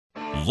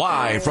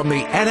Live from the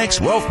Annex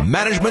Wealth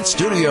Management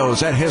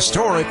Studios at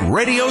historic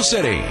Radio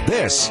City,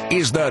 this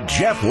is the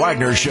Jeff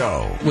Wagner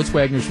Show. What's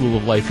Wagner's rule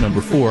of life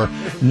number 4?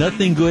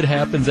 Nothing good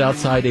happens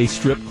outside a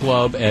strip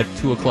club at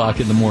 2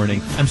 o'clock in the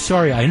morning. I'm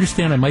sorry, I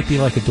understand I might be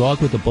like a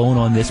dog with a bone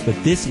on this, but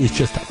this is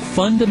just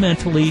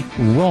fundamentally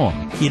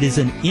wrong. It is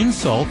an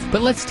insult,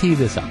 but let's tee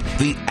this up.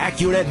 The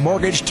AccuNet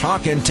Mortgage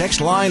talk and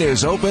text line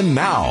is open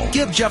now.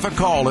 Give Jeff a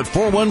call at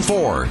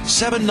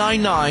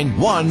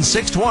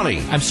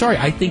 414-799-1620. I'm sorry,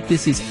 I think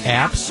this is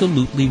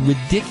absolutely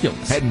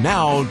ridiculous. And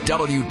now,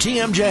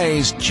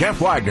 WTMJ's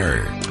Jeff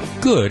Wagner.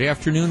 Good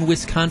afternoon,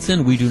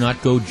 Wisconsin. We do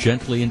not go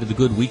gently into the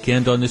good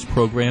weekend on this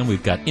program.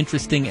 We've got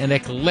interesting and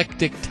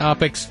eclectic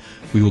topics.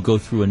 We will go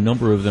through a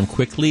number of them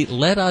quickly.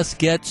 Let us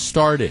get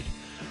started.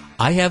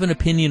 I have an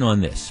opinion on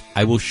this.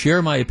 I will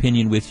share my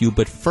opinion with you,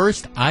 but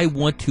first I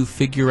want to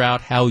figure out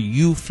how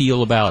you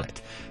feel about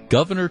it.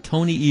 Governor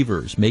Tony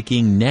Evers,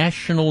 making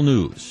national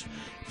news,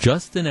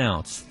 just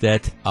announced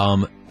that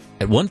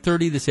at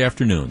 1:30 this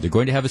afternoon, they're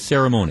going to have a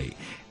ceremony,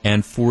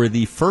 and for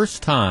the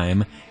first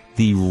time,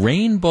 the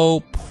Rainbow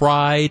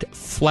Pride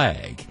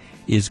flag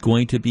is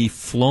going to be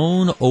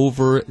flown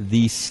over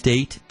the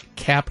state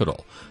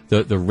capitol.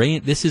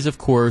 This is, of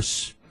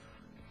course,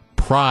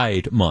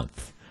 Pride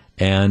Month,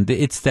 and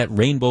it's that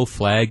rainbow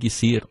flag. You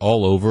see it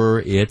all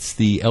over. It's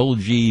the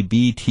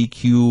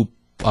LGBTQ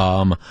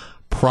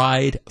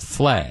Pride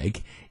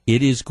flag.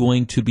 It is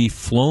going to be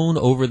flown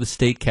over the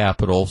state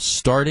capitol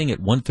starting at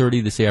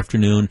 1:30 this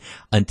afternoon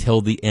until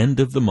the end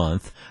of the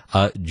month.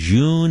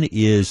 June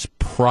is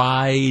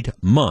Pride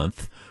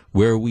Month,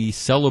 where we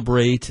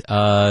celebrate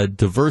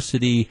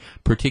diversity,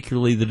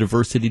 particularly the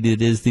diversity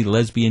that is the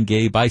lesbian,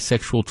 gay,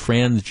 bisexual,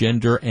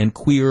 transgender, and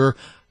queer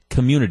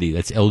community.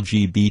 That's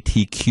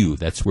LGBTQ.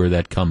 That's where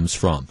that comes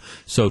from.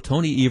 So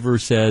Tony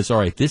Evers says, all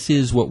right, this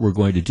is what we're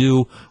going to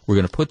do. We're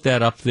going to put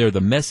that up there. The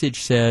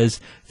message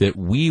says that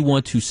we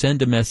want to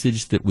send a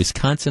message that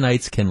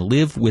Wisconsinites can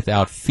live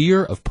without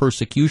fear of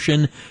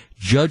persecution,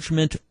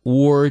 judgment,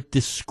 or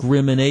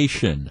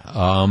discrimination.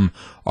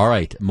 All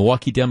right,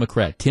 Milwaukee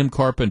Democrat Tim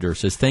Carpenter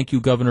says, thank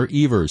you, Governor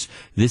Evers.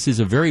 This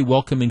is a very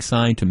welcoming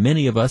sign to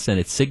many of us, and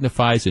it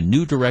signifies a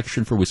new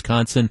direction for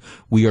Wisconsin.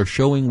 We are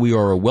showing we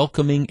are a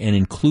welcoming and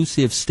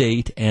inclusive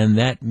state, and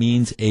that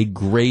means a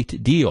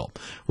great deal.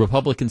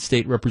 Republican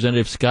State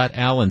Representative Scott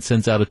Allen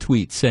sends out a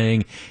tweet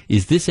saying,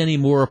 is this any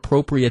more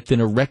appropriate than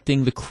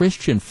erecting the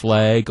Christian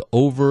flag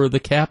over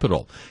the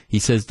Capitol? He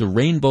says the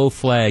rainbow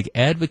flag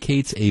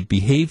advocates a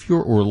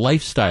behavior or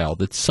lifestyle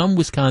that some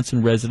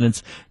Wisconsin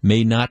residents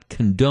may not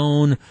condone.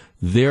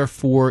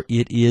 Therefore,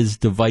 it is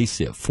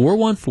divisive.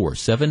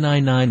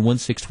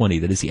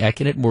 414-799-1620. That is the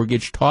AccuNet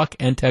Mortgage talk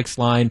and text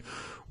line.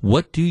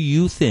 What do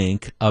you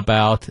think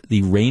about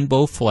the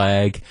rainbow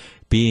flag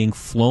being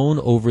flown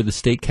over the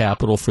state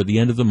capitol for the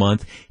end of the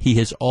month? He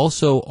has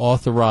also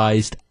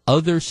authorized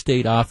other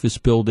state office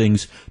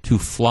buildings to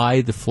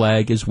fly the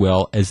flag as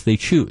well as they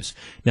choose.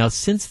 Now,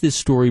 since this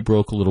story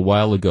broke a little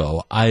while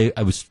ago, I've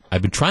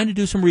been trying to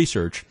do some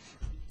research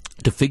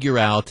to figure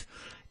out,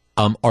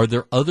 are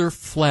there other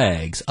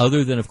flags,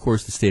 other than, of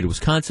course, the state of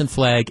Wisconsin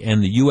flag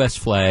and the U.S.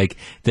 flag,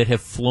 that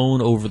have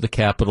flown over the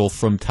Capitol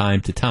from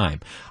time to time?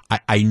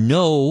 I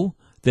know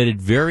that at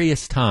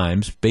various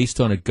times,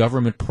 based on a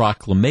government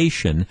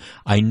proclamation,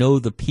 I know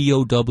the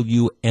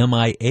POW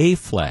MIA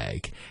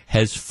flag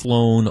has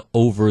flown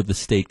over the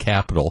state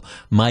capitol.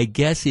 My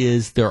guess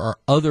is there are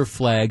other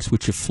flags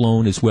which have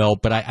flown as well,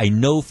 but I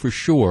know for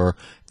sure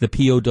the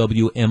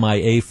POW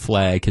MIA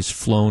flag has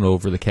flown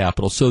over the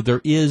capitol. So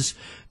there is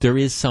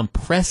some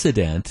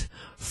precedent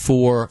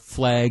for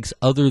flags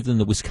other than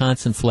the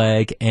Wisconsin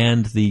flag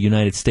and the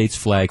United States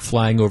flag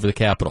flying over the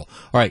Capitol.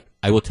 All right,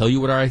 I will tell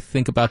you what I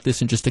think about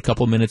this in just a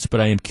couple minutes,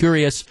 but I am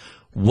curious,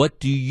 what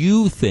do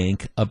you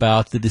think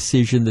about the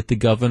decision that the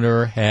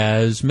governor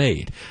has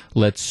made?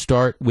 Let's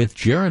start with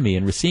Jeremy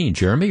in Racine.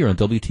 Jeremy, you're on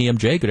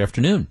WTMJ. Good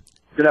afternoon.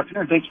 Good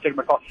afternoon. Thanks for taking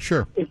my call.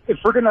 Sure. If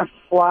we're going to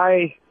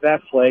fly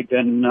that flag,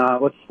 then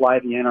let's fly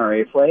the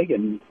NRA flag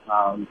and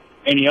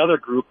any other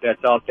group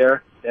that's out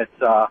there that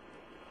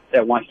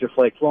wants their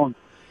flag flown.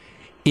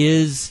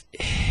 If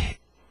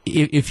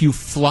you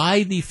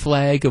fly the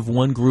flag of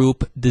one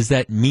group, does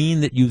that mean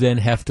that you then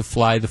have to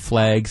fly the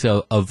flags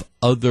of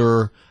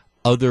other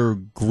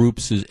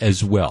groups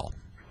as well?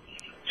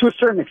 To a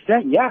certain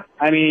extent, yeah.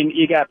 I mean,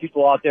 you got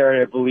people out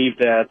there that believe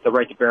that the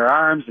right to bear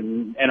arms,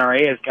 and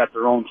NRA has got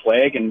their own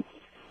flag, and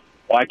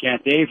why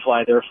can't they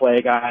fly their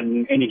flag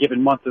on any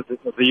given month of the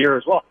year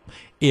as well?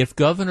 If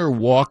Governor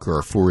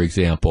Walker, for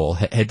example,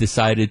 had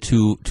decided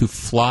to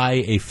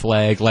fly a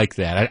flag like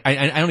that,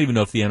 I don't even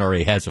know if the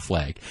NRA has a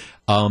flag,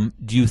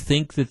 do you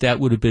think that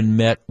would have been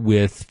met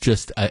with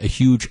just a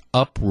huge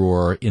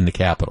uproar in the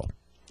Capitol?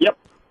 Yep.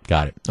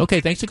 Got it.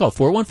 Okay, thanks for the call.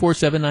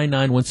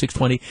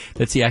 414-799-1620.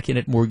 That's the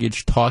AccuNet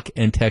Mortgage talk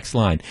and text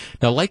line.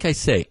 Now, like I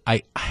say,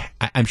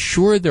 I'm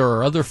sure there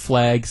are other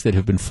flags that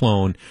have been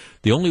flown.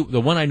 The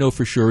one I know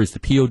for sure is the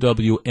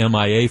POW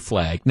MIA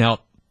flag. Now,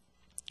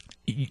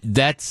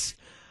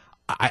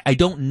 I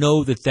don't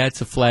know that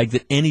that's a flag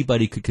that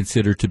anybody could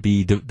consider to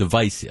be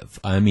divisive.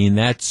 I mean,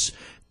 that's.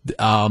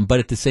 But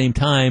at the same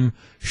time,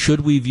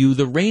 should we view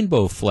the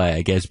rainbow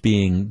flag as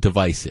being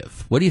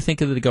divisive? What do you think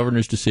of the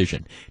governor's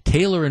decision?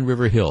 Taylor in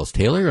River Hills.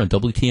 Taylor on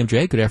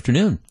WTMJ. Good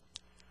afternoon.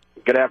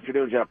 Good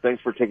afternoon, Jeff.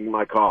 Thanks for taking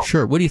my call.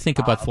 Sure. What do you think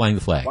about flying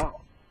the flag?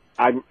 Wow.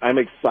 I'm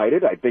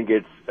excited. I think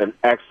it's an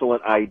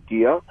excellent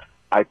idea.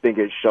 I think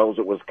it shows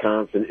that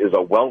Wisconsin is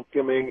a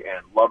welcoming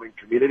and loving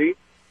community,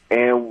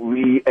 and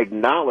we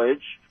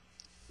acknowledge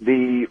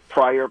the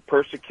prior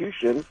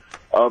persecution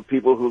of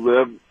people who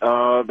live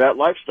that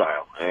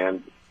lifestyle.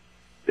 And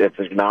it's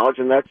acknowledged,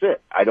 and that's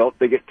it. I don't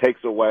think it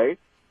takes away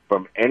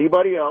from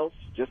anybody else.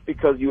 Just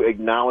because you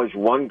acknowledge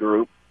one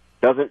group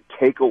doesn't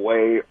take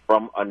away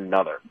from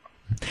another.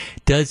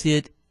 Does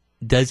it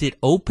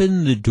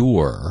open the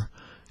door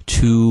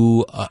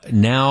to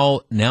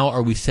now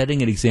are we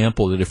setting an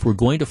example that if we're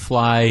going to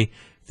fly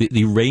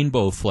the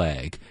rainbow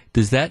flag,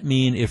 does that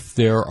mean if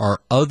there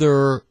are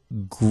other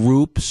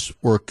groups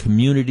or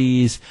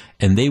communities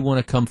and they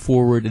want to come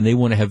forward and they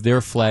want to have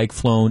their flag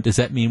flown, does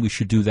that mean we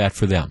should do that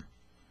for them?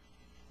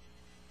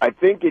 I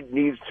think it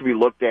needs to be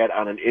looked at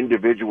on an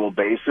individual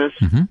basis.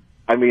 Mm-hmm.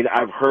 I mean,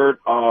 I've heard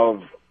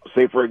of,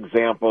 say, for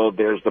example,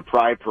 there's the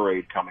Pride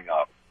Parade coming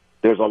up.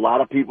 There's a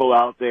lot of people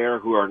out there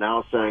who are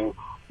now saying,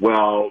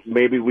 well,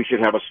 maybe we should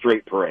have a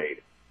straight parade.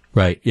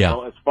 Right, yeah.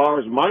 Well, as far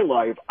as my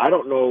life, I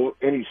don't know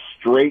any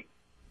straight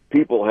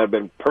people have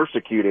been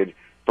persecuted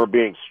for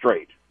being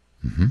straight.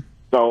 Mm-hmm.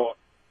 So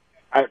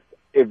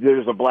if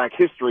there's a Black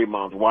History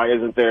Month, why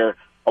isn't there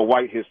a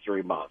White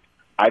History Month?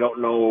 I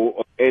don't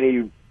know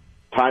any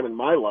time in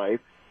my life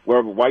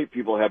where white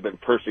people have been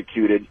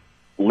persecuted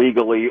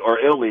legally or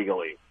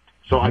illegally.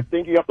 So I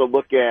think you have to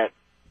look at,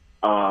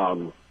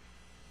 the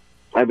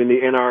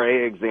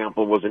NRA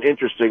example was an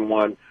interesting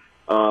one.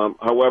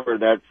 However,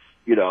 that's,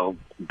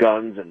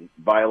 guns and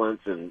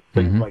violence and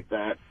things like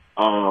that.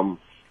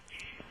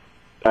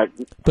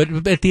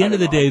 But at the end of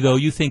the day, though,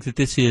 you think that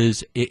this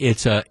is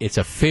it's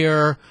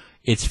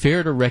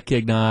fair to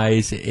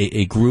recognize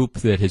a group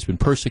that has been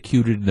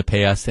persecuted in the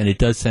past, and it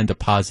does send a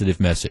positive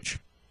message.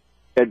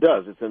 It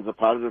does. It sends a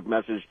positive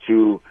message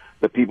to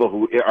the people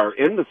who are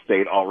in the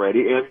state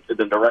already and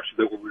the direction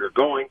that we are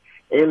going,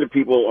 and the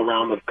people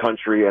around the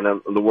country and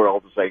in the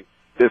world to say,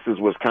 this is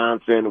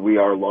Wisconsin. We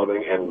are a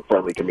loving and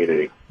friendly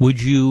community.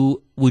 Would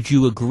you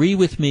agree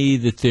with me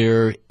that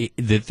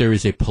there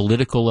is a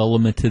political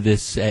element to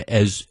this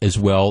as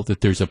well?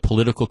 That there's a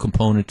political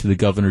component to the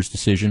governor's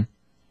decision?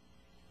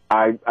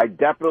 I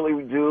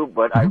definitely do,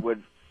 but I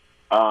would.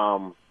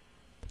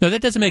 No,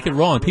 that doesn't make it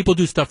wrong. People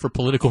do stuff for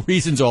political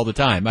reasons all the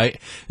time.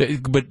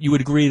 But you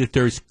would agree that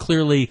there's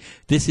clearly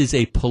this is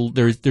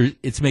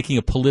it's making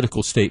a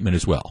political statement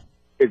as well.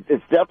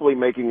 It's definitely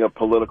making a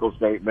political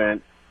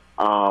statement.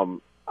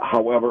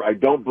 However, I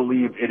don't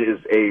believe it is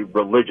a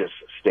religious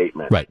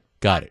statement. Right.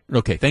 Got it.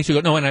 Okay. Thanks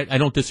for no, and I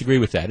don't disagree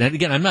with that. And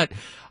again, I'm not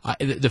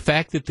the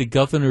fact that the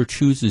governor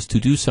chooses to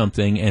do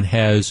something and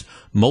has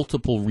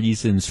multiple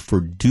reasons for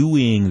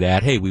doing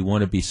that. Hey, we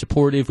want to be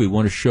supportive. We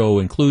want to show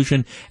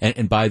inclusion.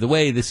 And by the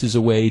way, this is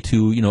a way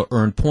to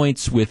earn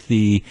points with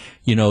the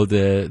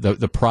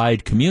the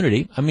pride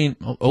community. I mean,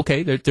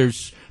 okay,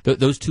 there's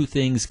those two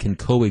things can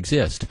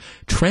coexist.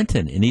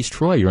 Trenton in East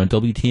Troy, you're on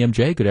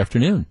WTMJ. Good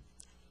afternoon.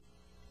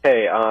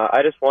 Hey,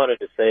 I just wanted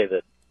to say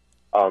that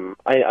I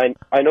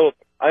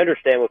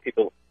understand what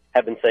people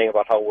have been saying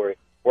about how we're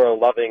a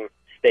loving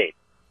state,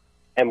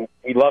 and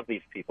we love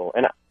these people.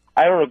 And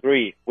I don't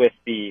agree with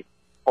the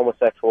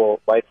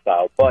homosexual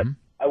lifestyle, but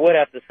I would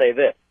have to say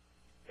this.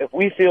 If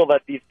we feel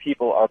that these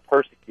people are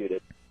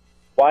persecuted,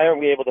 why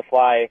aren't we able to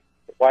fly?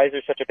 Why is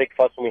there such a big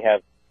fuss when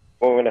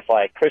we're going to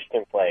fly a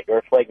Christian flag or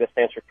a flag that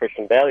stands for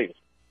Christian values?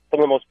 Some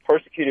of the most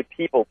persecuted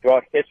people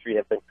throughout history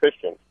have been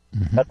Christians.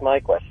 That's my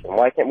question.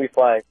 Why can't we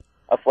fly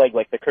a flag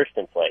like the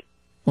Christian flag?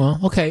 Well,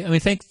 okay. I mean,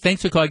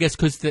 thanks for the call. I guess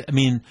because the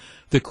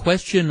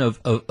question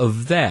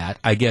of that,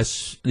 I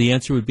guess the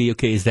answer would be,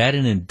 okay, is it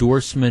an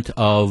endorsement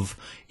of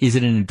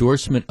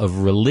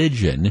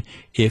religion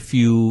if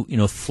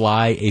you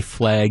fly a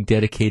flag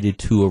dedicated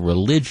to a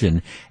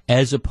religion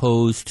as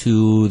opposed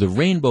to the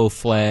rainbow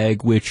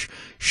flag, which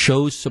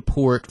shows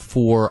support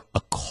for a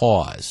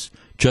cause?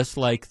 Just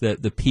like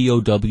the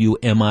POW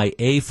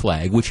MIA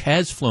flag, which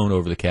has flown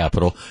over the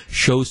Capitol,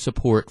 shows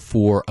support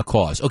for a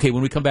cause. Okay,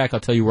 when we come back, I'll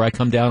tell you where I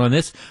come down on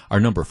this. Our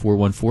number,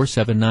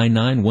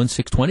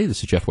 414-799-1620.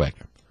 This is Jeff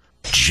Wagner.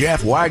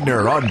 Jeff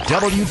Wagner on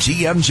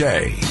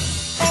WTMJ.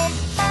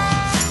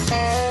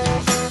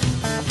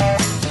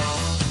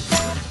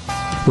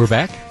 We're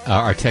back.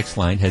 Our text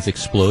line has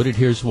exploded.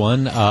 Here's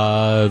one.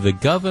 The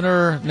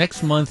governor,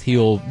 next month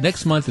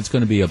it's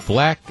going to be a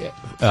black...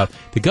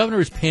 the governor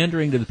is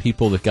pandering to the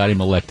people that got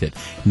him elected.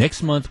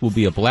 Next month will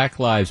be a Black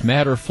Lives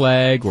Matter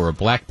flag or a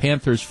Black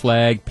Panthers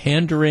flag,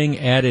 pandering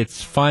at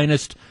its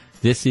finest.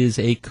 This is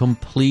a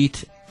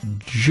complete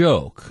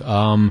joke.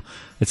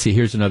 Let's see,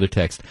 here's another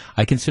text.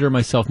 I consider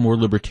myself more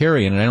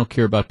libertarian, and I don't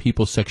care about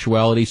people's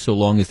sexuality so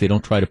long as they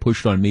don't try to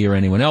push it on me or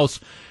anyone else.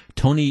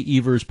 Tony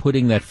Evers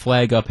putting that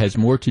flag up has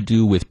more to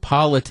do with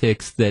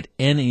politics than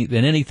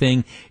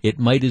anything. It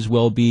might as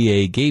well be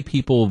a gay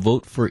people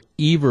vote for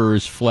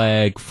Evers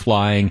flag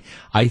flying.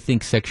 I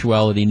think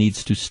sexuality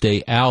needs to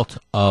stay out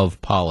of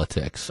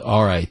politics.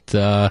 All right.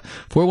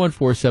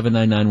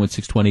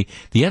 414-799-1620.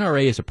 The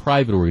NRA is a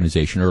private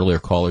organization. Earlier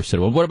caller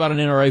said, well, what about an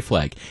NRA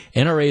flag?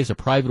 NRA is a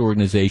private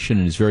organization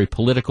and is very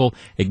political.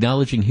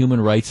 Acknowledging human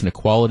rights and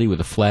equality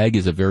with a flag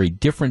is a very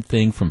different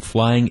thing from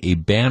flying a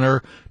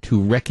banner to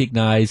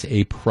recognize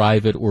a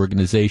private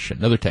organization.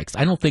 Another text.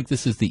 I don't think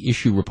this is the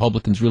issue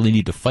Republicans really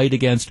need to fight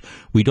against.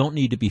 We don't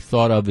need to be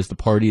thought of as the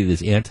party that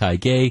is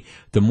anti-gay.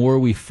 The more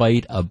we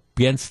fight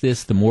against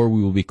this, the more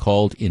we will be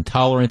called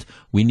intolerant.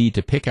 We need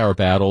to pick our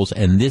battles,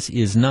 and this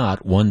is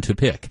not one to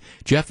pick.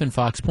 Jeff in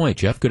Fox Point.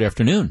 Jeff, good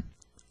afternoon.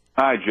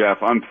 Hi, Jeff.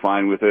 I'm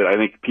fine with it. I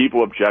think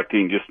people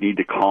objecting just need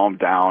to calm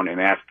down and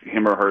ask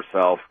him or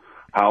herself,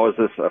 how is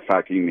this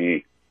affecting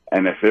me?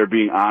 And if they're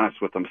being honest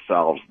with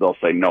themselves, they'll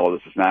say, no,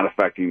 this is not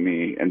affecting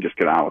me, and just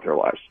get on with their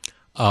lives.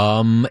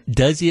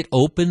 Does it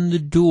open the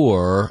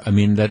door? I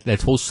mean,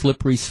 that whole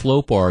slippery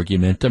slope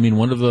argument. I mean,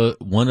 one of our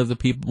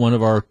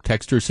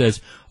texters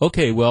says,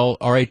 okay, well,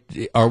 all right,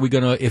 are we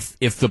going to,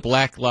 if the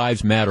Black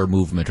Lives Matter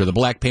movement or the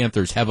Black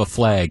Panthers have a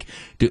flag,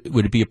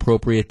 would it be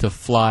appropriate to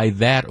fly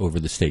that over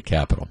the state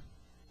capitol?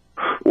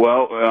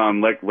 Well,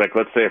 like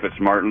let's say if it's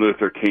Martin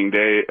Luther King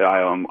Day,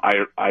 I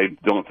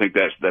don't think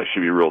that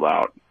should be ruled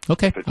out.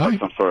 Okay, if it's all right.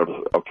 Some sort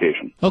of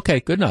occasion. Okay,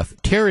 good enough.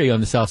 Terry on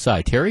the South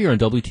Side. Terry, you're on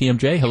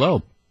WTMJ.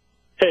 Hello.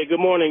 Hey, good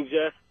morning,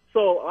 Jeff.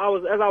 So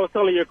as I was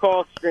telling your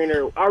call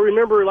screener, I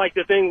remember like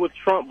the thing with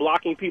Trump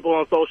blocking people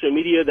on social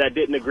media that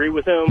didn't agree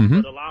with him,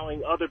 but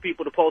allowing other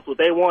people to post what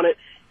they wanted.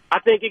 I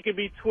think it could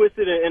be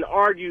twisted and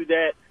argued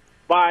that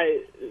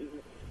by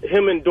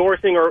him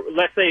endorsing, or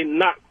let's say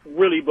not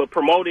really, but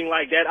promoting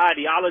like that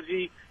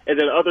ideology, and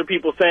then other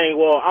people saying,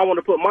 well, I want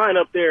to put mine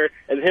up there,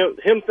 and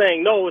him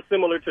saying no is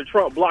similar to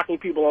Trump blocking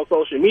people on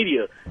social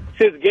media.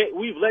 Since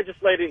we've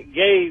legislated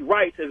gay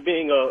rights as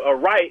being a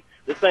right,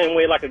 the same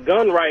way like a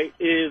gun right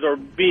is, or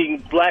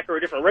being black or a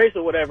different race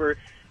or whatever,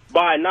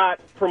 by not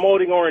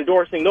promoting or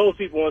endorsing those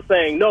people and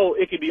saying no,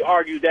 it could be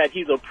argued that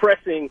he's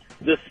oppressing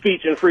the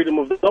speech and freedom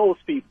of those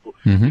people.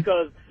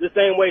 Because the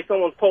same way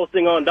someone's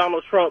posting on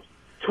Donald Trump's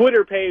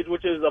Twitter page,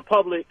 which is a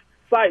public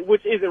site,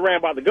 which isn't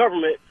ran by the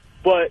government,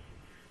 but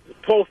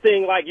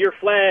posting like your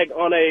flag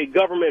on a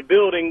government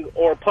building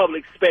or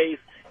public space,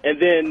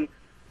 and then,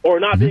 or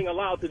not being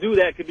allowed to do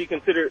that could be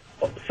considered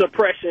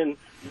suppression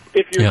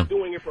if you're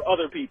doing it for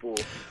other people.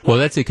 Well,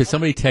 that's it, because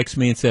somebody texts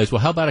me and says, well,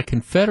 how about a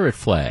Confederate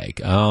flag?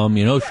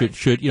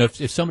 Should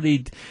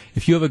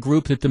if you have a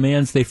group that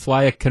demands they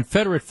fly a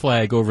Confederate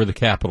flag over the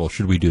Capitol,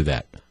 should we do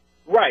that?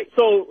 Right.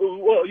 So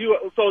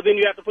then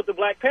you have to put the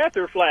Black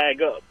Panther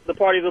flag up, the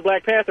Party of the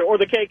Black Panther, or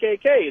the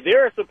KKK.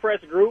 They're a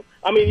suppressed group.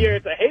 I mean, yeah,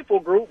 it's a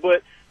hateful group,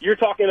 but you're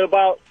talking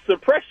about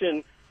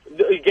suppression.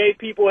 Gay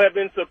people have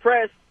been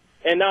suppressed,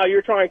 and now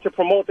you're trying to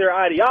promote their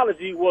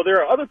ideology. Well,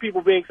 there are other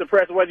people being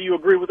suppressed, whether you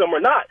agree with them or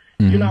not.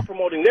 You're not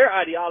promoting their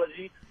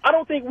ideology. I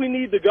don't think we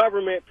need the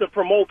government to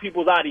promote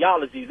people's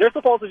ideologies. They're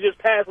supposed to just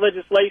pass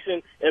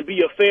legislation and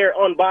be a fair,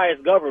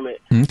 unbiased government.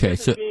 Okay,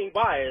 so being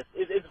biased,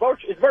 it's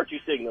virtue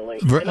signaling,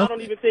 and I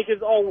don't even think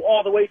it's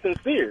all the way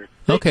sincere.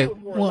 Okay,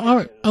 well, all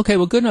right. Okay,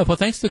 well, good enough. Well,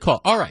 thanks for the call.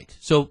 All right,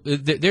 so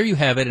there you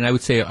have it, and I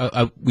would say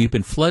we've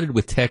been flooded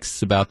with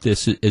texts about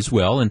this as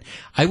well, and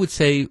I would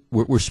say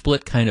we're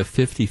split kind of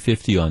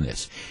 50-50 on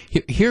this.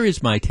 Here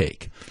is my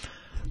take.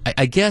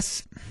 I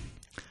guess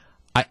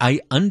I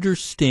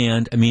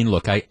understand. I mean,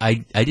 look, I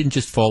didn't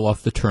just fall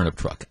off the turnip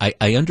truck.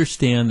 I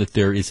understand that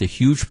there is a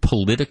huge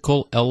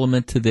political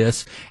element to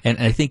this, and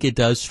I think it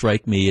does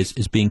strike me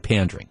as being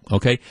pandering.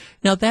 Okay?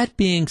 Now, that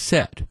being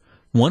said,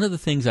 one of the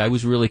things I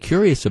was really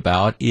curious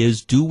about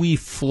is, do we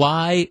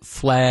fly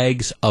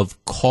flags of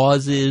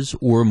causes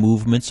or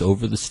movements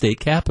over the state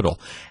capitol?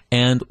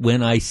 And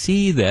when I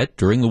see that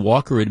during the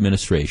Walker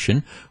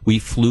administration, we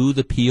flew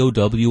the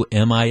POW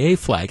MIA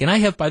flag. And I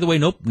have, by the way,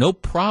 no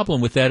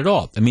problem with that at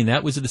all. I mean,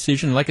 that was a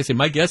decision. Like I said,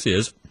 my guess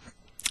is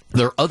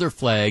there are other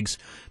flags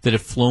that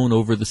have flown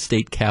over the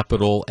state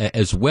capitol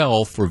as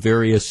well for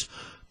various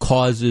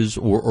causes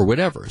or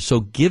whatever. So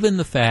given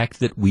the fact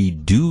that we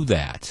do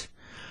that,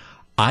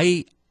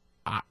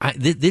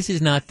 this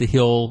is not the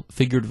hill,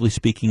 figuratively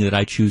speaking, that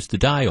I choose to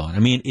die on. I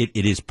mean,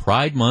 it is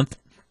Pride Month.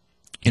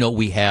 You know,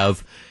 we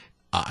have,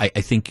 I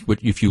think,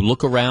 if you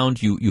look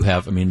around, you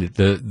have, I mean,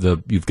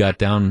 you've got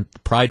down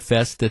Pride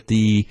Fest at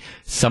the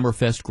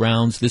Summerfest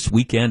grounds this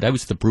weekend. I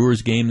was at the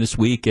Brewers game this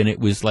week, and it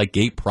was like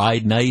Gay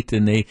Pride Night,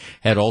 and they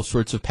had all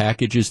sorts of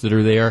packages that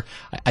are there.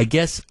 I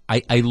guess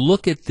I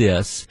look at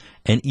this,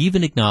 and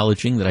even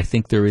acknowledging that I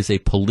think there is a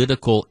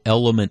political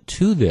element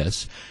to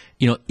this,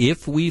 you know,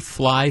 if we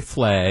fly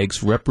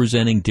flags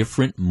representing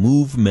different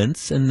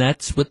movements, and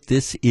that's what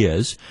this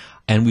is,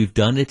 and we've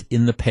done it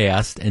in the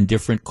past and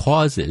different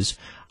causes,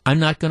 I'm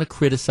not going to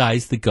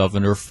criticize the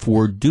governor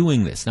for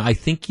doing this. Now, I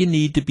think you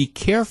need to be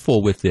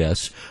careful with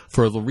this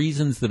for the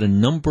reasons that a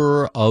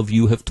number of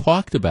you have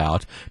talked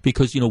about,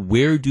 because,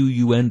 where do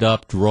you end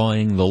up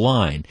drawing the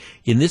line?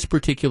 In this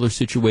particular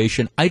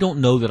situation, I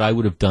don't know that I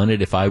would have done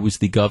it if I was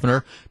the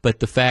governor,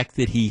 but the fact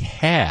that he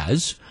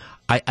has,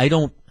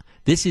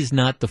 this is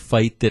not the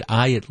fight that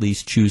I at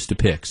least choose to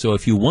pick. So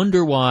if you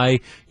wonder why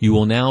you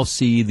will now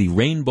see the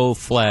rainbow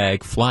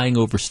flag flying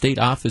over state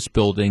office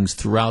buildings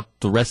throughout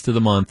the rest of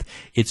the month,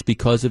 it's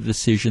because of a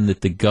decision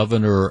that the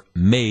governor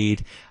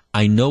made.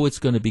 I know it's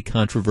going to be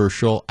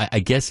controversial. I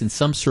guess in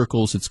some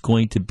circles it's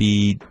going to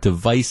be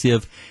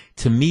divisive.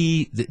 To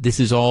me, this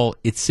is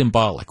it's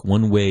symbolic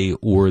one way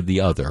or the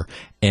other.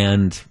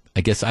 And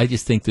I guess I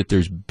just think that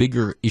there's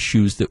bigger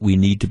issues that we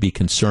need to be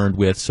concerned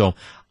with. So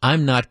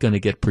I'm not going to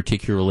get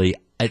particularly,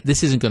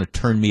 this isn't going to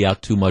turn me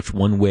out too much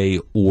one way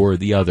or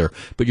the other,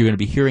 but you're going to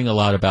be hearing a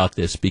lot about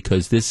this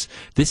because this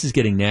is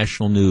getting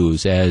national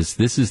news, as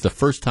this is the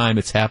first time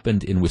it's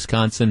happened in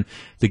Wisconsin.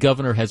 The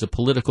governor has a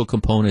political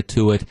component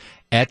to it.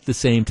 At the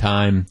same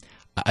time,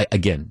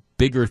 again,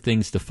 bigger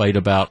things to fight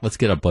about. Let's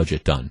get a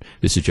budget done.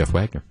 This is Jeff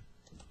Wagner.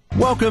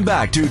 Welcome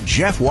back to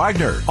Jeff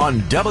Wagner on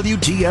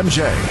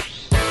WTMJ.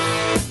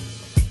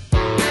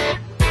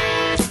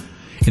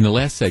 In the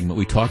last segment,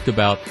 we talked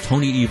about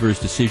Tony Evers'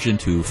 decision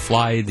to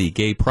fly the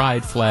gay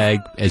pride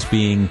flag as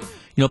being,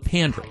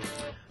 pandering.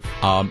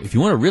 If you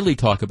want to really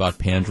talk about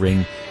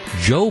pandering,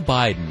 Joe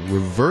Biden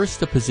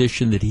reversed a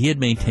position that he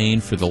had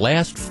maintained for about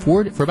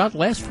the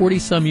last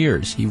 40-some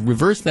years. He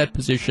reversed that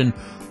position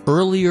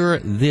earlier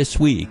this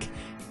week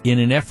in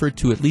an effort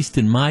to, at least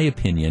in my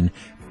opinion,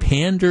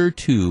 pander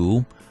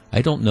to,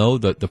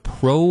 the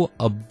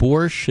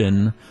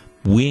pro-abortion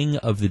wing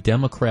of the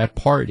Democrat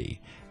Party.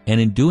 And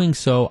in doing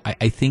so,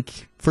 I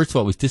think, first of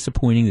all, it was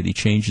disappointing that he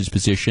changed his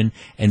position.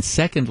 And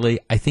secondly,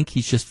 I think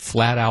he's just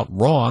flat out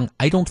wrong.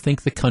 I don't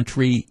think the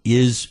country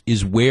is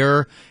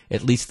where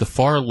at least the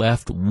far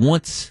left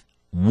wants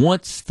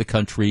the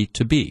country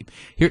to be.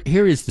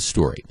 Here is the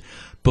story.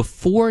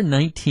 Before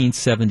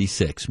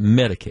 1976,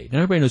 Medicaid. Now,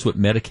 everybody knows what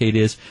Medicaid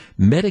is.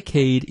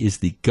 Medicaid is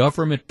the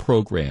government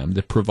program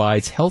that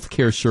provides health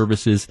care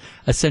services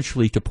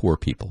essentially to poor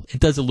people.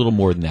 It does a little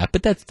more than that,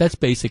 but that's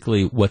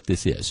basically what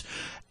this is.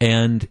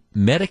 And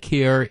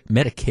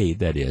Medicaid,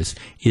 that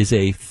is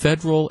a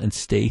federal and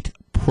state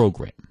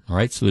program. All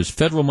right, so there's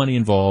federal money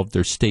involved,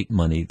 there's state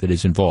money that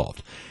is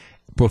involved.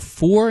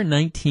 Before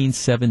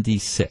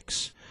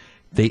 1976,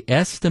 they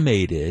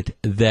estimated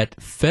that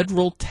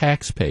federal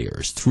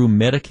taxpayers through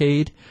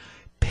Medicaid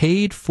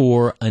paid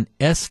for an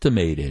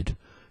estimated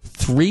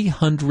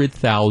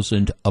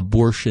 300,000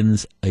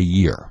 abortions a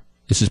year.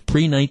 This is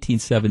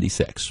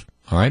pre-1976.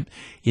 All right.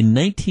 In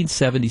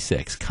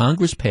 1976,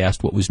 Congress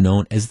passed what was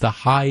known as the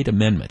Hyde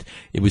Amendment.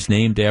 It was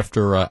named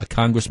after a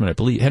congressman, I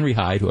believe, Henry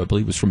Hyde, who I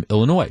believe was from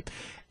Illinois.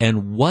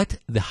 And what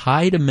the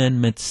Hyde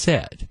Amendment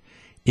said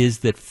is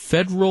that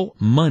federal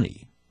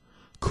money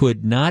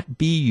could not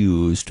be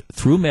used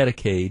through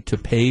Medicaid to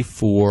pay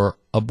for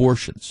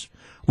abortions,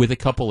 with a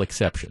couple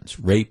exceptions: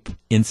 rape,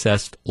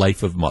 incest,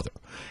 life of mother.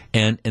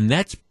 And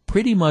that's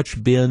pretty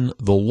much been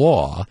the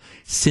law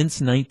since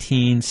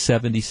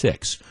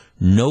 1976.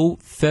 No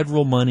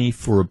federal money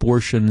for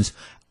abortions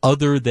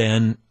other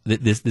than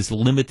this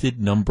limited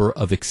number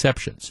of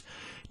exceptions.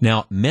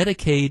 Now,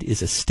 Medicaid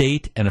is a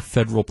state and a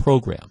federal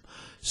program.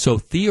 So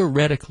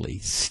theoretically,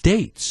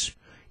 states,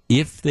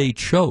 if they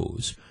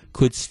chose,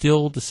 could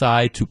still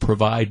decide to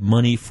provide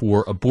money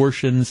for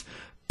abortions,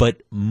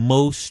 but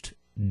most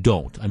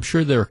don't. I'm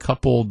sure there are a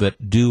couple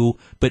that do,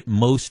 but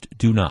most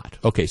do not.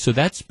 Okay, so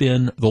that's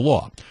been the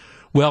law.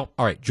 Well,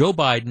 all right, Joe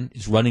Biden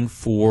is running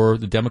for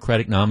the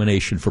Democratic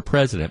nomination for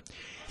president.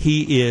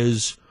 He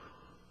is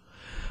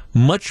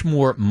much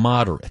more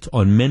moderate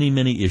on many,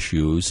 many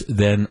issues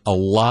than a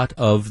lot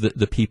of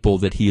the people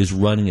that he is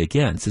running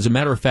against. As a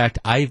matter of fact,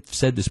 I've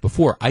said this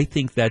before, I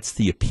think that's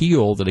the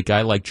appeal that a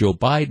guy like Joe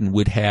Biden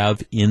would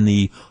have in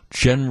the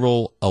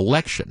general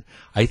election.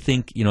 I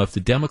think, if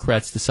the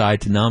Democrats decide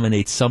to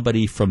nominate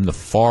somebody from the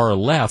far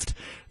left,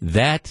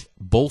 that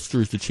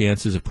bolsters the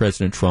chances of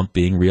President Trump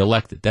being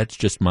reelected. That's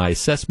just my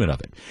assessment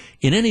of it.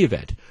 In any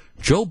event,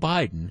 Joe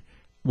Biden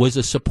was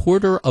a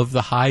supporter of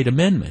the Hyde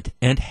Amendment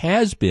and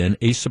has been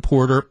a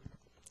supporter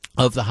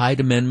of the Hyde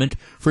Amendment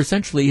for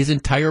essentially his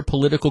entire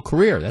political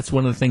career. That's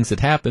one of the things that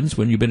happens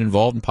when you've been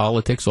involved in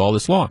politics all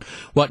this long.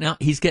 Well, now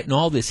he's getting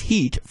all this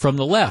heat from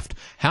the left.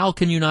 How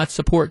can you not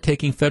support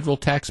taking federal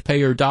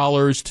taxpayer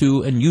dollars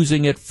and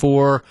using it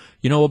for,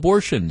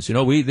 abortions?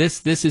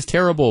 This is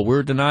terrible.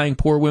 We're denying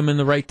poor women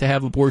the right to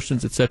have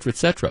abortions, et cetera, et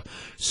cetera.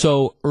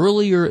 So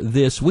earlier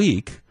this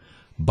week,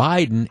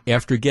 Biden,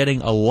 after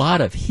getting a lot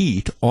of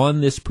heat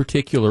on this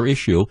particular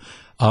issue,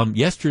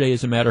 yesterday,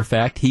 as a matter of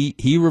fact,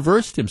 he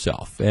reversed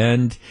himself,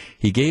 and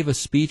he gave a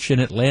speech in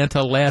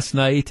Atlanta last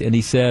night, and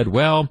he said,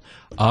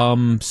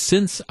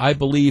 since I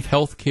believe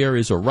health care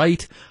is a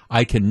right,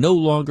 I can no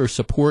longer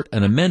support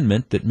an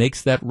amendment that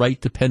makes that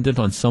right dependent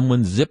on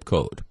someone's zip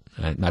code.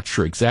 I'm not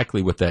sure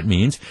exactly what that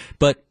means,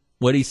 but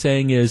what he's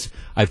saying is,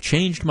 I've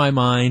changed my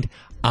mind.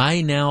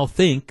 I now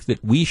think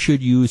that we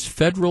should use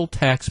federal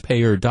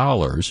taxpayer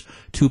dollars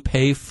to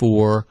pay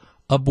for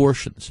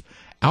abortions.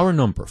 Our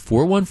number,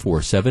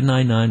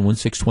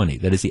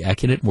 414-799-1620. That is the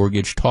Acunet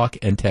Mortgage talk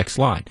and text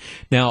line.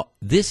 Now,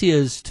 this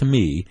is, to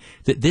me,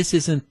 that this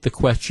isn't the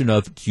question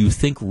of, do you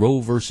think Roe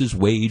versus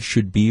Wade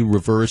should be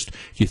reversed? Do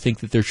you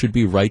think that there should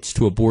be rights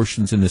to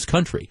abortions in this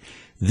country?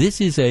 This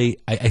is I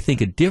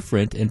think, a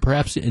different and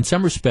perhaps in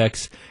some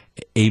respects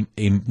a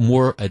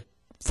more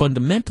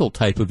fundamental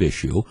type of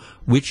issue,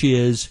 which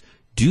is,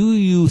 do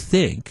you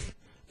think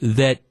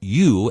that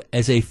you,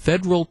 as a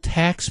federal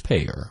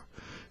taxpayer,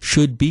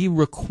 should be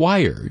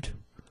required,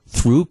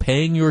 through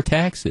paying your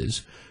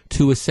taxes,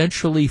 to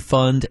essentially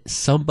fund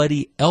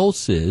somebody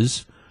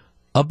else's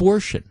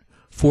abortion?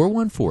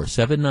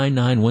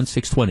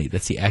 414-799-1620.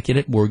 That's the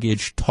Acunet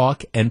Mortgage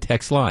talk and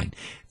text line.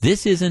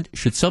 This isn't,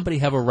 should somebody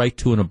have a right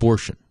to an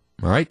abortion?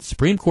 All right,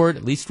 Supreme Court,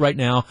 at least right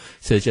now,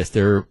 says yes,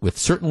 there, with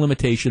certain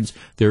limitations,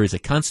 there is a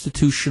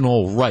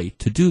constitutional right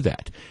to do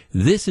that.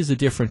 This is a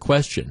different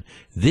question.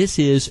 This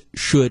is,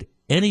 should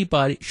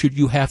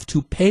you have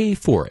to pay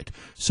for it?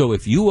 So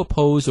if you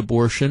oppose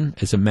abortion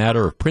as a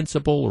matter of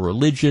principle or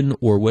religion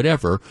or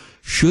whatever,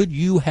 should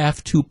you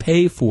have to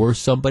pay for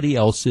somebody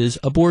else's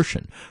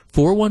abortion?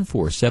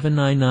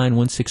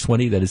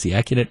 414-799-1620. That is the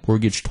Acunet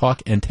Mortgage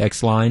talk and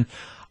text line.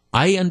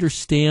 I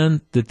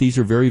understand that these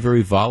are very,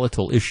 very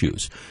volatile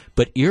issues,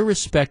 but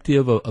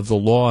irrespective of the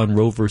law on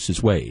Roe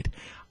versus Wade,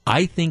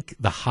 I think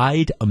the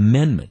Hyde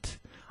Amendment,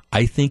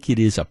 I think it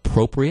is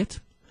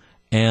appropriate.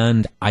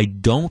 And I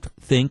don't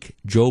think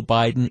Joe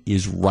Biden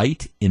is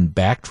right in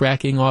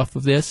backtracking off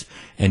of this.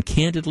 And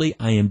candidly,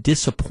 I am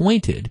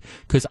disappointed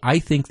because I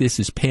think this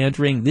is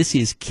pandering. This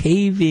is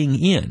caving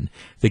in.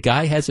 The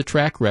guy has a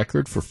track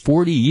record for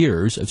 40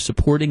 years of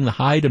supporting the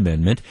Hyde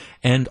Amendment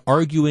and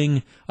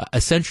arguing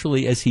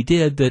essentially as he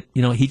did that,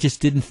 he just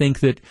didn't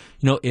think that,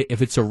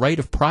 if it's a right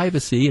of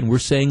privacy and we're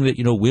saying that,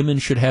 women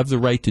should have the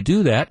right to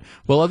do that,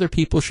 well, other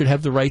people should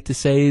have the right to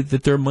say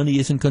that their money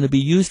isn't going to be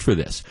used for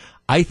this.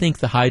 I think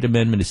the Hyde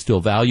Amendment is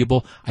still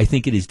valuable. I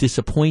think it is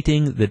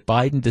disappointing that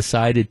Biden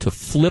decided to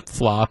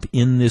flip-flop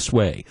in this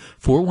way.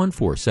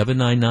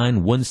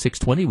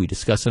 414-799-1620. We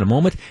discuss in a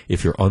moment.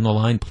 If you're on the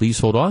line, please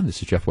hold on.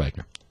 This is Jeff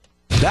Wagner.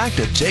 Back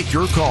to take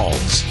your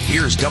calls.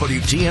 Here's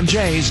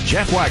WTMJ's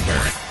Jeff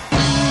Wagner.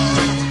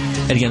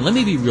 And again, let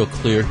me be real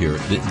clear here.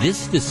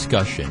 This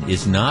discussion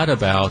is not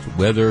about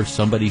whether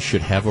somebody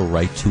should have a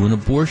right to an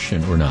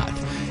abortion or not.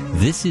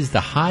 This is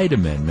the Hyde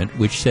Amendment,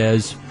 which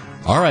says,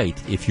 all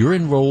right, if you're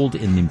enrolled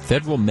in the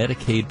federal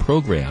Medicaid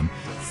program,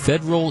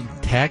 federal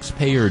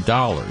taxpayer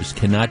dollars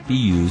cannot be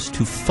used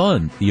to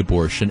fund the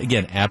abortion,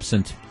 again,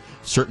 absent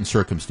certain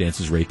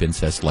circumstances, rape,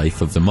 incest,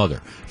 life of the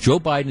mother. Joe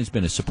Biden has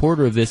been a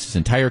supporter of this his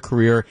entire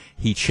career.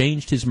 He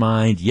changed his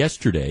mind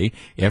yesterday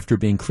after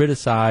being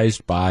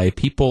criticized by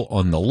people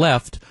on the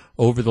left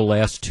over the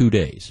last 2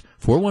 days.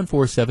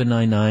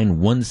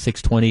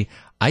 414-799-1620.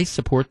 I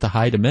support the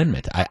Hyde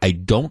Amendment. I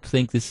don't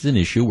think this is an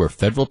issue where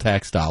federal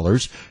tax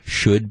dollars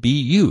should be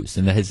used,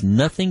 and that has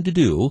nothing to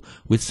do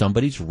with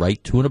somebody's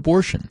right to an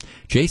abortion.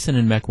 Jason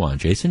in Mequon.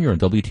 Jason, you're on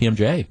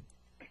WTMJ.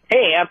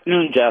 Hey,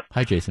 afternoon, Jeff.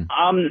 Hi, Jason.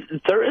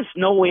 There is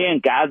no way in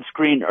God's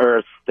green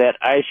earth that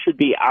I should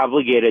be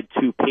obligated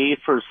to pay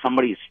for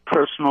somebody's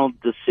personal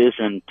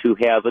decision to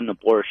have an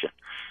abortion.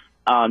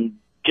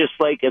 Just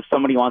like if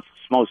somebody wants to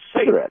smoke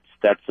cigarettes,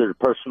 that's their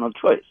personal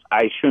choice.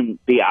 I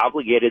shouldn't be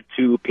obligated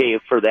to pay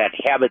for that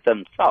habit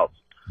themselves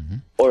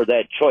or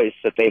that choice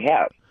that they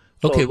have.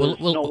 Okay, so well,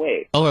 no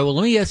way. All right. Well,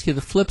 let me ask you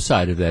the flip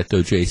side of that,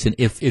 though, Jason.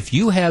 If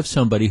you have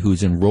somebody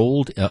who's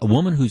enrolled, a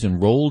woman who's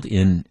enrolled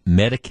in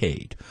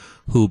Medicaid,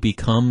 who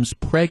becomes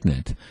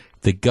pregnant,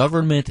 the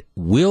government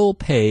will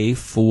pay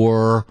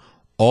for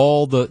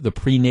all the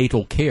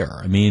prenatal care.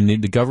 I mean,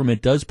 the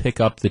government does pick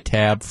up the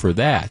tab for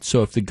that.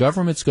 So if the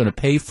government's going to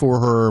pay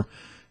for her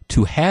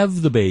to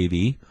have the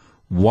baby,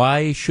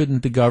 why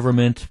shouldn't the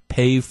government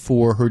pay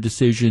for her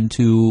decision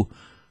to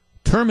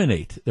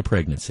terminate the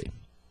pregnancy?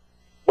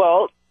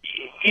 Well,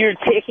 you're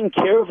taking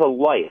care of a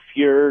life.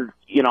 You're,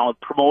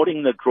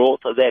 promoting the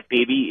growth of that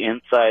baby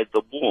inside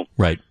the womb.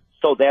 Right.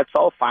 So that's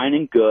all fine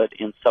and good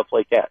and stuff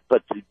like that.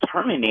 But to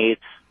terminate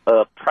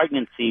a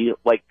pregnancy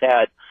like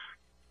that,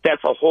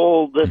 that's a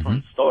whole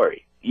different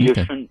story. You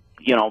shouldn't,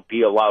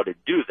 be allowed to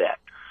do that.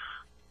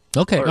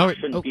 Okay, or all right.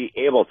 Shouldn't be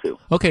able to.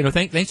 Okay, no,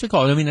 thanks for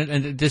calling.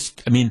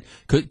 I mean,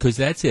 because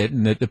that's it.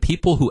 And the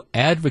people who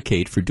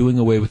advocate for doing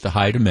away with the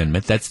Hyde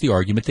Amendment, that's the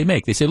argument they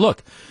make. They say,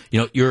 look,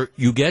 you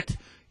get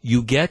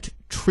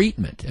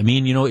treatment. I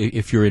mean,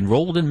 if you're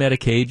enrolled in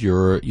Medicaid,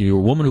 you're a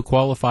woman who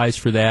qualifies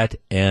for that,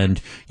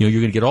 and you're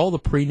going to get all the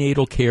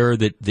prenatal care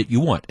that you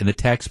want, and the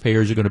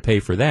taxpayers are going to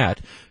pay for that.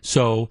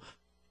 So,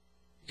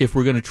 if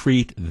we're going to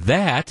treat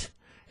that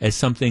as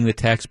something that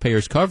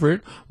taxpayers cover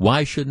it,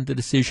 why shouldn't the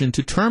decision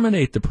to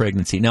terminate the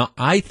pregnancy? Now,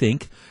 I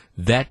think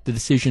that the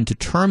decision to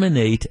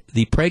terminate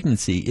the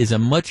pregnancy is a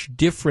much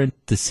different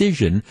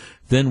decision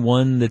than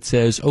one that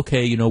says,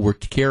 okay, we're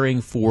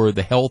caring for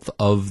the health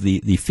of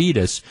the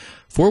fetus.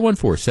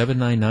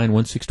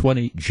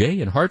 414-799-1620. Jay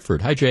in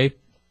Hartford. Hi, Jay.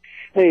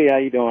 Hey, how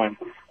you doing?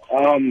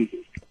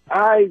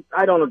 I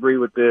don't agree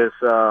with this.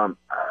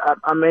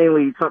 I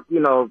mainly,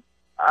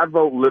 I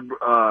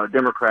vote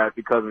Democrat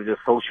because of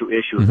just social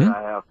issues that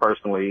I have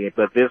personally.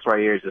 But this right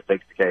here just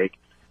takes the cake.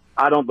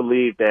 I don't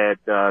believe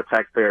that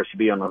taxpayers should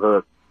be on the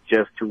hook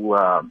just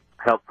to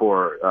help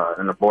for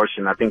an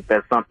abortion. I think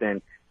that's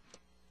something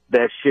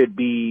that should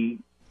be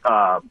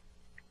the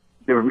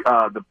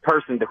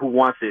person who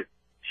wants it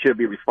should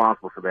be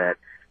responsible for that.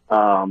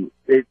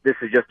 This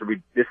is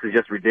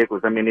just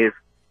ridiculous. I mean,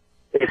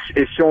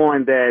 it's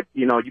showing that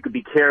you could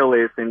be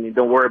careless and you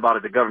don't worry about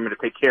it. The government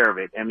to take care of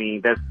it. I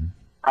mean,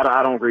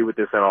 I don't agree with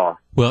this at all.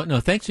 Well, no,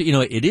 thanks.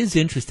 It is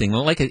interesting.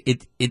 Like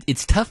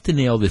it's tough to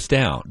nail this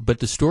down, but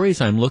the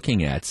stories I'm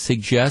looking at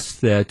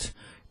suggest that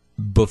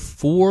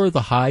before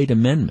the Hyde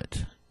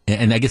Amendment,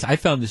 and I guess I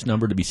found this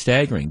number to be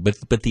staggering,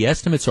 but the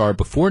estimates are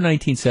before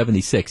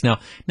 1976. Now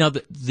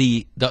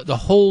the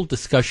whole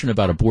discussion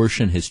about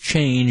abortion has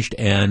changed,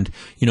 and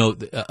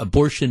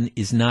abortion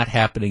is not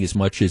happening as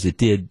much as it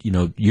did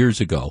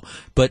years ago.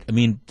 But I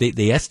mean,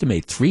 they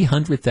estimate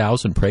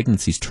 300,000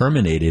 pregnancies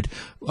terminated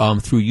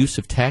through use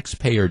of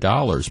taxpayer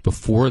dollars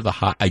before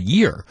a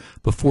year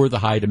before the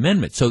Hyde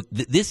Amendment. So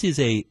this is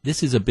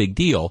a big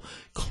deal.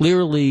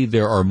 Clearly,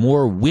 there are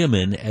more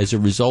women as a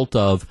result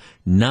of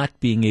not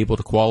being able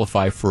to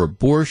qualify for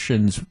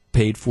abortions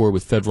paid for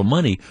with federal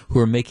money who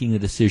are making the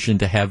decision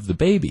to have the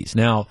babies.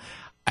 Now,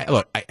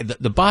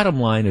 the bottom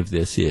line of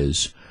this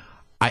is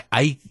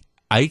I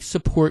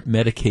support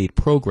Medicaid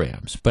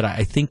programs, but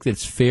I think that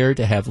it's fair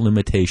to have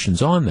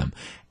limitations on them.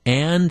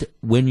 And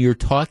when you're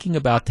talking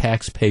about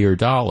taxpayer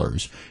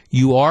dollars,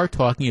 you are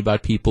talking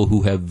about people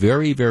who have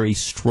very, very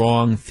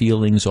strong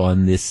feelings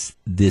on this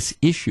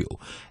issue.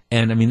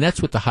 And I mean,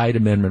 that's what the Hyde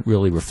Amendment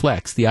really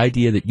reflects. The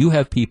idea that you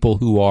have people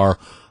who are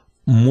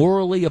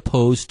morally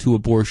opposed to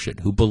abortion,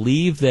 who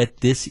believe that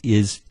this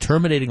is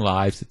terminating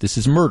lives, that this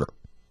is murder.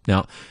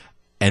 Now,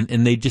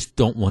 and they just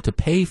don't want to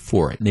pay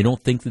for it. And they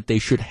don't think that they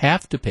should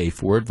have to pay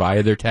for it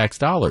via their tax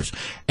dollars.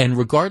 And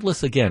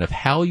regardless, again, of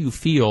how you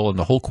feel on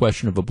the whole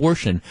question of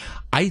abortion,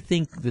 I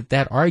think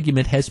that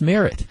argument has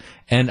merit.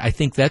 And I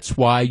think that's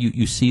why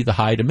you see the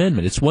Hyde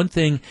Amendment. It's one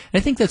thing, and I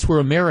think that's where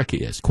America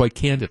is, quite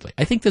candidly.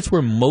 I think that's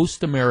where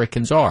most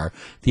Americans are.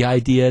 The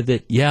idea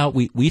that, yeah,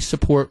 we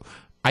support...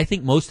 I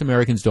think most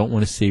Americans don't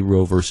want to see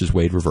Roe versus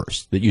Wade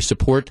reversed, that you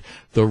support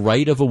the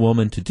right of a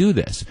woman to do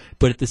this.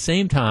 But at the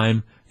same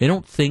time, they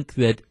don't think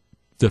that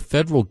the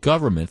federal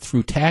government,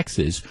 through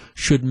taxes,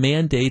 should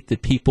mandate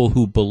that people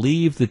who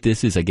believe that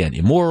this is, again,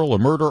 immoral or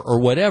murder or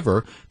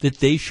whatever, that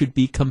they should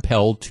be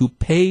compelled to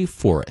pay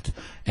for it.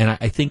 And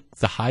I think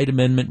the Hyde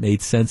Amendment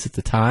made sense at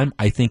the time.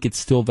 I think it's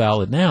still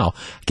valid now.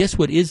 I guess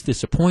what is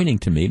disappointing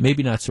to me,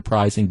 maybe not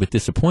surprising, but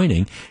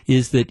disappointing,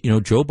 is that,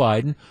 Joe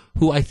Biden,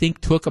 who I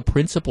think took a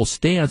principled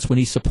stance when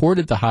he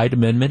supported the Hyde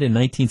Amendment in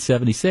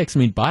 1976. I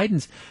mean,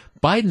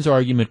 Biden's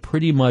argument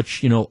pretty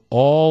much,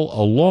 all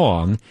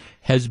along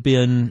has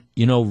been,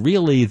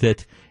 really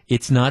that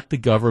it's not the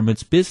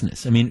government's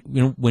business. I mean,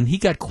 when he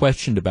got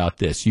questioned about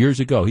this years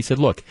ago, he said,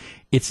 look,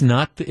 if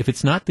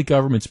it's not the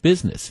government's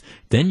business,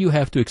 then you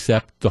have to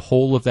accept the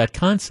whole of that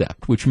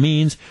concept, which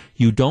means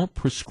you don't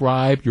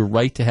prescribe your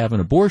right to have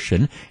an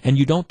abortion and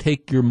you don't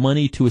take your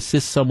money to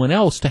assist someone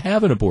else to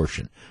have an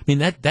abortion. I mean,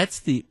 that's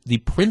the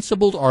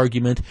principled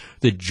argument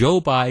that Joe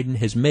Biden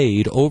has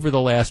made over the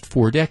last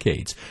 4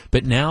 decades.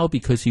 But now,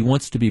 because he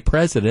wants to be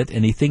president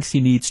and he thinks he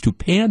needs to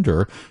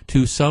pander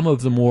to some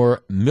of the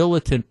more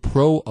militant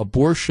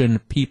pro-abortion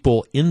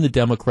people in the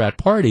Democrat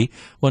Party,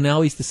 well,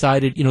 now he's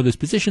decided, those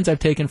positions I've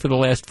taken for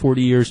the last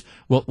 40 years,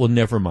 well,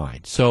 never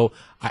mind. So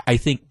I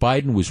think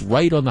Biden was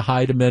right on the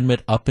Hyde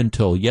Amendment up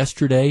until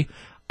yesterday.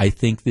 I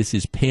think this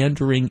is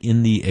pandering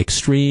in the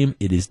extreme.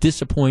 It is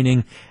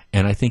disappointing,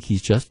 and I think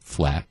he's just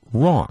flat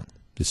wrong.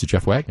 This is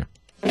Jeff Wagner.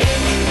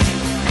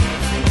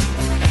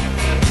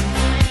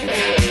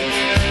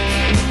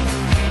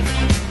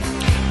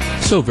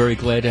 So very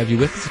glad to have you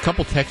with us. A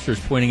couple texters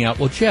pointing out,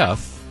 well,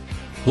 Jeff,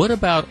 what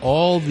about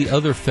all the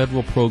other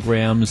federal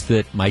programs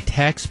that my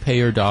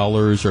taxpayer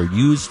dollars are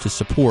used to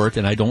support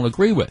and I don't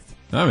agree with?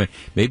 I mean,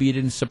 maybe you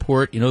didn't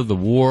support, the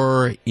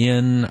war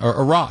in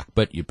Iraq,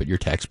 but your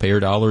taxpayer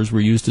dollars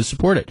were used to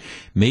support it.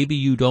 Maybe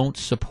you don't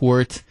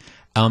support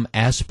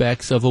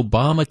aspects of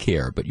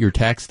Obamacare, but your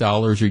tax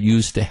dollars are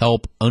used to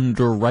help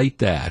underwrite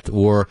that,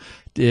 or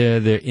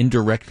they're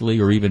indirectly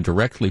or even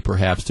directly,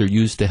 perhaps they're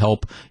used to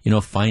help,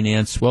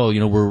 finance. Well,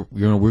 we're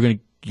going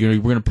to.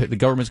 The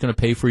government's going to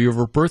pay for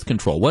your birth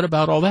control. What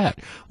about all that?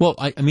 Well,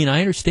 I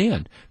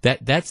understand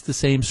that's the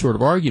same sort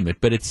of argument,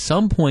 but at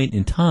some point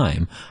in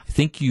time, I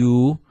think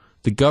the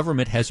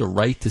government has a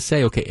right to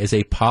say, okay, as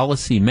a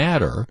policy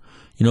matter,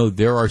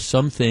 there are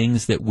some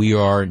things that we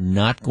are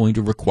not going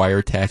to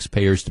require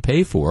taxpayers to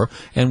pay for.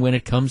 And when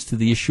it comes to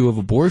the issue of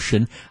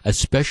abortion,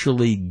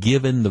 especially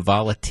given the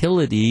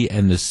volatility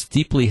and the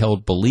steeply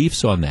held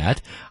beliefs on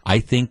that, I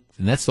think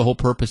And that's the whole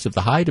purpose of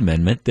the Hyde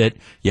Amendment, that,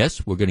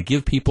 yes, we're going to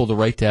give people the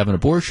right to have an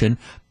abortion,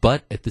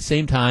 but at the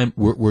same time,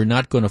 we're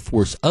not going to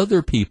force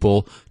other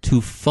people to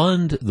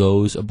fund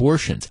those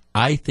abortions.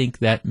 I think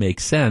that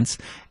makes sense,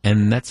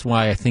 and that's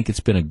why I think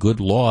it's been a good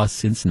law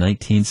since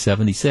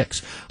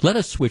 1976. Let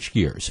us switch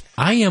gears.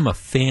 I am a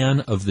fan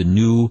of the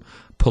new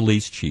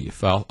police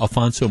chief,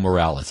 Alfonso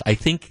Morales. I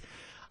think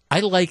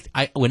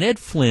when Ed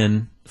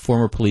Flynn,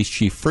 former police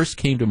chief, first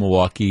came to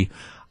Milwaukee,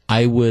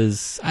 I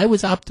was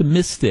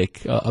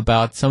optimistic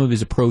about some of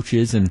his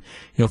approaches, and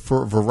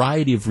for a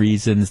variety of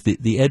reasons,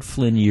 the Ed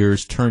Flynn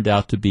years turned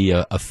out to be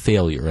a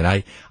failure. And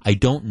I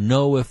don't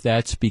know if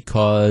that's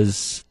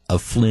because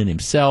of Flynn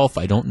himself.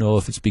 I don't know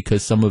if it's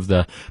because some of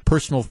the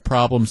personal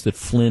problems that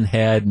Flynn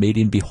had made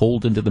him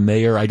beholden to the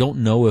mayor. I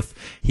don't know if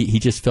he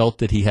just felt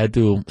that he had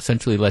to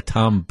essentially let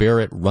Tom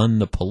Barrett run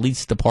the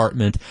police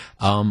department.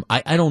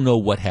 I don't know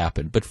what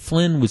happened, but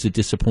Flynn was a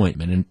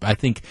disappointment. And I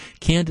think,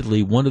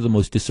 candidly, one of the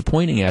most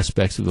disappointing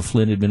aspects of the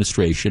Flynn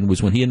administration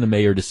was when he and the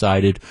mayor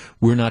decided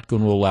we're not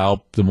going to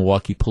allow the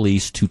Milwaukee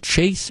police to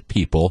chase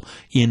people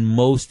in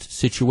most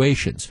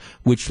situations,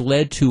 which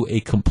led to a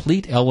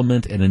complete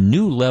element and a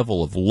new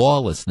level of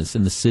lawlessness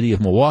in the city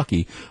of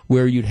Milwaukee,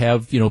 where you'd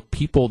have,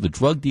 people, the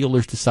drug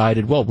dealers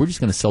decided, well, we're just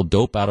going to sell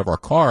dope out of our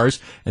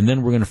cars, and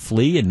then we're going to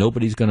flee, and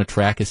nobody's going to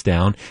track us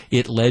down.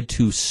 It led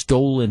to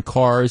stolen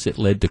cars. It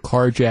led to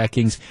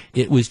carjackings.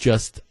 It was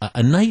just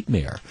a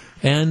nightmare.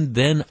 And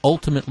then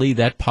ultimately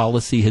that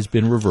policy has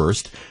been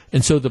reversed.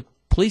 And so the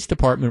police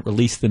department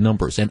released the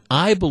numbers. And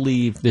I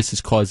believe this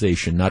is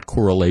causation, not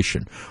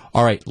correlation.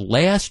 All right,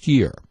 last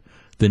year,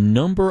 the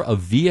number of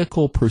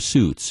vehicle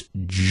pursuits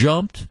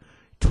jumped.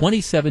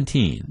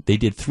 2017, they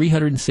did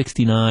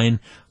 369.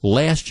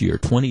 Last year,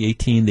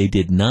 2018, they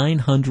did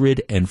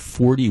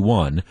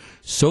 941.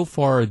 So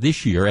far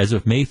this year, as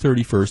of May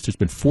 31st, there's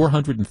been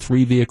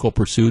 403 vehicle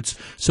pursuits.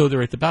 So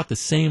they're at about the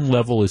same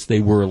level as they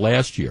were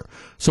last year.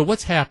 So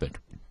what's happened?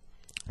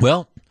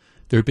 Well,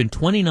 there have been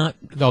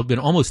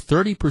almost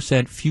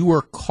 30%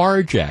 fewer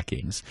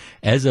carjackings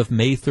as of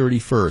May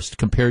 31st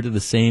compared to the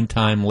same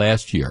time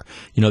last year.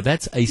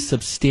 That's a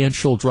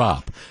substantial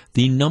drop.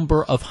 The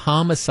number of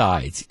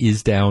homicides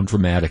is down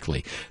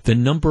dramatically. The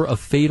number of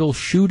fatal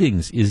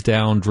shootings is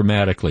down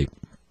dramatically.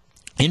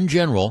 In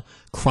general,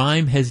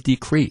 crime has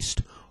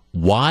decreased.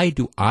 Why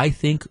do I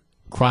think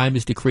crime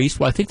has decreased?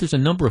 Well, I think there's a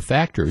number of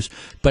factors,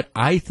 but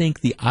I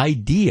think the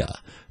idea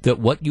that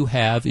what you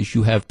have is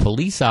you have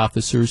police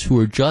officers who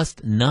are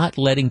just not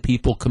letting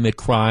people commit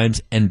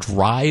crimes and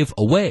drive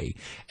away,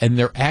 and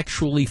they're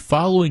actually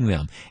following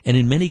them, and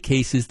in many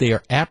cases they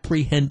are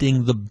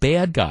apprehending the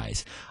bad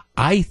guys.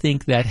 I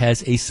think that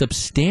has a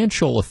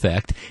substantial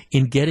effect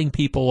in getting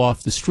people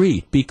off the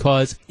street,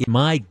 because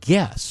my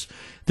guess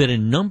that a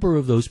number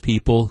of those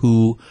people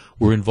who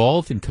were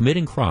involved in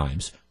committing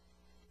crimes,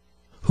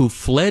 who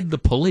fled the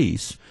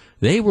police,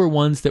 they were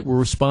ones that were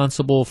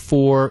responsible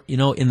for,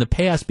 in the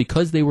past,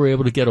 because they were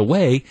able to get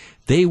away,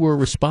 they were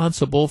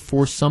responsible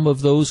for some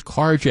of those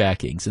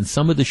carjackings and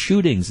some of the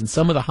shootings and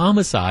some of the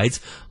homicides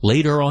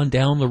later on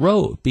down the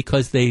road,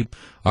 because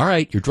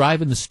you're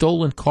driving the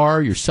stolen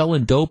car, you're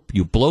selling dope,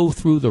 you blow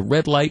through the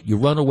red light, you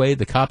run away,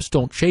 the cops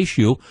don't chase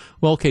you.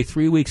 Well, okay,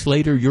 3 weeks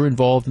later, you're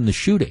involved in the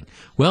shooting.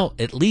 Well,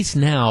 at least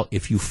now,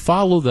 if you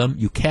follow them,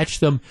 you catch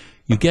them,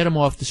 you get them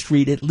off the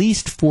street, at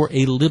least for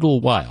a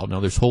little while. Now,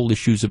 there's whole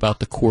issues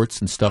about the courts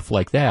and stuff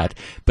like that,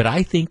 but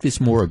I think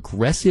this more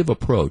aggressive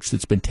approach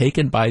that's been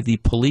taken by the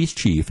police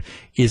chief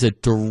is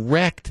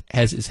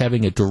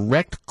having a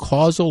direct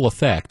causal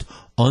effect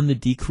on the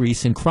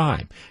decrease in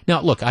crime.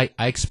 Now, look, I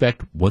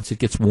expect once it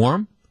gets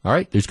warm, all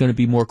right, there's going to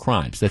be more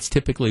crimes. That's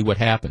typically what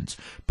happens.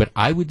 But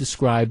I would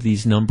describe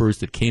these numbers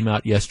that came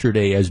out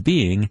yesterday as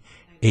being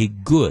a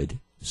good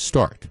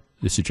start.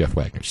 This is Jeff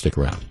Wagner. Stick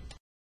around.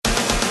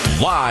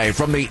 Live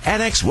from the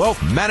Annex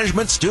Wealth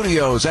Management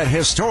Studios at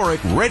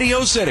historic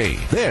Radio City,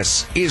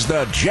 this is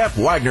the Jeff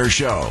Wagner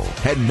Show.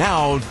 And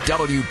now,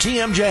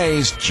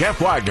 WTMJ's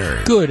Jeff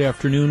Wagner. Good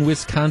afternoon,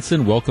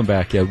 Wisconsin. Welcome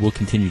back, Ed. We'll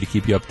continue to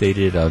keep you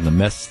updated on the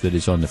mess that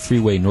is on the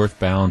freeway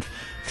northbound.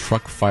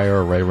 Truck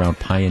fire right around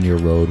Pioneer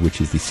Road, which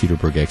is the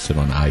Cedarburg exit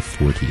on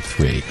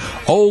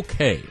I-43.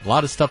 Okay, a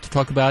lot of stuff to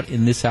talk about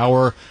in this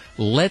hour.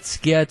 Let's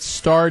get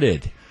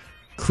started.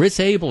 Chris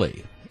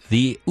Abley,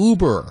 the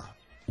Uber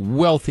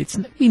wealthy.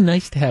 It'd be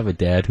nice to have a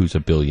dad who's a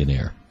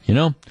billionaire,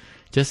 I'm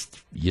just,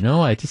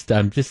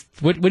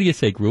 what do you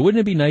say, Gru?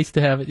 Wouldn't it be nice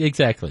to have it?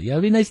 Exactly. Yeah,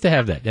 it'd be nice to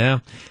have that. Yeah.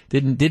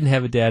 Didn't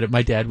have a dad.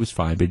 My dad was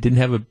fine, but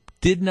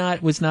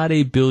was not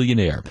a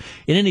billionaire.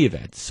 In any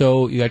event,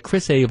 so you got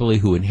Chris Abley,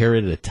 who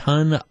inherited a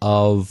ton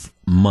of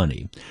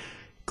money.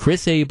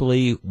 Chris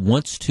Abley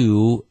wants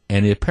to,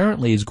 and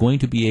apparently is going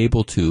to be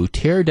able to,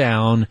 tear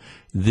down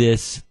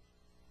this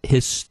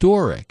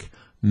historic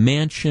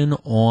mansion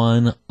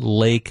on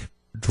Lake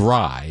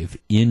Drive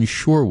in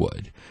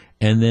Shorewood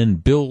and then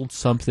build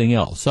something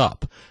else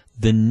up.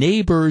 The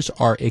neighbors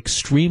are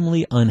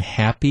extremely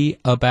unhappy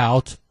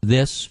about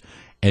this,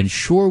 and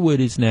Shorewood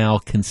is now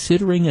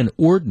considering an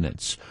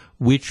ordinance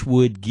which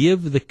would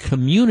give the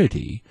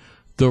community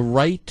the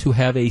right to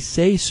have a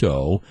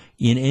say-so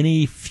in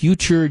any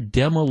future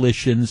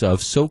demolitions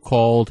of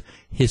so-called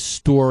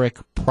historic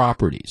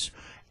properties.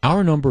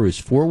 Our number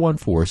is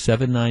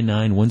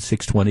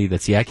 414-799-1620.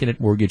 That's the Accident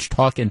Mortgage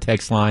talk and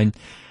text line.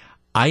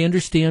 I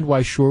understand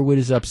why Shorewood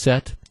is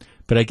upset,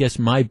 but I guess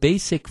my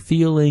basic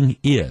feeling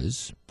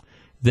is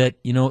that,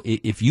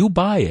 if you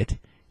buy it,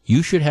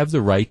 you should have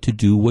the right to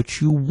do what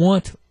you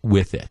want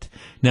with it.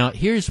 Now,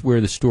 here's where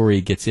the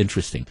story gets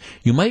interesting.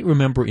 You might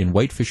remember in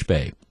Whitefish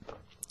Bay,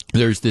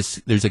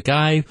 there's a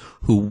guy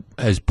who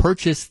has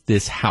purchased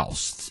this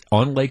house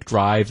on Lake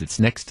Drive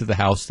that's next to the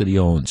house that he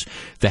owns.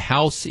 The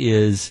house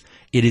is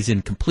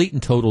in complete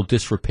and total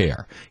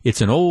disrepair.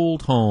 It's an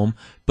old home,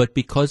 but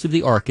because of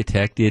the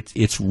architect,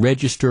 it's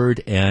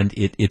registered and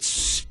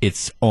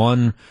it's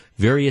on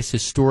various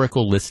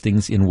historical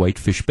listings in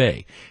Whitefish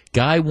Bay.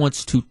 Guy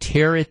wants to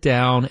tear it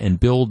down and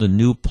build a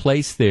new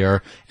place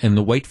there, and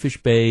the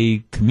Whitefish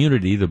Bay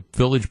community, the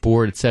village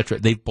board, etc.,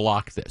 they've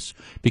blocked this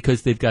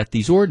because they've got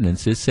these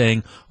ordinances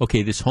saying,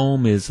 okay, this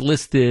home is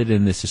listed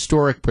in this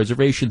historic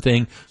preservation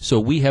thing, so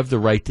we have the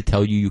right to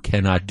tell you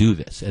cannot do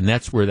this, and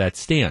that's where that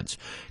stands.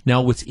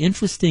 Now, what's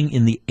interesting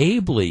in the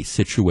Abley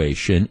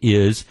situation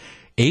is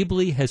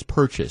Abley has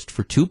purchased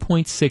for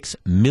 $2.6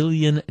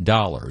 million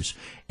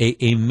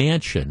a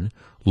mansion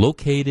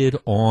located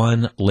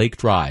on Lake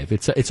Drive.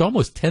 It's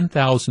almost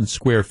 10,000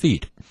 square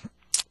feet.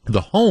 The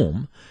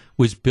home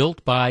was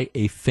built by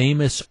a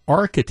famous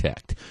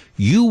architect.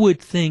 You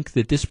would think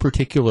that this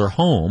particular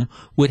home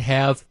would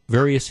have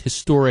various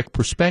historic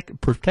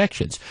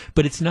protections,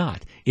 but it's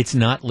not. It's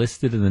not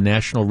listed in the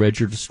National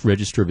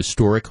Register of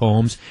Historic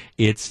Homes.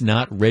 It's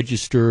not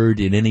registered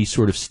in any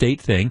sort of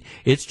state thing.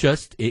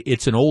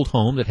 It's an old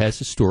home that has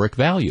historic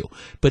value.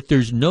 But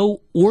there's no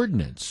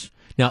ordinance.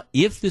 Now,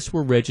 if this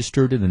were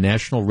registered in the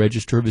National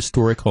Register of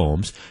Historic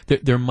Homes,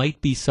 there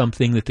might be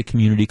something that the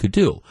community could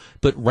do.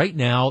 But right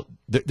now,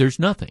 there's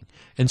nothing.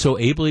 And so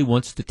Abley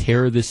wants to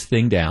tear this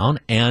thing down,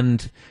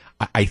 and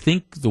I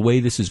think the way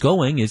this is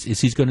going is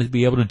he's going to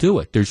be able to do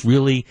it. There's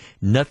really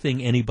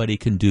nothing anybody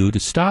can do to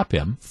stop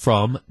him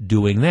from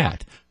doing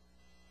that.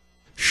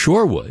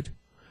 Shorewood,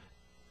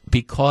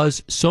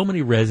 because so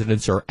many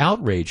residents are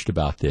outraged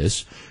about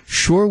this,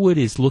 Shorewood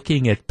is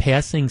looking at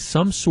passing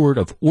some sort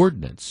of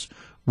ordinance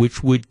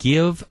which would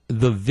give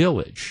the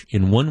village,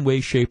 in one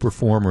way, shape, or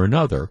form or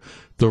another,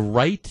 the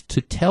right to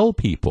tell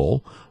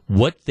people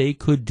what they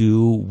could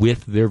do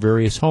with their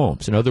various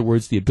homes. In other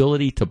words, the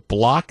ability to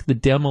block the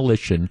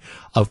demolition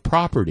of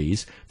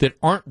properties that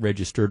aren't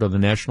registered on the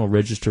National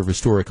Register of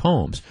Historic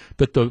Homes,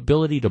 but the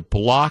ability to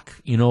block,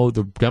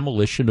 the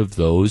demolition of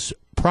those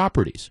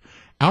properties.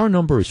 Our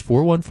number is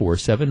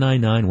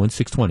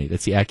 414-799-1620.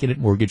 That's the Accident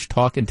Mortgage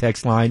talk and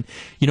text line.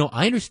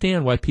 I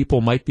understand why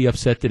people might be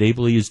upset that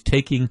Abley is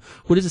taking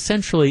what is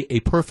essentially a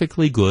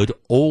perfectly good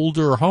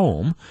older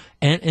home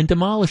and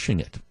demolishing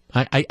it.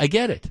 I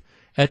get it.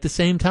 At the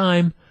same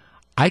time,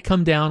 I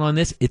come down on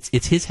this.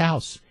 It's his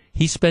house.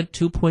 He spent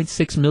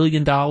 $2.6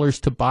 million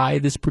to buy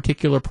this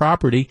particular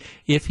property.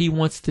 If he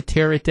wants to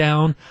tear it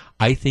down,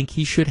 I think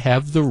he should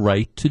have the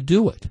right to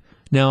do it.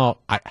 Now,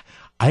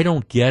 I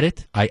don't get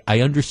it. I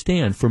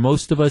understand. For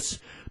most of us,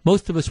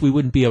 we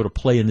wouldn't be able to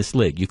play in this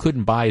league. You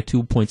couldn't buy a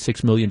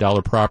 $2.6 million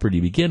property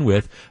to begin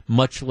with,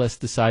 much less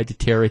decide to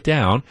tear it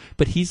down.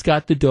 But he's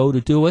got the dough to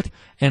do it,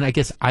 and I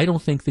guess I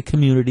don't think the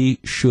community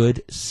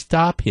should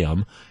stop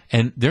him.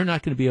 And they're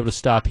not going to be able to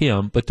stop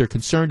him, but they're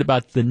concerned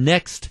about the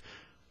next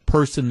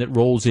person that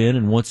rolls in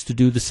and wants to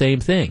do the same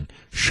thing.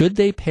 Should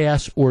they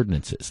pass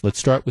ordinances? Let's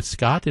start with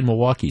Scott in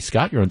Milwaukee.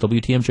 Scott, you're on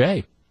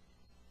WTMJ.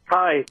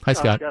 Hi,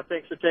 Scott.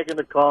 Thanks for taking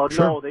the call.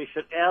 Sure. No, they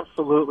should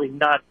absolutely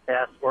not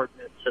pass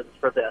ordinances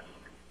for this.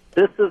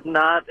 This is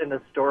not an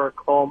historic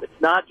home.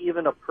 It's not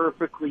even a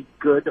perfectly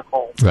good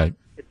home. Right.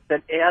 It's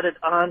been added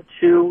on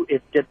to.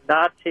 It did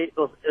not take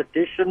those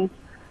additions.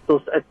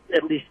 Those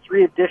at least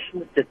 3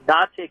 additions did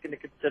not take into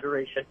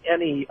consideration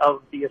any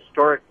of the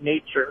historic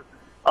nature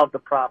of the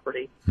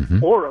property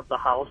or of the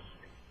house.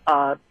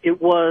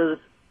 It was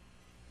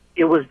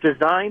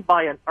designed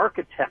by an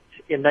architect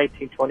in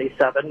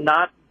 1927,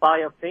 not by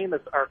a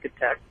famous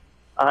architect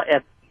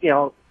at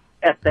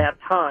that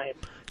time.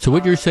 So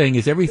what you're saying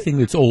is everything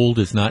that's old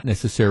is not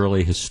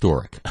necessarily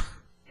historic.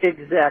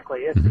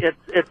 Exactly.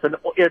 It's a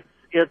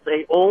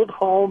old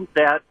home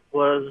that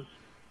was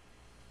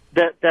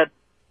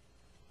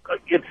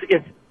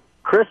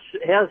Chris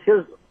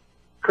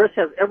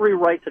has every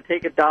right to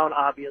take it down,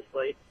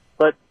 obviously,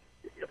 but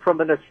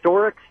from an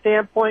historic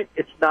standpoint,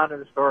 it's not an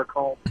historic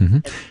home.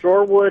 And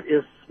Shorewood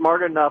is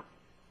smart enough.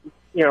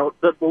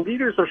 The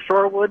leaders of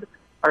Shorewood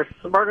are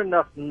smart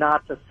enough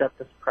not to set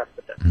this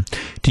precedent.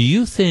 Do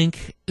you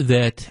think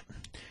that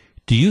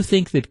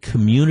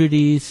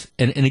communities,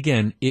 and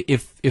again,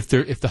 if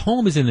the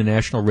home is in the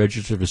National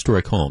Register of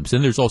Historic Homes,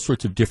 then there's all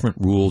sorts of different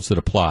rules that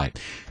apply.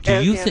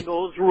 And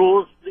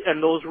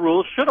those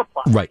rules should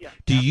apply. Right. Yes,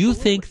 Do you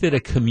think that a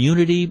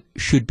community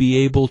should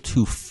be able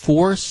to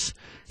force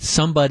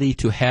somebody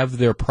to have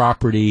their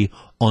property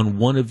on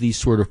one of these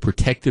sort of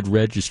protected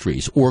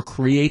registries or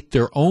create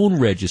their own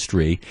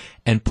registry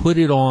and put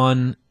it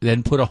on,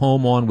 then put a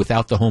home on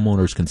without the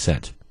homeowner's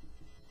consent?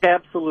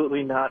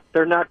 Absolutely not.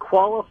 They're not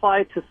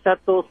qualified to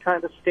set those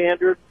kind of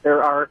standards.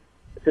 There are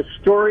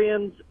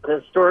historians,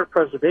 historic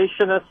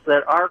preservationists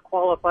that are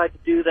qualified to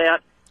do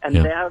that, and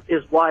that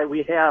is why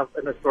we have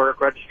an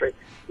historic registry.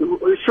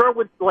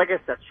 Sherwood, like I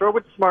said,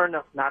 Sherwood's smart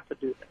enough not to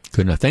do that.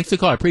 Good enough. Thanks for the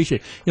call. I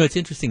appreciate it. You know, it's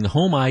interesting. The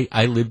home I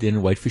lived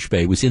in Whitefish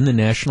Bay was in the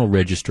National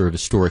Register of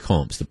Historic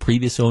Homes. The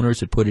previous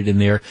owners had put it in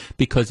there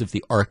because of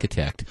the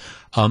architect.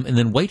 And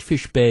then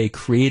Whitefish Bay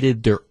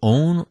created their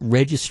own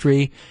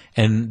registry,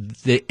 and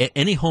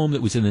any home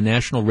that was in the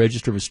National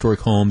Register of Historic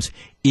Homes,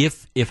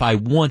 if I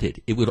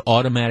wanted, it would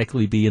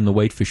automatically be in the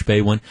Whitefish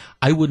Bay one.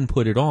 I wouldn't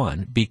put it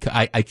on because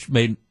I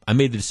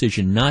made the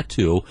decision not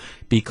to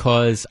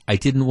because I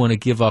didn't want to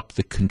give up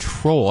the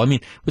control. I mean,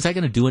 was I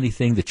going to do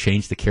anything to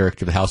change the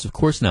character of the house? Of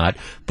course not.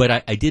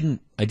 But I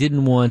didn't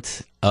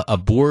want a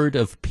board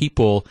of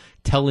people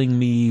telling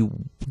me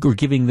or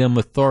giving them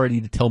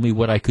authority to tell me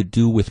what I could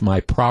do with my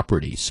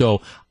property.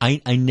 So I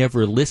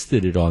never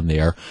listed it on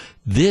there.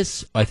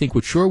 This, I think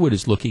what Sherwood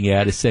is looking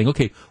at is saying,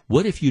 okay,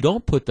 what if you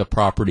don't put the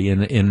property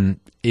in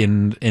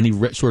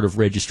any sort of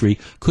registry?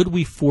 Could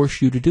we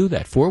force you to do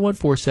that?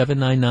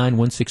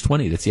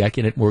 414-799-1620. That's the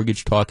Acunet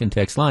Mortgage Talk and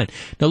Text line.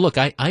 Now, look,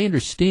 I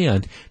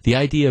understand the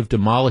idea of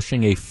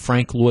demolishing a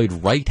Frank Lloyd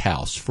Wright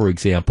house, for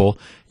example.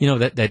 You know,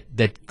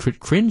 that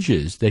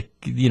cringes,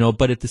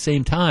 but at the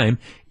same time,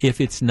 if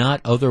it's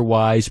not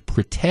otherwise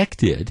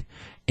protected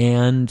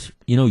and,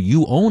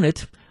 you own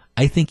it,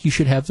 I think you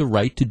should have the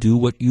right to do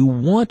what you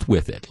want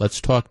with it.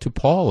 Let's talk to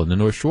Paul in the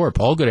North Shore.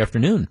 Paul, good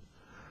afternoon.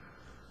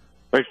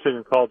 Thanks for taking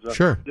the call, John.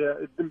 Sure. Yeah,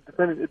 it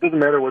doesn't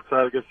matter what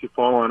side I guess you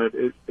fall on it.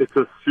 It's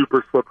a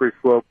super slippery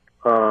slope.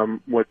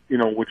 What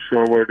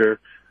Shorewood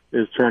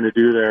is trying to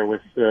do there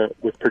with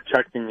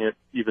protecting it,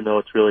 even though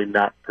it's really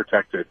not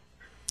protected.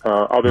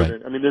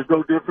 There's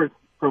no difference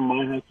from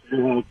my house to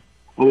your house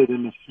other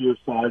than the sheer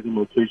size and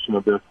location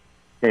of this.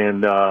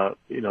 And,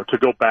 to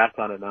go back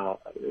on it now,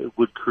 it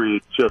would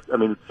create it's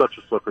such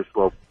a slippery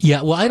slope.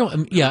 Yeah, well,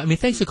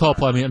 thanks for the call,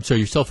 Paul. I'm sorry,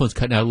 your cell phone's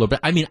cutting out a little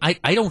bit.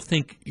 I don't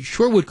think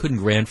Shorewood couldn't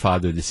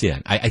grandfather this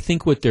in. I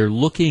think what they're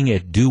looking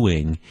at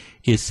doing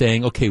is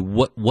saying, okay,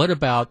 what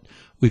about,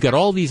 we've got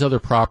all these other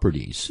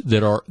properties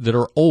that are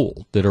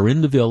old, that are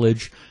in the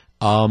village.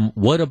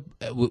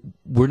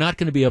 We're not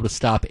going to be able to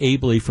stop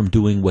Abley from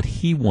doing what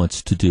he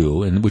wants to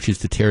do, and which is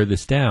to tear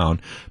this down.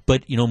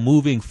 But,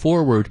 moving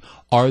forward,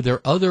 are there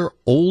other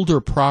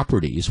older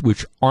properties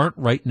which aren't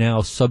right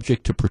now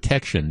subject to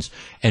protections?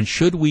 And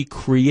should we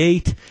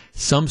create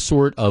some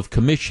sort of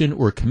commission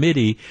or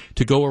committee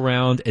to go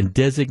around and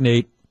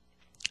designate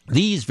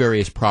these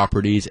various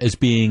properties as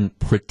being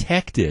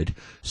protected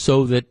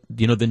so that,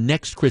 the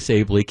next Chris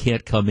Abley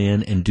can't come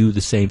in and do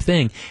the same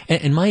thing?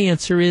 And my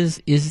answer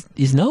is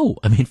no.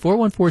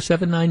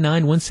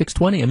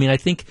 414-799-1620. I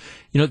think,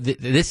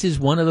 this is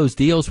one of those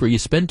deals where you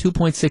spend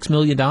 $2.6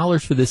 million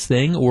for this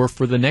thing or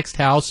for the next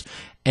house,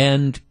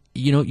 and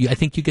I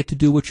think you get to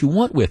do what you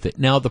want with it.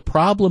 Now, the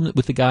problem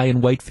with the guy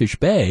in Whitefish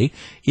Bay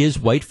is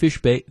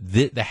Whitefish Bay,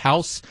 the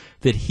house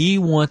that he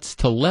wants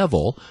to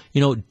level,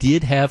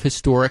 did have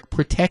historic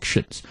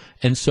protections.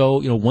 And so,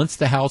 once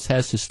the house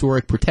has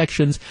historic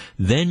protections,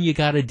 then you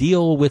got to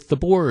deal with the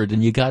board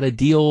and you got to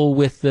deal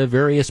with the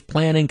various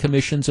planning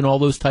commissions and all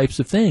those types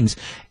of things.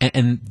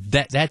 And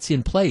that's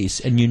in place.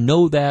 And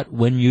that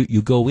when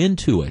you go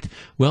into it.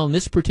 Well, in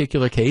this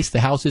particular case,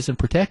 the house isn't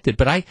protected.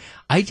 But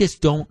I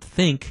just don't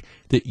think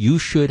that you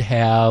should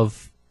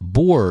have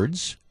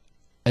boards,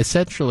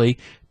 essentially,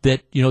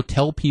 that,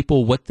 tell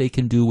people what they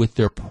can do with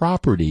their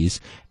properties,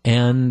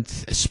 and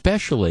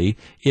especially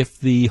if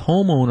the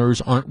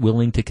homeowners aren't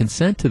willing to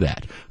consent to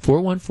that.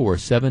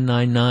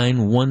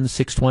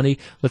 414-799-1620.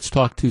 Let's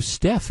talk to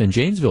Steph in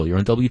Janesville. You're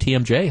on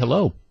WTMJ.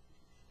 Hello.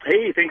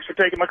 Hey, thanks for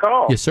taking my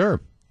call. Yes, sir.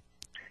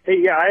 Hey,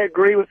 yeah, I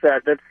agree with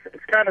that.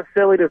 It's kind of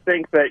silly to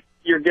think that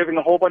you're giving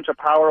a whole bunch of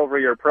power over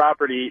your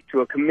property to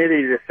a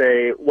committee to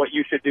say what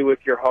you should do with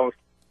your house.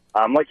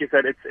 Like you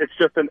said,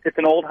 it's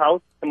an old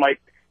house. It might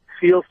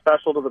feel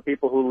special to the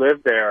people who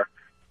live there,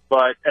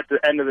 but at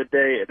the end of the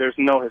day, there's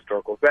no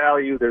historical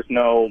value. There's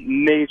no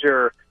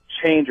major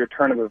change or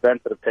turn of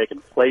events that have taken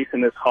place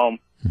in this home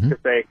to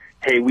say,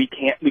 hey, we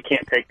can't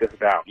take this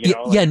down.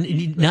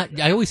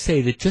 I always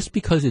say that just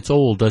because it's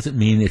old doesn't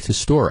mean it's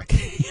historic.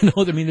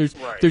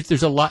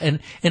 There's a lot, and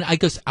I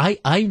guess I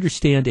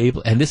understand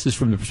and this is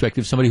from the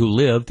perspective of somebody who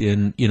lived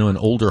in an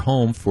older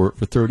home for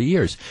 30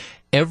 years.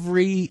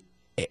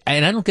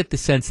 And I don't get the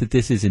sense that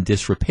this is in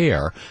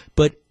disrepair,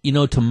 but,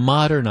 to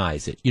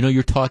modernize it,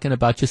 you're talking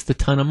about just a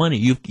ton of money.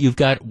 You've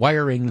got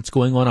wiring that's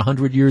going on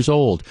 100 years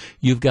old.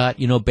 You've got,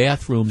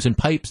 bathrooms and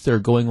pipes that are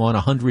going on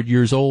 100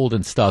 years old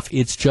and stuff.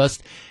 It's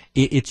just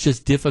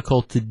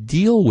difficult to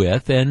deal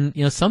with. And,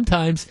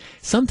 sometimes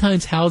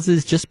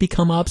houses just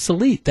become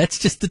obsolete. That's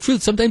just the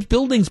truth. Sometimes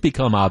buildings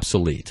become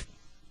obsolete.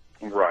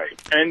 Right.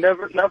 And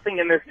nothing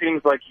in this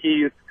seems like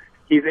he's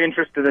He's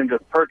interested in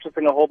just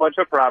purchasing a whole bunch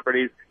of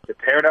properties, to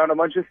tear down a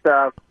bunch of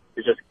stuff,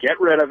 to just get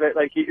rid of it.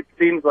 Like, it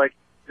seems like,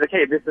 he's like,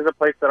 hey, this is a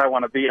place that I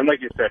want to be. And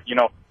like you said, you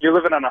know, you're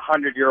living on a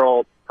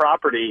 100-year-old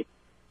property.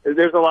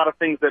 There's a lot of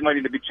things that might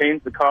need to be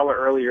changed. The caller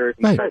earlier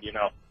said, you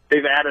know,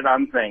 they've added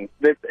on things.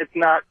 It's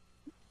not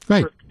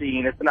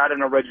pristine. It's not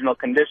an original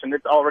condition.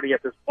 It's already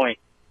at this point.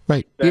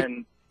 Right.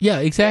 Then, yeah,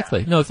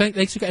 exactly. No,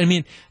 thanks. I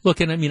mean,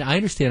 look, and I mean, I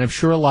understand. I'm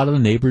sure a lot of the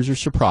neighbors are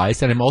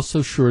surprised, and I'm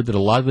also sure that a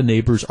lot of the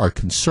neighbors are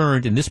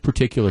concerned in this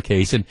particular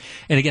case. And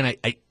again,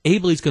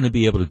 Abley's going to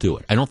be able to do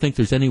it. I don't think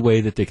there's any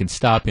way that they can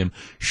stop him.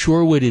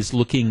 Shorewood is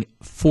looking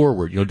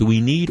forward. You know, do we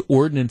need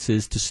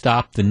ordinances to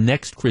stop the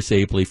next Chris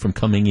Abley from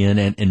coming in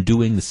and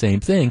doing the same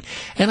thing?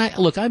 And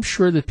I'm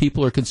sure that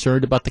people are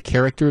concerned about the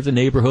character of the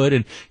neighborhood.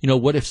 And, you know,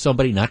 what if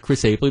somebody, not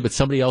Chris Abley, but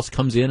somebody else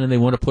comes in and they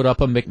want to put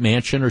up a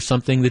McMansion or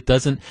something that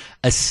doesn't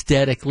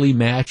aesthetically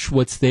match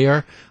what's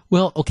there?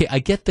 Well, okay, I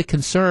get the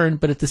concern,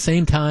 but at the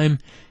same time,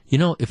 you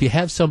know, if you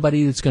have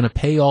somebody that's going to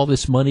pay all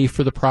this money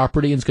for the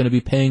property and is going to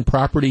be paying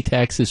property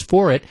taxes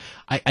for it,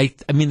 I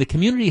mean, the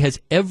community has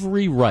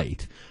every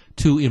right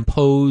to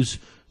impose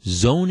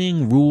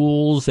zoning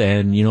rules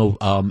and, you know,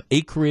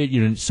 acreage,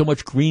 you know, so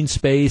much green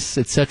space,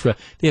 etc.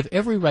 They have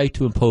every right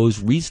to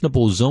impose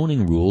reasonable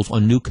zoning rules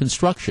on new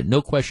construction.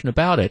 No question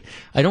about it.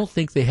 I don't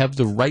think they have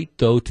the right,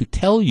 though, to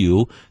tell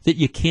you that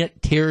you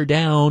can't tear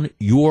down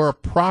your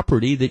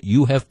property that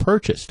you have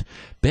purchased.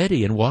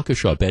 Betty in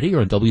Waukesha. Betty,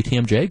 you're on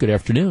WTMJ. Good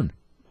afternoon.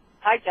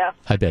 Hi, Jeff.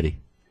 Hi, Betty.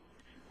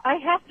 I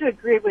have to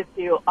agree with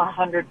you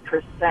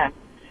 100%.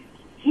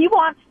 He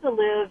wants to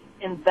live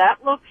in that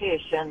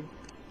location,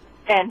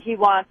 and he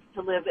wants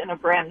to live in a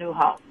brand new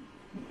house.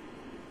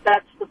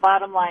 That's the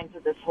bottom line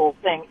to this whole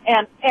thing.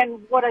 And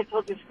what I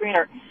told you,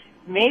 screener,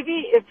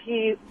 maybe if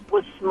he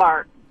was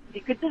smart, he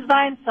could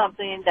design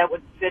something that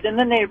would fit in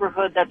the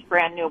neighborhood that's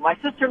brand new. My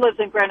sister lives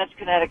in Greenwich,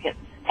 Connecticut.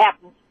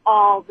 Happens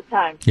all the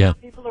time. Yeah.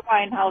 People are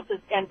buying houses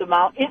and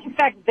demolish. In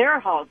fact, their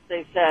house,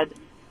 they said,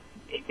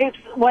 if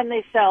when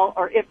they sell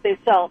or if they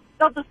sell,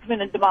 they'll just come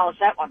in and demolish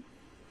that one.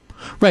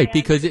 Right,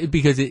 because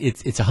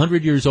it's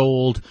 100 years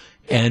old,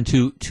 and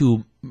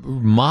to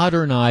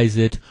modernize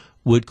it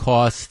would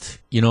cost,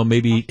 you know,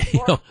 maybe,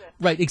 you know,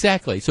 right,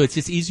 exactly. So it's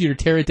just easier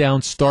to tear it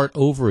down, start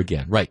over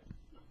again, right?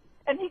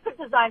 And he could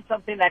design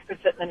something that could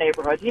fit in the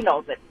neighborhood. He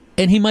knows it.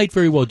 And he might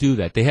very well do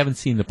that. They haven't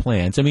seen the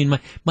plans. I mean,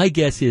 my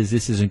guess is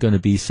this isn't going to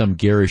be some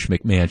garish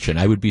McMansion.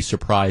 I would be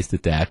surprised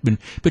at that.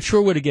 But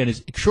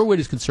Shorewood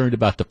is concerned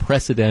about the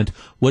precedent.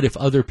 What if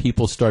other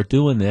people start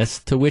doing this?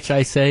 To which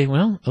I say,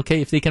 well,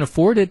 okay, if they can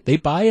afford it, they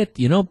buy it.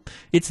 You know,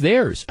 it's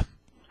theirs.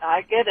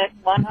 I get it,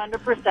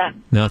 100%.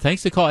 No,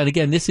 thanks for the call. And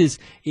again, it's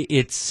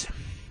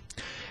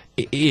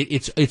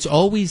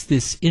always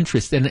this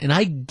interest, and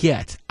I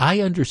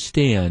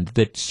understand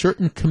that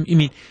certain, I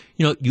mean,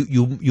 you know,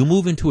 you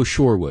move into a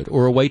Shorewood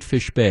or a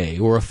Whitefish Bay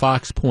or a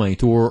Fox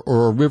Point or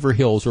a River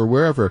Hills or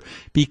wherever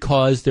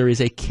because there is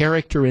a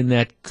character in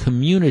that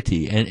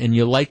community and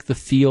you like the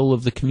feel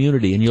of the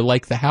community and you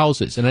like the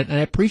houses. And I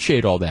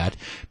appreciate all that.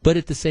 But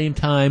at the same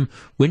time,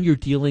 when you're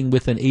dealing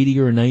with an 80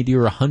 or 90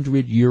 or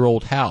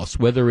 100-year-old house,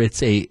 whether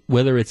it's a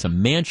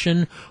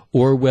mansion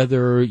or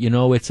whether, you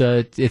know, it's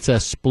a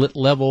split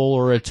level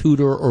or a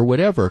Tudor or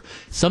whatever,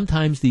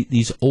 sometimes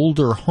these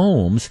older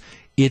homes,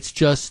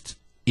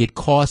 it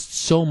costs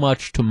so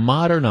much to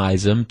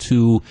modernize them,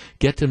 to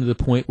get them to the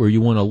point where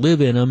you want to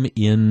live in them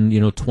in, you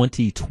know,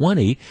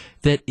 2020,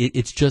 that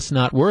it's just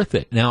not worth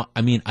it. Now,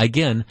 I mean,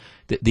 again,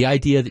 the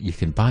idea that you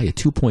can buy a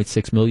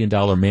 $2.6 million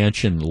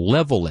mansion,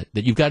 level it,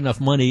 that you've got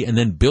enough money, and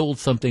then build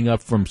something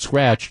up from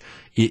scratch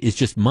is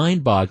just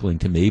mind-boggling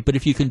to me. But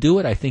if you can do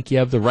it, I think you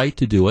have the right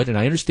to do it. And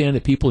I understand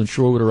that people in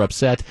Shorewood are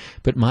upset,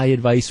 but my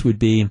advice would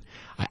be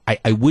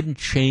I wouldn't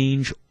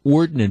change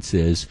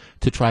ordinances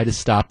to try to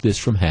stop this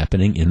from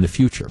happening in the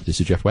future. This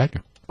is Jeff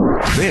Wagner.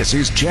 This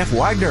is Jeff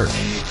Wagner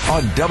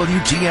on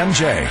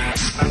WTMJ.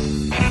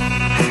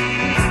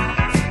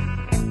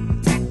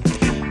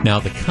 Now,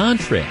 the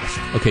contrast,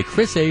 okay,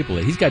 Chris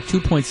Abley, he's got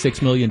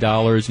 $2.6 million,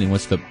 and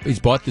he's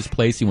bought this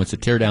place, he wants to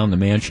tear down the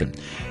mansion.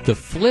 The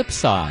flip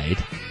side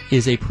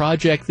is a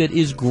project that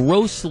is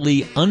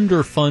grossly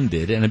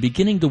underfunded, and I'm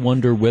beginning to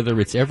wonder whether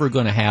it's ever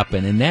going to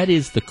happen, and that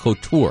is the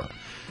Couture.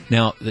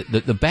 Now,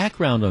 the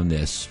background on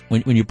this,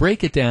 when you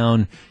break it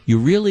down, you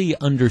really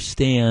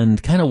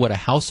understand kind of what a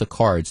house of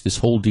cards this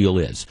whole deal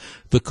is.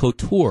 The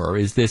Couture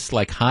is this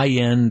like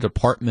high-end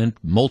apartment,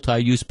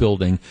 multi-use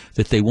building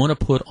that they want to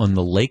put on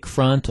the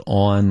lakefront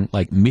on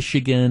like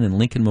Michigan and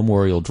Lincoln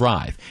Memorial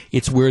Drive.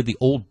 It's where the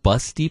old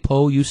bus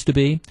depot used to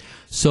be.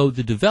 So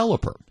the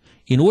developer,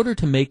 in order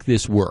to make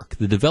this work,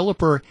 the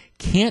developer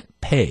can't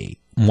pay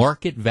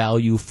market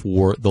value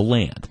for the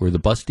land where the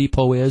bus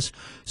depot is.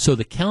 So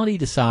the county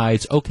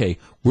decides, okay,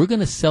 we're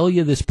going to sell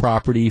you this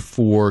property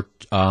for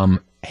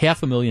 $500,000,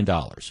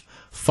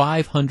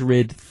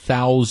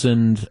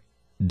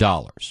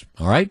 $500,000.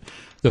 All right.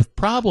 The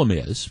problem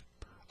is,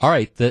 all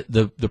right,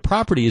 the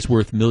property is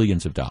worth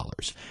millions of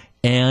dollars,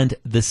 and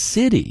the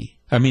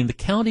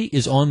county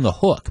is on the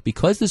hook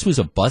because this was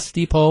a bus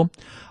depot.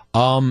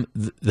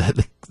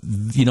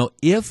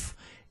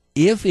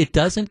 If it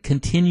doesn't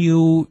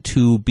continue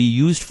to be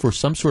used for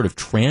some sort of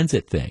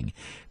transit thing,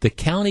 the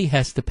county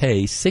has to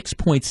pay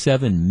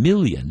 $6.7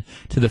 million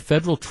to the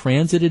Federal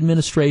Transit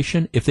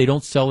Administration if they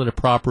don't sell it at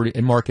property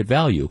and market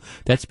value.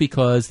 That's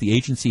because the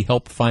agency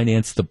helped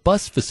finance the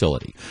bus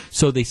facility.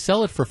 So they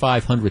sell it for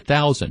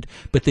 $500,000,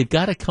 but they've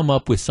got to come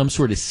up with some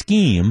sort of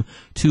scheme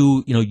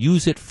to,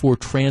 use it for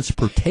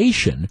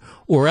transportation,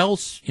 or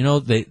else,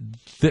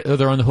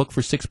 they're on the hook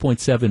for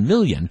 $6.7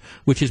 million,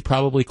 which is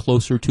probably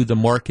closer to the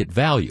market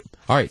value.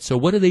 All right, so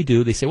what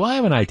do? They say, well, I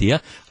have an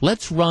idea.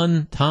 Let's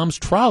run Tom's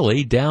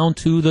trolley down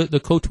to the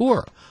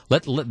Couture.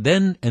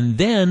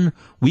 Then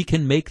we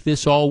can make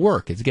this all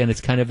work.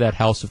 It's kind of that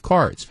house of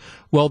cards.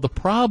 Well, the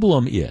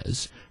problem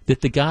is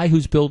that the guy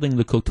who's building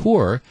the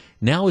Couture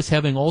now is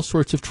having all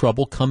sorts of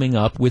trouble coming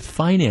up with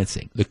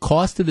financing. The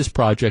cost of this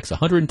project is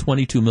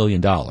 $122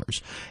 million.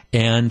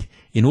 And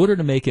in order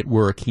to make it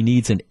work, he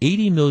needs an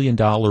 $80 million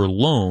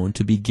loan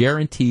to be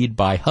guaranteed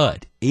by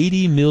HUD.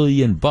 $80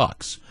 million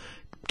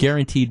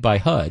guaranteed by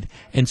HUD.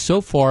 And so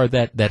far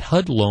that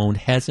HUD loan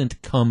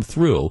hasn't come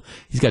through.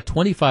 He's got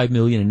 $25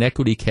 million in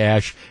equity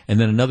cash and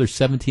then another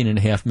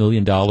 $17.5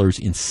 million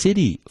in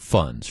city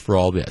funds for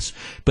all this.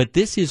 But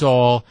this is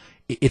all...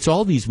 It's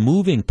all these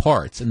moving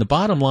parts, and the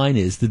bottom line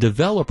is the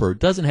developer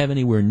doesn't have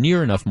anywhere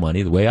near enough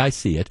money, the way I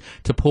see it,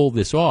 to pull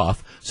this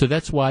off, so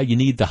that's why you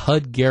need the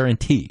HUD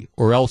guarantee,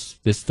 or else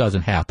this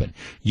doesn't happen.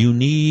 You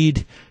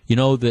need,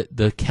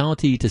 the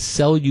county to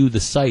sell you the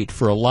site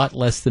for a lot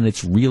less than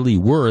it's really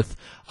worth,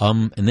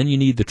 and then you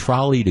need the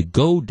trolley to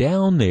go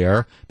down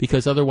there,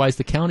 because otherwise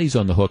the county's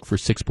on the hook for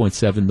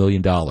 $6.7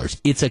 million.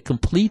 It's a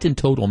complete and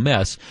total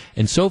mess,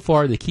 and so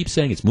far they keep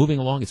saying it's moving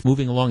along, it's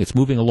moving along, it's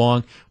moving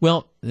along.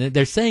 Well,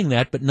 they're saying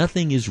that, but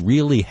nothing is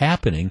really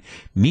happening.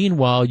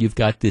 Meanwhile, you've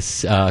got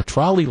this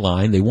trolley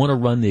line. They want to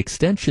run the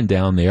extension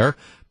down there,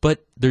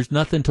 but there's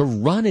nothing to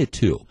run it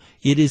to.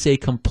 It is a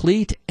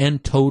complete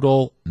and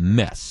total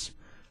mess.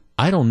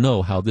 I don't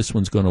know how this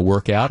one's going to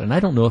work out, and I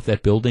don't know if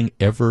that building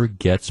ever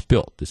gets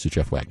built. This is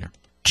Jeff Wagner.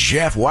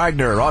 Jeff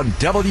Wagner on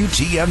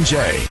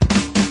WTMJ.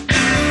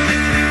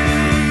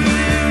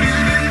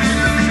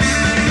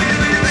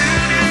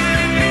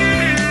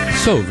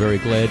 So very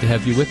glad to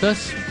have you with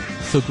us.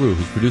 Phil Grew,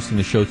 who's producing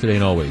the show today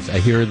and always. I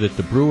hear that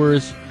the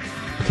Brewers...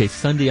 Okay,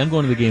 Sunday, I'm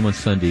going to the game on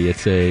Sunday.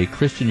 It's a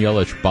Christian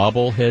Yelich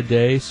bobblehead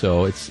day,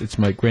 so it's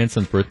my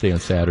grandson's birthday on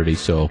Saturday,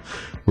 so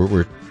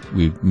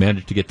we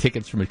managed to get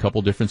tickets from a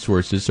couple different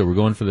sources, so we're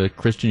going for the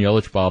Christian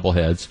Yelich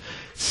bobbleheads.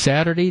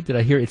 Saturday, did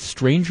I hear it's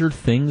Stranger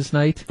Things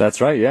night? That's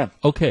right, yeah.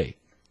 Okay.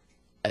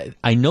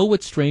 I know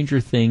what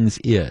Stranger Things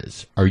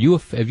is. Have you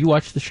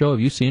watched the show? Have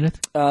you seen it?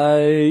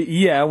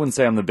 Yeah, I wouldn't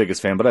say I'm the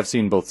biggest fan, but I've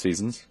seen both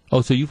seasons.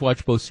 Oh, so you've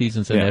watched both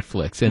seasons on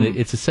Netflix, and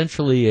it's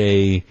essentially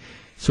a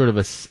sort of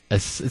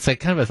it's like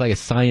kind of like a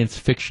science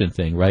fiction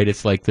thing, right?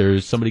 It's like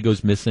there's somebody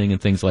goes missing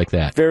and things like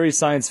that. Very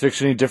science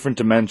fiction-y, different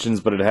dimensions,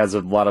 but it has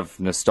a lot of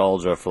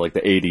nostalgia for like the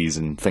 80s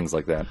and things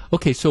like that.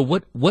 Okay, so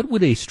what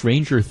would a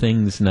Stranger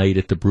Things night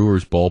at the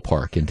Brewers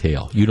ballpark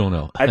entail? You don't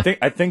know. I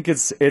think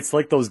it's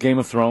like those Game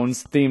of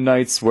Thrones theme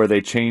nights where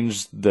they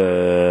change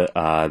the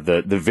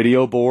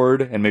video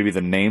board and maybe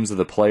the names of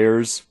the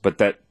players, but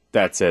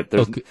that's it.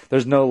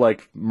 There's no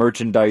like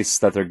merchandise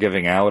that they're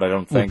giving out, I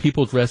don't think. Will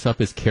people dress up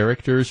as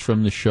characters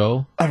from the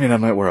show? I mean, I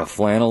might wear a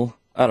flannel.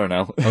 I don't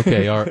know.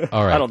 Okay, all right.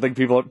 I don't think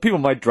people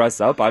might dress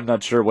up. I'm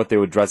not sure what they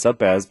would dress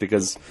up as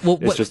because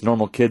it's just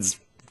normal kids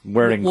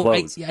wearing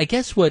clothes. I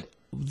guess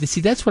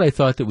that's what I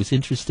thought that was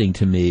interesting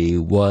to me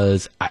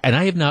was, and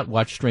I have not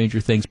watched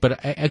Stranger Things,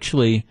 but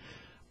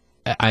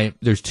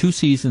there's 2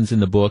 seasons in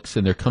the books,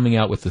 and they're coming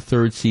out with the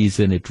 3rd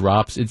season. It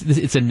drops.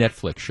 It's a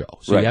Netflix show,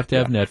 so you have to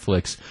have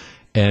Netflix.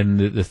 And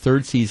the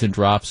 3rd season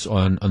drops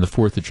on the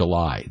 4th of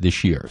July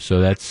this year.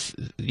 So that's,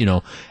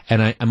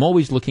 and I'm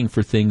always looking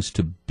for things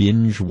to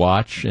binge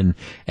watch. And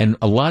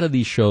a lot of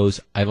these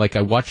shows, I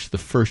watched the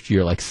first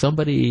year, like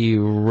somebody, it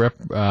was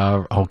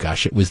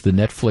the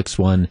Netflix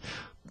one,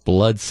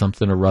 Blood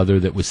something or other,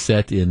 that was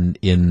set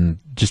in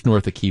just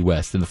north of Key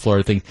West in the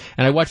Florida thing.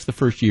 And I watched the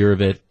first year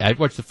of it. I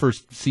watched the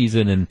first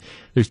season, and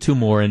there's 2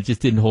 more, and it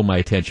just didn't hold my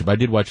attention. But I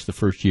did watch the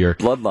first year.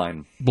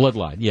 Bloodline,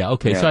 yeah,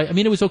 okay. Yeah. So,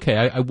 it was okay.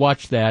 I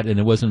watched that, and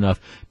it wasn't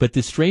enough. But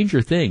the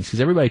Stranger Things, because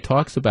everybody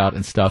talks about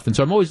and stuff, and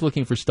so I'm always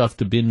looking for stuff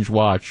to binge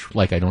watch,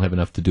 like I don't have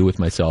enough to do with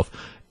myself.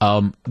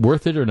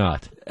 Worth it or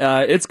not?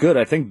 It's good.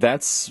 I think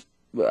that's...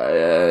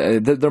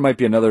 there might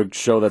be another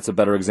show that's a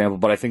better example,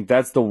 but I think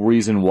that's the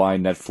reason why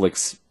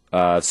Netflix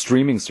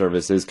streaming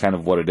service is kind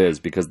of what it is,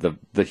 because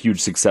the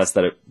huge success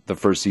that the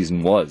first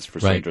season was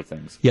for Stranger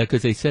Things. Yeah,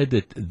 because they said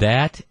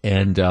that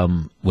and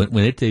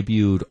when it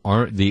debuted,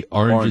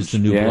 Orange is the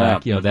New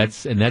Black.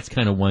 That's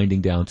kind of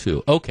winding down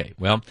too. Okay,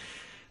 well.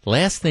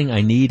 Last thing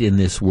I need in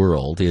this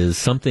world is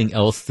something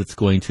else that's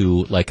going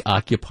to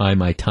occupy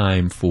my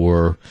time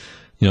for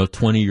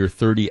 20 or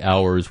 30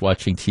 hours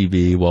watching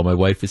TV while my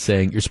wife is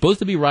saying, you're supposed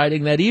to be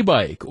riding that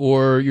e-bike,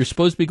 or you're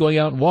supposed to be going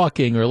out and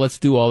walking, or let's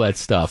do all that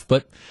stuff.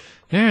 But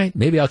all right,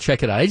 maybe I'll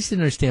check it out. I just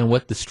didn't understand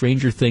what the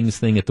Stranger Things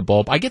thing at the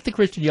ball. I get the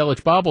Christian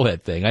Yelich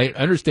bobblehead thing. I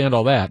understand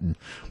all that, and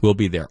we'll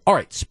be there. All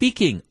right,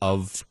 speaking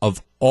of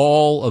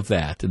all of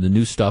that and the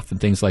new stuff and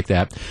things like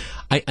that,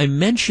 I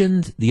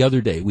mentioned the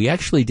other day, we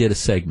actually did a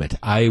segment.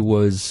 I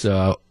was,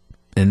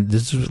 and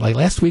this was like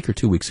last week or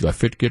 2 weeks ago, I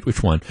forget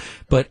which one,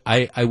 but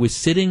I was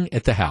sitting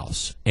at the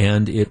house,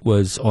 and it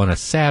was on a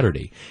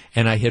Saturday,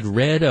 and I had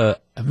read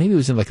maybe it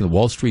was in like the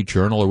Wall Street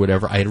Journal or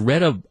whatever, I had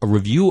read a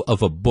review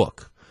of a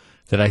book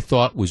that I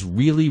thought was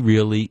really,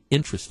 really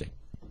interesting.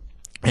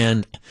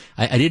 And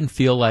I didn't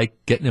feel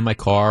like getting in my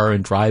car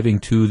and driving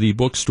to the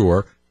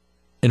bookstore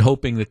and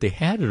hoping that they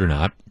had it or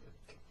not.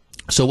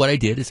 So what I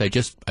did is I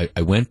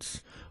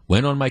went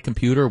on my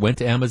computer, went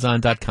to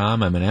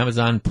Amazon.com. I'm an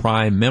Amazon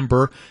Prime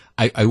member.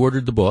 I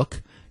ordered the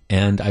book,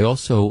 and I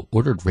also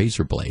ordered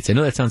razor blades. I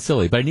know that sounds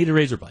silly, but I needed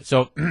razor blades.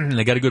 So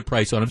I got a good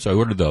price on them, so I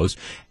ordered those.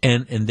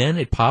 And then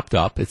it popped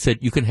up. It said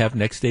you can have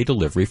next day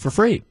delivery for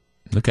free.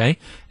 Okay.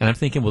 And I'm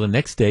thinking, well, the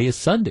next day is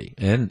Sunday.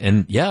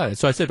 And yeah.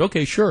 So I said,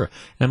 okay, sure.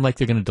 And I'm like,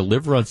 they're going to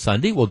deliver on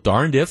Sunday. Well,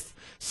 darned if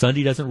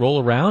Sunday doesn't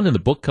roll around and the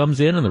book comes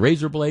in and the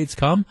razor blades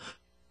come.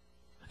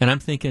 And I'm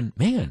thinking,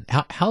 man,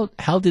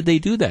 how did they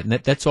do that? And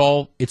it's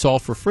all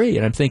for free.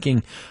 And I'm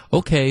thinking,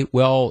 okay,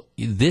 well,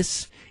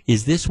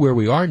 is this where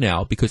we are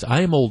now? Because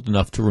I am old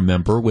enough to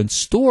remember when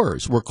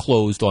stores were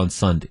closed on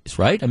Sundays,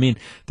 right? I mean,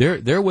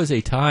 there was a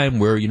time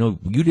where,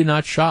 you did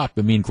not shop.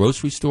 I mean,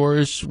 grocery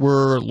stores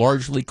were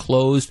largely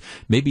closed.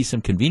 Maybe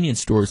some convenience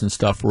stores and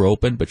stuff were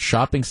open, but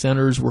shopping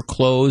centers were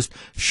closed.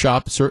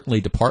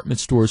 Certainly department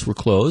stores were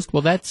closed.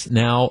 Well, that's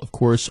now, of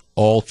course,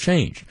 all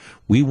changed.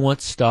 We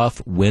want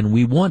stuff when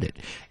we want it.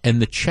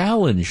 And the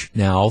challenge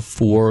now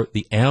for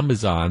the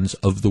Amazons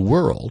of the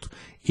world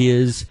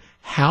is,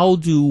 how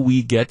do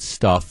we get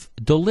stuff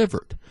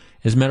delivered?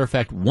 As a matter of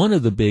fact, one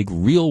of the big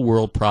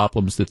real-world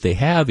problems that they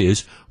have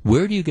is,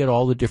 where do you get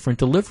all the different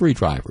delivery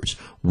drivers?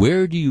 How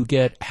are you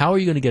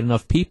going to get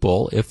enough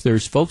people if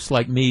there's folks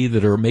like me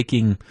that are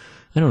making,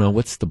 I don't know,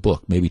 what's the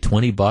book, maybe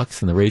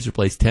 $20 and the razor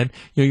blades 10?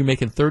 You're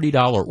making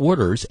 $30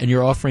 orders and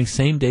you're offering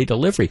same-day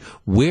delivery.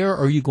 Where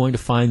are you going to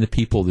find the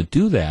people that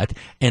do that?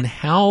 And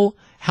how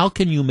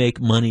can you make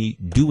money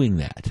doing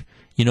that?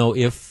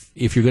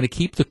 If you're going to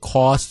keep the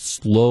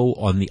costs low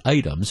on the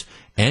items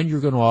and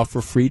you're going to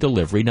offer free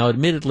delivery. Now,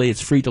 admittedly,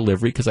 it's free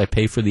delivery because I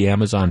pay for the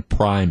Amazon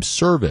Prime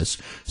service,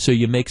 so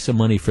you make some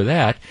money for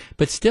that.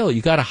 But still,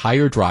 you got to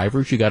hire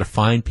drivers. You got to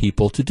find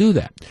people to do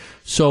that.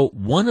 So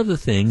one of the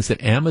things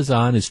that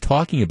Amazon is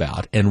talking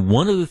about, and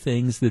one of the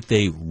things that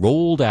they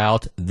rolled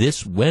out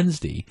this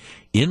Wednesday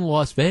in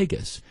Las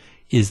Vegas,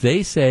 is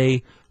they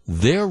say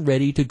they're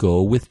ready to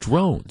go with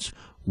drones.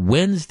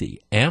 Wednesday,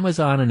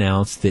 Amazon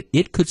announced that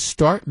it could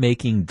start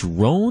making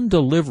drone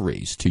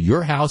deliveries to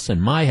your house and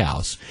my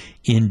house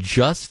in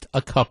just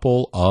a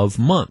couple of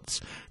months.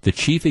 The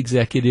chief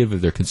executive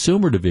of their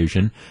consumer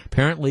division,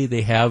 apparently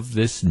they have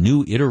this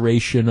new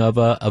iteration of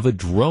a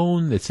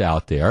drone that's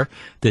out there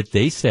that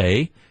they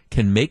say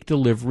can make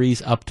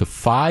deliveries up to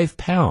 5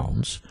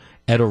 pounds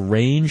at a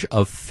range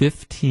of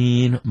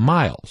 15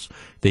 miles.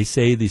 They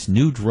say this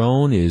new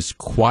drone is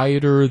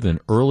quieter than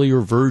earlier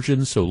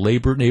versions, so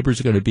neighbors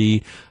are going to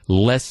be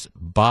less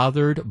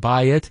bothered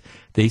by it.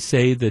 They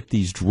say that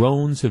these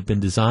drones have been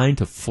designed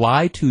to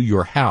fly to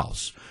your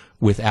house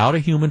without a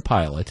human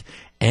pilot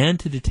and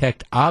to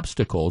detect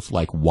obstacles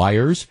like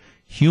wires,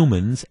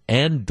 humans,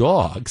 and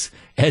dogs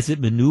as it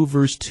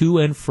maneuvers to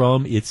and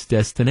from its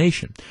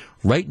destination.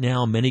 Right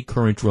now, many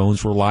current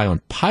drones rely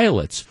on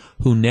pilots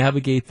who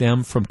navigate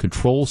them from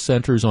control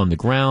centers on the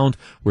ground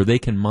where they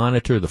can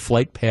monitor the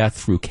flight path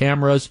through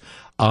cameras.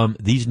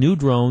 These new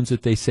drones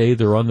that they say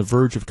they're on the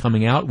verge of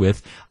coming out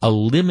with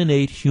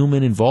eliminate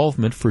human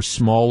involvement for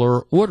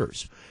smaller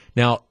orders.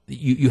 Now,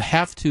 you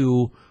have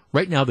to...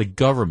 Right now, the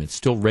government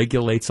still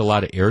regulates a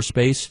lot of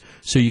airspace,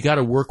 so you got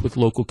to work with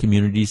local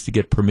communities to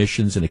get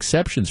permissions and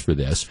exceptions for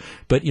this.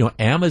 But,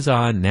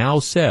 Amazon now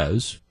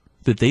says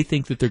that they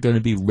think that they're going to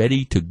be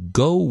ready to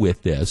go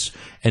with this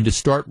and to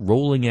start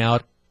rolling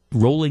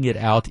it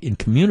out in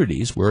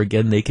communities where,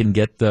 again, they can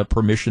get the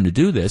permission to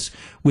do this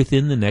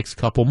within the next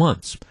couple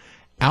months.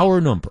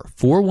 Our number,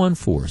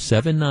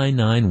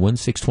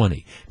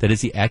 414-799-1620. That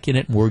is the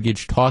Accunet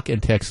Mortgage talk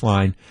and text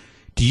line.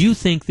 Do you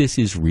think this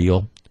is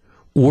real?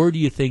 Or do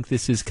you think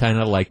this is kind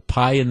of like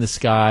pie in the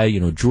sky,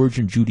 George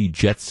and Judy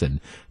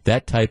Jetson,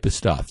 that type of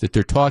stuff, that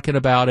they're talking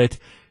about it?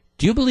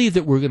 Do you believe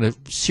that we're going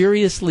to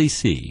seriously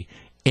see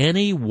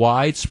any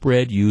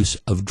widespread use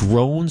of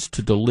drones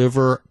to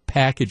deliver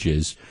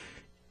packages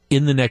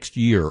in the next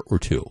year or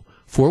two?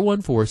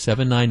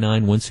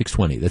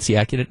 414-799-1620. That's the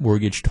Accunet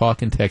Mortgage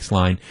talk and text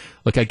line.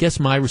 Look, I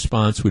guess my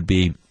response would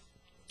be,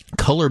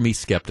 color me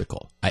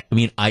skeptical. I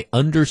mean, I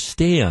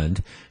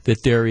understand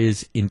that there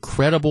is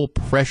incredible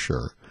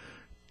pressure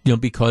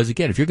Because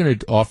again, if you're going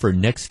to offer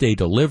next day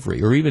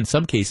delivery, or even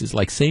some cases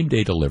like same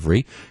day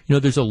delivery,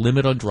 there's a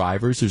limit on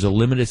drivers. There's a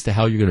limit as to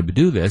how you're going to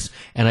do this.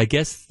 And I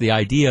guess the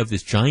idea of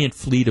this giant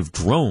fleet of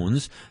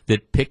drones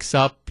that picks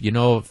up,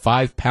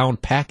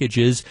 5-pound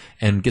packages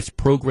and gets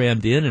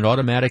programmed in, and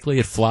automatically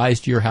it flies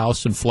to your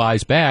house and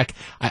flies back.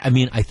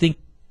 I think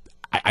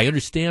I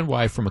understand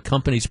why, from a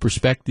company's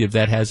perspective,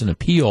 that has an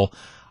appeal.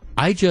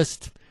 My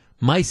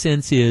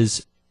sense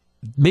is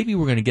maybe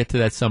we're going to get to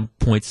that some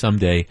point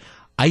someday.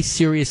 I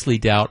seriously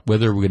doubt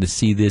whether we're going to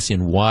see this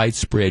in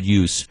widespread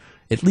use,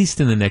 at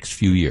least in the next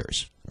few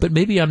years. But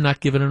maybe I'm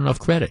not giving it enough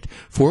credit.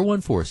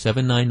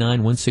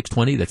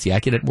 414-799-1620, that's the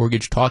AccuNet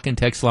Mortgage talk and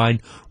text line.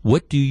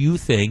 What do you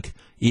think?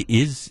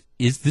 Is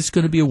this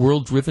going to be a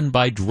world driven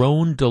by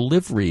drone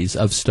deliveries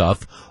of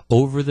stuff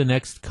over the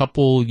next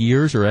couple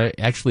years, or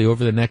actually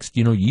over the next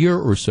year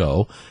or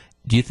so?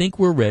 Do you think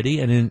we're ready?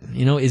 And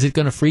is it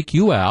going to freak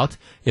you out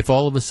if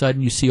all of a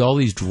sudden you see all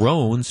these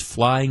drones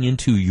flying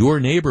into your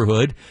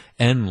neighborhood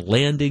and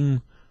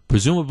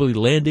presumably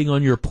landing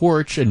on your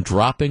porch and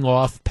dropping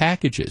off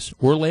packages,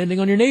 or landing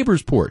on your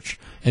neighbor's porch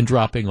and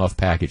dropping off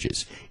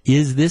packages?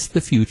 Is this the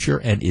future,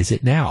 and is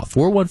it now?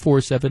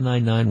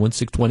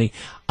 414-799-1620.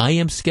 I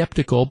am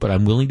skeptical, but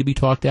I'm willing to be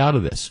talked out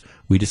of this.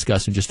 We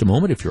discuss in just a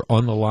moment. If you're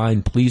on the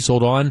line, please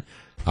hold on.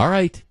 All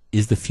right.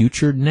 Is the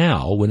future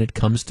now when it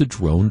comes to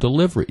drone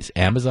deliveries?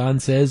 Amazon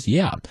says,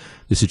 yeah.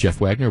 This is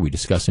Jeff Wagner. We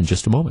discuss in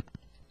just a moment.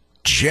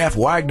 Jeff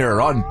Wagner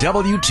on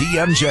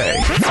WTMJ.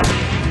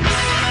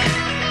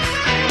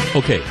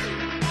 Okay,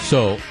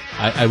 so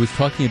I was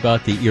talking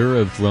about the era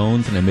of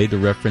drones, and I made the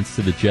reference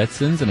to the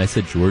Jetsons, and I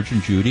said George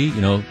and Judy,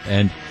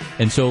 and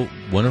so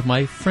one of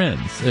my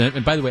friends,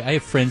 and by the way, I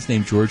have friends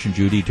named George and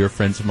Judy, dear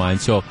friends of mine,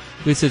 so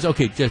it says,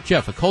 okay,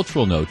 Jeff, a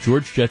cultural note,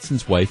 George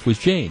Jetson's wife was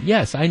Jane.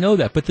 Yes, I know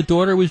that, but the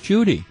daughter was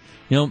Judy.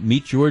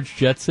 Meet George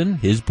Jetson,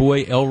 his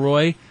boy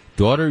Elroy,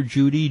 daughter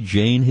Judy,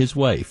 Jane his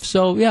wife.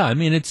 So yeah,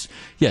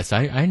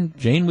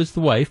 Jane was the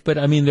wife, but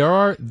there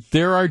are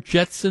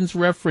Jetsons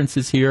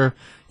references here.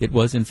 It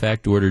was in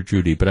fact daughter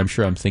Judy, but I'm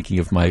sure I'm thinking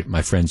of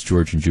my friends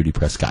George and Judy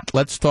Prescott.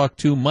 Let's talk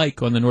to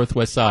Mike on the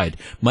Northwest side.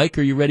 Mike,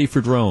 are you ready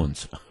for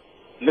drones?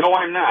 No,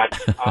 I'm not.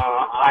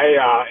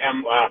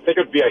 I think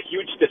it would be a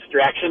huge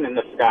distraction in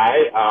the sky,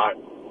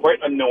 quite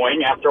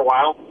annoying after a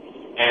while.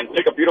 And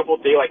take a beautiful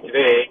day like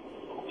today,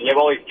 and you have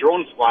all these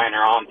drones flying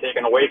around,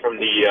 taken away from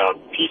the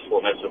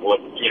peacefulness of what,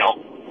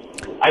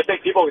 I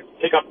think people would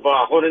take up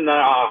honing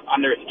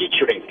on their skeet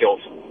shooting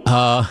skills.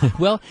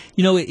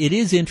 It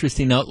is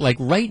interesting. Now, like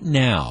right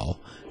now,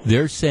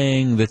 they're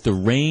saying that the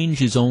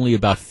range is only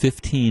about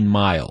 15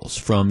 miles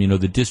from,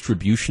 the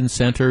distribution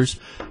centers.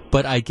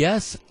 But I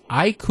guess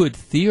I could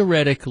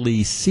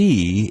theoretically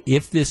see,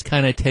 if this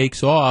kind of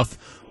takes off,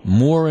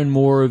 more and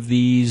more of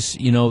these,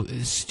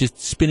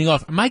 just spinning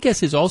off. My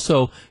guess is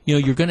also,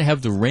 you're going to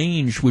have the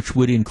range, which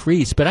would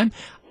increase. But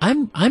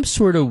I'm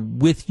sort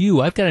of with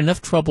you. I've got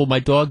enough trouble, my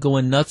dog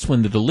going nuts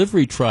when the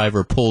delivery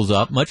driver pulls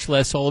up, much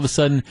less all of a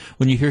sudden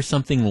when you hear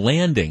something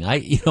landing.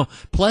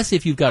 Plus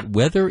if you've got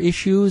weather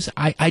issues,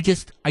 I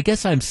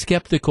guess I'm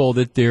skeptical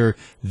that they're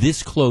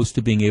this close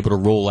to being able to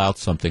roll out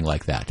something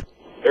like that.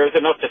 There's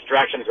enough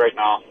distractions right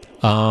now.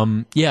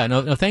 No,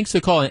 thanks for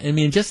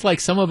calling. Just like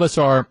some of us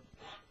are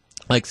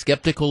like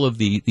skeptical of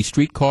the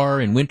streetcar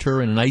and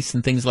winter and ice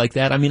and things like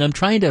that. I'm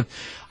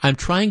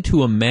trying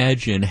to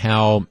imagine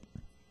how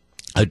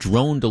a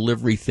drone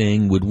delivery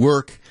thing would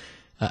work,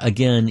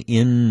 again,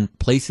 in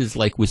places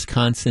like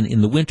Wisconsin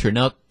in the winter.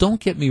 Now,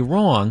 don't get me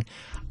wrong,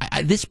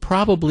 this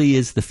probably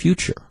is the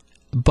future,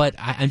 but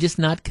I'm just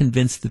not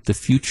convinced that the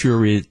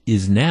future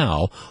is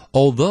now,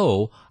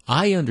 although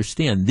I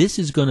understand this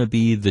is going to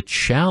be the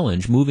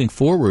challenge moving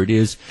forward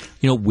is,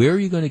 where are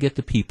you going to get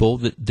the people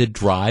that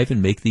drive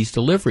and make these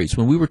deliveries?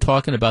 When we were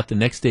talking about the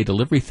next day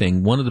delivery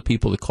thing, one of the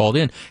people that called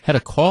in had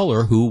a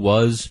caller who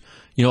was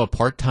a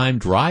part-time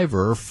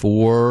driver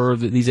for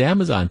these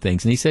Amazon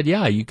things. And he said,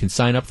 yeah, you can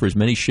sign up for as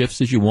many shifts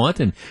as you want,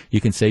 and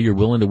you can say you're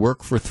willing to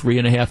work for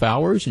 3.5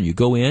 hours, and you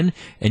go in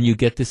and you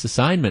get this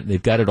assignment.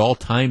 They've got it all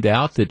timed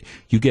out that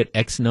you get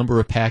X number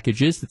of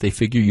packages that they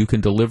figure you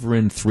can deliver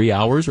in 3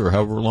 hours or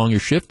however long your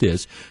shift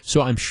is.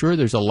 So I'm sure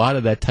there's a lot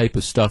of that type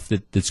of stuff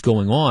that's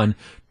going on.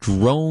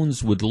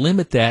 Drones would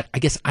limit that. I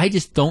guess I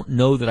just don't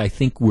know that I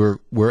think we're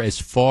as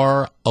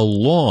far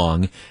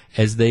along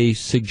as they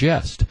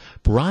suggest.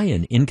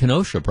 Brian in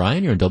Kenosha.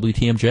 Brian, you're in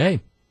WTMJ.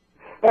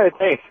 Hey,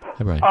 thanks.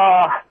 Hi, Brian.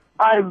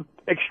 I'm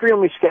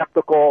extremely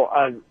skeptical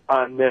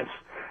on this.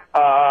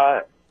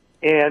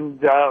 And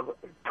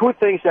two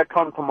things that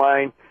come to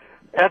mind.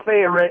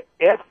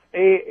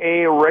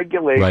 FAA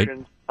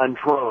regulations on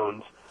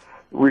drones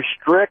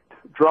restrict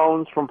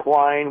drones from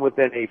flying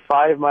within a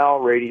 5-mile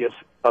radius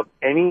of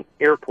any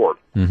airport.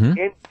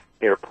 Any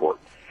airport.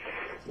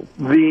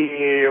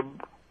 The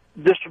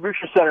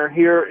distribution center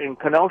here in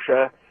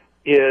Kenosha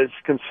is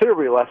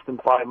considerably less than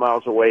 5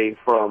 miles away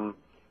from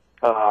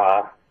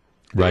the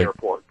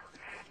airport.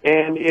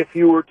 And if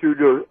you were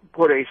to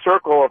put a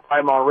circle of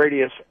 5-mile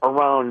radius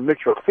around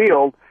Mitchell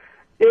Field,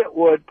 it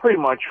would pretty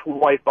much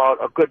wipe out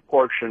a good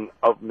portion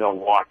of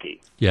Milwaukee.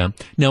 Yeah.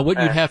 Now,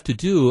 what you'd have to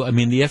do, I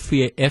mean, the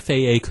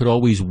FAA could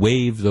always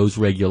waive those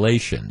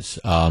regulations,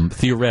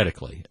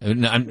 theoretically.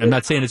 I'm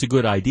not saying it's a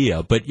good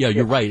idea, but yeah,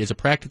 you're right. As a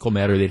practical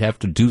matter, they'd have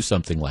to do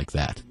something like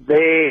that.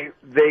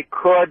 They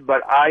could,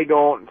 but I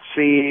don't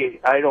see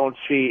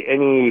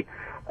any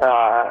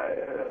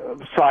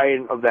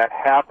sign of that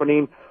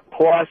happening.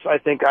 Plus, I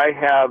think I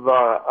have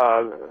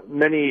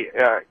many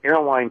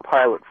airline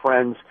pilot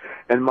friends,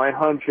 and my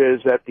hunch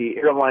is that the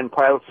Airline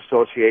Pilots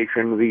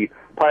Association, the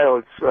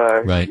pilots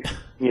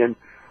union,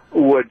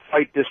 would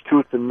fight this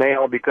tooth and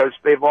nail because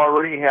they've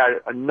already had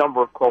a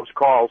number of close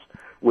calls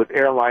with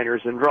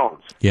airliners and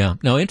drones. Yeah.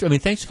 No, I mean,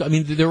 thanks. I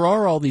mean, there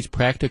are all these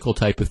practical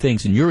type of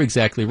things, and you're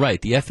exactly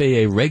right. The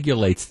FAA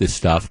regulates this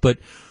stuff, but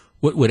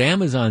what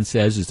Amazon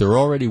says is they're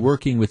already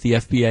working with the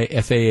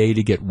FAA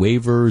to get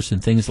waivers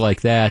and things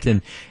like that,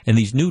 and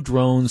these new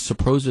drones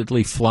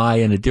supposedly fly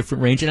in a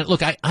different range. And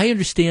look, I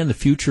understand the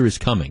future is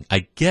coming.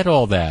 I get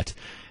all that,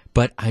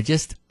 but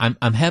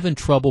I'm having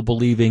trouble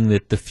believing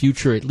that the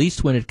future, at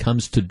least when it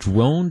comes to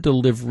drone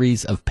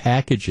deliveries of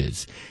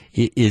packages,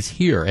 is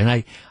here.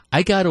 And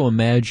I got to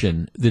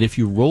imagine that if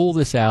you roll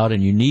this out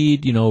and you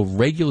need,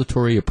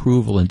 regulatory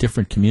approval in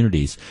different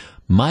communities,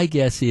 my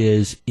guess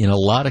is in a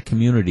lot of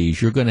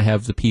communities, you're going to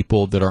have the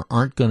people that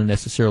aren't going to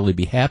necessarily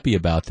be happy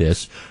about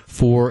this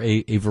for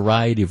a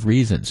variety of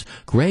reasons.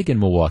 Greg in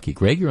Milwaukee.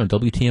 Greg, you're on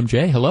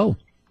WTMJ. Hello.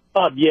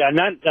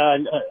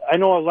 I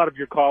know a lot of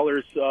your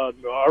callers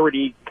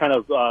already kind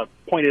of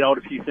pointed out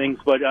a few things,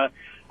 but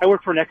I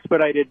work for an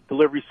expedited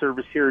delivery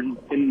service here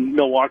in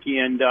Milwaukee,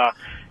 and,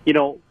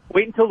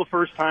 wait until the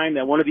first time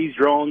that one of these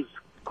drones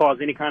cause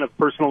any kind of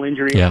personal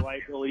injury or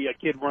liability, a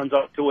kid runs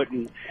up to it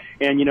and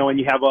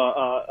you have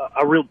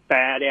a real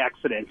bad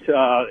accident.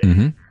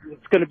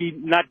 It's going to be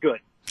not good.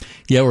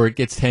 Yeah, or it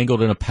gets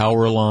tangled in a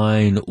power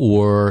line,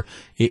 or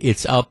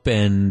it's up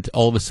and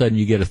all of a sudden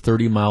you get a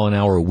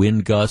 30-mile-an-hour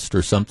wind gust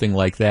or something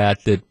like that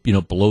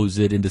blows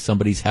it into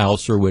somebody's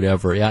house or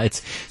whatever. Yeah,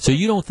 so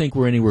you don't think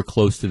we're anywhere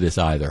close to this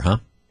either, huh?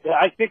 Yeah,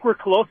 I think we're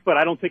close, but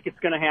I don't think it's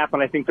going to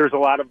happen. I think there's a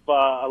lot of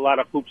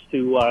hoops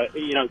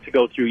to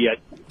go through yet.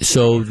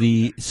 So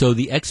the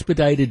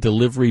expedited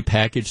delivery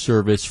package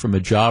service, from a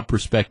job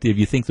perspective,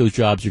 you think those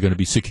jobs are going to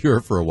be secure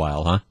for a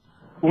while, huh?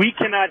 We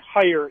cannot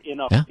hire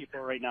enough people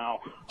right now.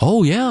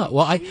 Oh yeah,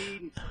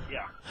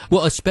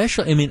 well,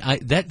 especially, I mean,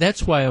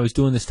 that's why I was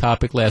doing this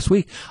topic last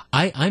week.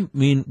 I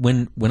mean,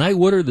 when I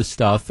order the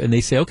stuff and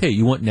they say, okay,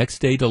 you want next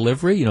day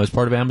delivery, as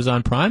part of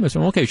Amazon Prime, I say,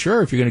 okay,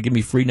 sure, if you're going to give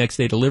me free next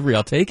day delivery,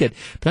 I'll take it.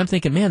 But I'm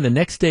thinking, man, the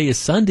next day is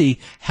Sunday.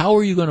 How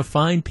are you going to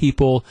find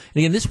people?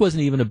 And again, this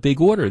wasn't even a big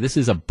order. This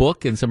is a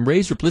book and some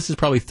razor. This is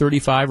probably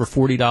 $35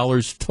 or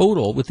 $40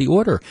 total with the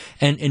order,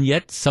 and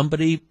yet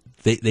somebody.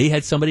 They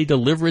had somebody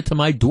deliver it to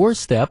my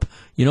doorstep,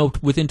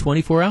 within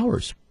 24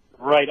 hours.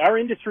 Right. Our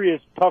industry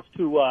is tough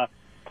to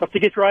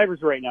get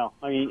drivers right now.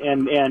 I mean,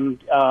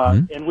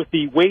 and with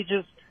the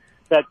wages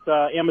that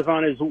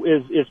Amazon is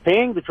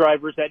paying the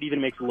drivers, that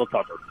even makes it a little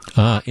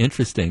tougher.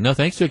 Interesting. No,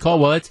 thanks for the call.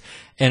 Well,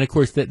 and of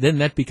course then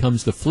that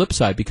becomes the flip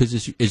side, because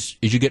as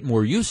you get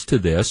more used to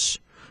this,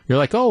 you're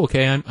like, oh,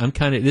 okay, I'm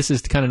kind of, this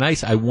is kind of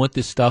nice. I want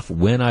this stuff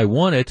when I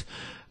want it.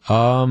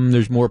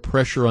 There's more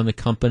pressure on the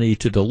company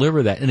to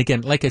deliver that. And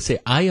again, like I say,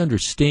 I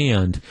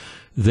understand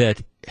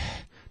that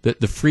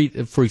the free,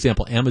 for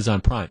example, Amazon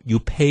Prime, you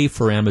pay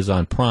for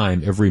Amazon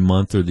Prime every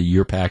month or the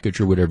year package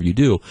or whatever you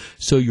do.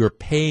 So you're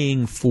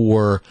paying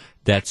for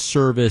that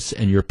service,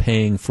 and you're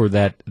paying for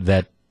that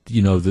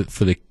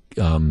for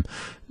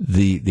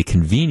the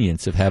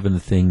convenience of having the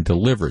thing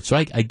delivered. So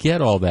I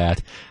get all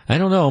that. I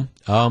don't know.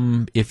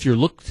 If you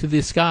look to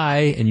the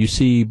sky and you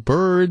see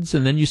birds,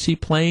 and then you see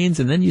planes,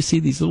 and then you see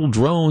these little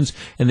drones,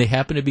 and they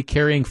happen to be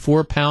carrying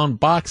 4-pound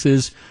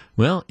boxes,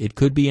 well, it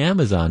could be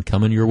Amazon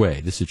coming your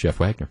way. This is Jeff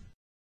Wagner.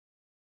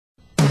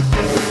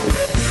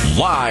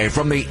 Live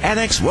from the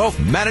Annex Wealth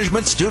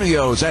Management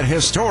Studios at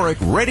historic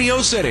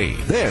Radio City,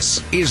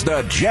 this is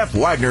the Jeff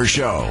Wagner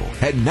Show.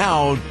 And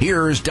now,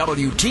 here's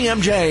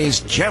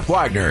WTMJ's Jeff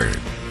Wagner.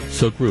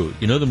 So, Gru,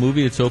 you know the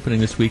movie that's opening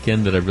this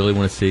weekend that I really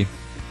want to see?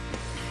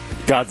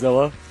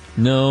 Godzilla?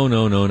 No,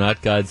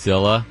 not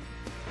Godzilla.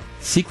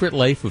 Secret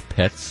Life of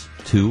Pets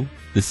 2,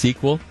 the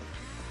sequel.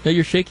 Now,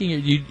 you're shaking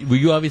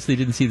you obviously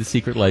didn't see The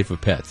Secret Life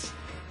of Pets.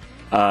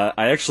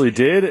 I actually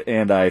did,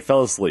 and I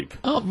fell asleep.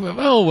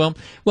 Well,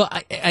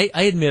 I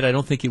admit I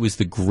don't think it was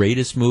the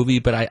greatest movie,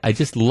 but I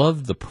just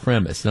loved the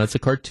premise. Now, it's a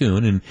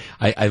cartoon, and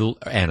I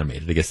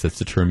animated, I guess that's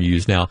the term you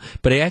use now,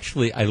 but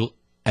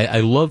I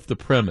love the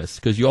premise,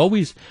 because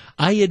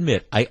I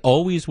admit, I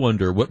always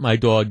wonder what my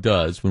dog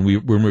does when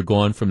we're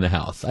gone from the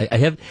house.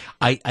 I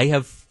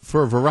have,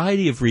 for a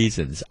variety of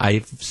reasons,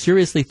 I've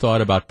seriously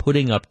thought about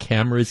putting up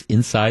cameras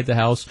inside the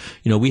house.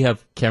 We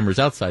have cameras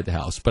outside the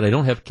house, but I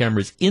don't have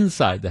cameras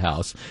inside the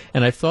house.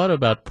 And I've thought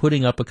about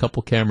putting up a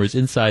couple cameras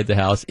inside the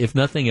house. If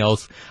nothing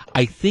else,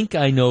 I think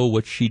I know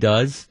what she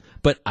does.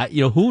 But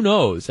who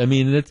knows? I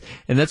mean,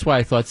 that's why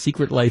I thought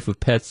Secret Life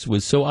of Pets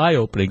was so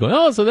eye-opening. Going,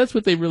 oh, so that's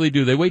what they really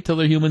do. They wait till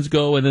their humans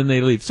go and then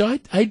they leave. So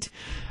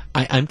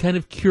I'm kind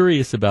of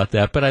curious about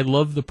that, but I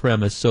love the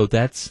premise. So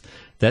that's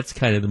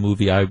kind of the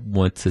movie I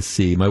want to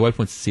see. My wife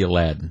wants to see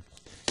Aladdin,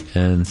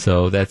 and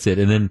so that's it.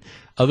 And then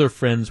other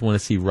friends want to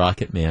see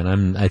Rocket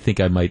Man. I think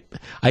I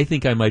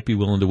might be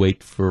willing to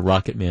wait for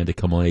Rocket Man to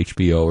come on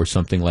HBO or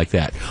something like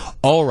that.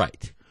 All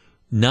right.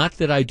 Not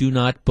that I do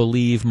not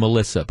believe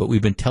Melissa, but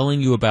we've been telling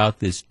you about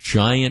this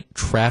giant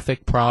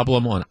traffic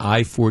problem on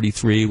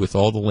I-43 with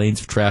all the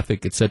lanes of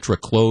traffic, et cetera,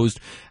 closed,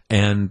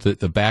 and the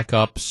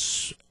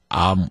backups.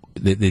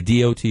 The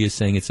DOT is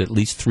saying it's at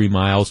least 3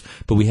 miles,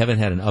 but we haven't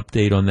had an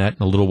update on that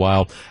in a little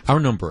while. Our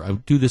number, I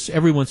do this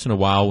every once in a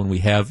while when we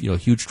have,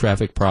 huge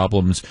traffic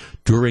problems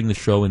during the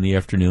show in the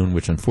afternoon,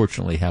 which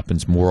unfortunately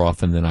happens more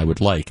often than I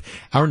would like.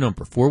 Our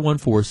number,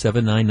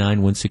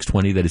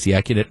 414-799-1620. That is the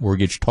Accunet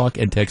Mortgage talk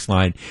and text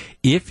line.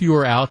 If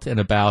you're out and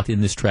about in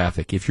this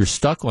traffic, if you're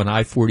stuck on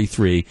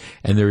I-43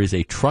 and there is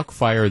a truck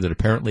fire that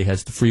apparently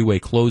has the freeway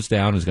closed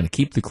down, is going to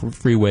keep the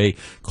freeway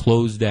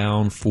closed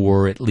down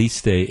for at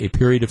least a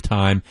period of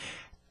time,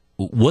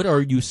 what are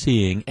you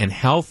seeing, and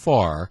how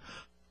far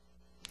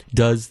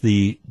does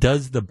the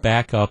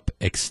backup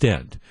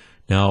extend?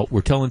 Now,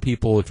 we're telling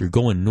people if you're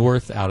going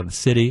north out of the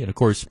city, and of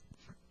course,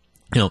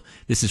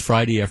 this is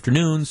Friday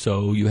afternoon,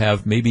 so you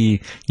have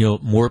maybe,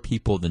 more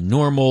people than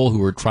normal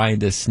who are trying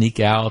to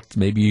sneak out,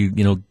 maybe,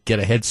 get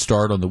a head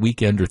start on the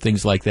weekend or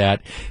things like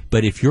that.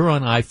 But if you're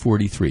on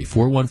I-43,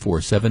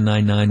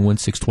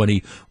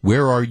 414-799-1620,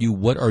 where are you?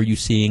 What are you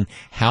seeing?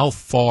 How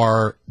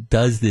far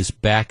does this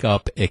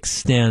backup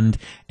extend?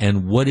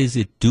 And what is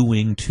it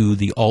doing to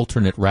the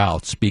alternate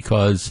routes?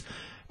 Because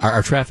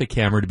our traffic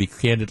camera, to be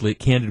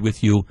candid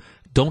with you,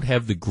 don't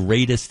have the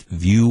greatest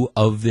view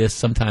of this.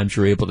 Sometimes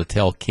you're able to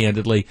tell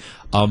candidly.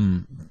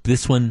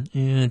 This one,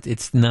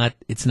 it's not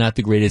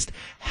the greatest.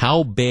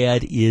 How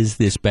bad is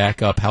this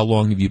backup? How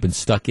long have you been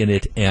stuck in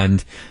it?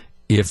 And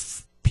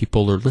if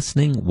people are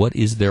listening, what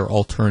is their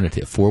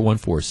alternative?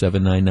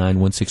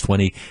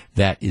 414-799-1620.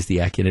 That is the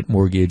Accunet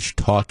Mortgage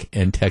talk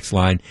and text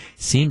line.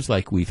 Seems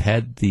like we've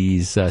had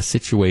these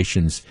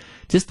situations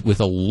just with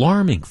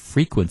alarming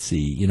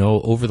frequency,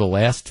 over the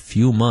last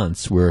few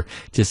months, where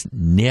just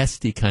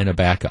nasty kind of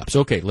backups.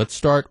 Okay, let's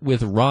start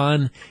with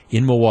Ron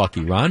in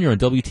Milwaukee. Ron, you're on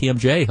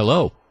WTMJ.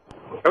 Hello.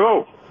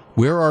 Hello.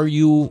 Where are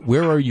you?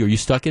 Are you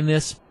stuck in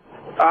this?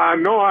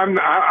 No, I'm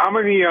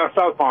on the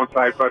southbound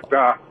side, but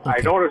okay.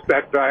 I noticed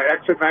that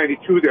exit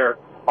 92 there,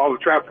 all the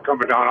traffic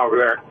coming down over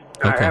there.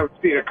 And I haven't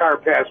seen a car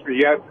pass me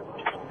yet,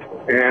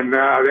 and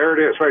there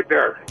it is right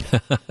there.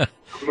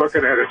 I'm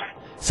looking at it.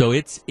 So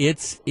it's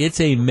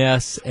a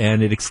mess,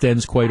 and it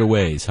extends quite a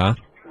ways, huh?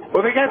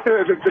 Well, they got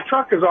the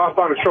truck is off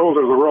on the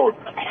shoulder of the road.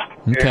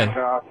 Okay. And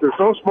there's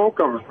no smoke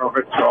coming from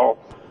it,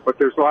 but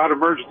there's a lot of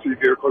emergency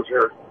vehicles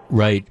here.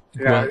 Right.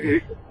 Yeah, well,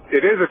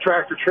 it is a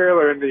tractor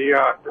trailer, and the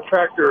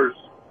tractor's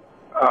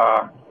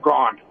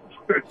gone.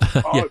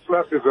 All that's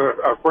left is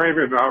a frame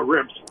and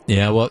rims.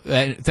 Yeah, well,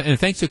 and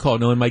thanks for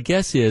calling. No, and my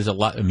guess is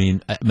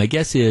my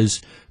guess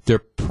is they're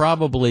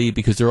probably,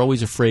 because they're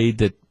always afraid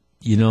that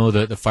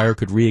the fire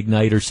could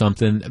reignite or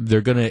something, they're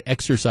going to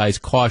exercise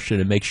caution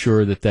and make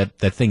sure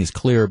that thing is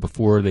clear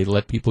before they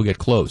let people get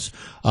close.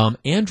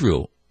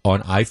 Andrew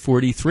on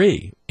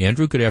I-43.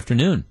 Andrew, good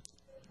afternoon.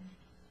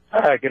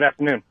 Hi, good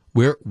afternoon.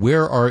 Where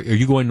are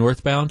you going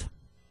northbound?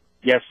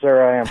 Yes,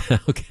 sir, I am.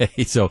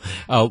 Okay, so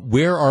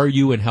where are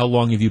you, and how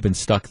long have you been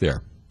stuck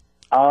there?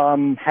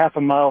 Half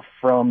a mile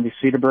from the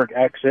Cedarburg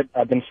exit.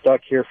 I've been stuck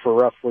here for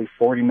roughly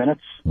 40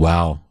 minutes.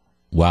 Wow.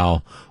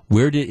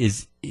 Where did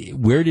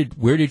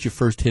you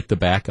first hit the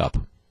backup?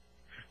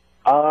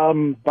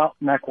 About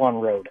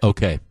Mequon Road.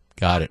 Okay,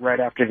 got it. Right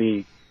after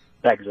the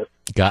exit.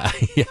 Yeah,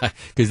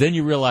 because then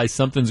you realize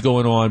something's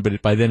going on,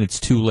 but by then it's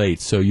too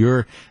late. So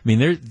there's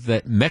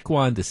that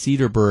Mequon to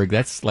Cedarburg,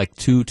 that's like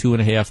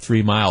 2.5,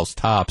 3 miles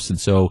tops, and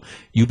so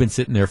you've been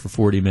sitting there for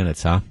 40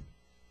 minutes, huh?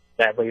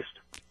 At least.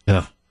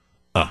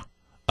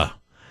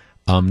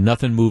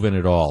 Nothing moving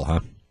at all, huh?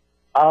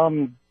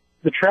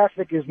 The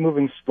traffic is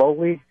moving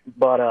slowly,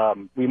 but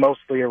we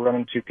mostly are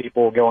running into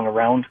people going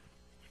around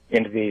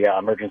into the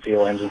emergency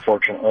lanes,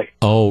 unfortunately.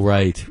 Oh,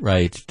 right,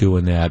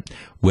 doing that.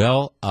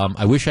 Well,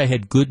 I wish I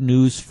had good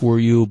news for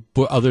you,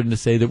 other than to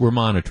say that we're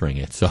monitoring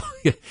it. So,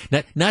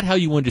 not how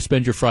you wanted to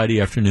spend your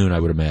Friday afternoon, I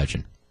would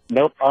imagine.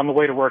 Nope, on the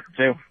way to work,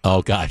 too.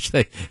 Oh, gosh,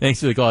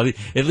 thanks for the call.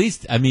 At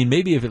least,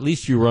 maybe if at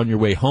least you were on your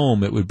way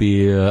home, it would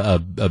be a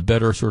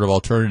better sort of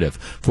alternative.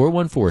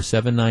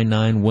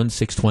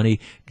 414-799-1620.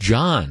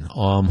 John,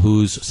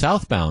 who's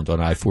southbound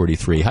on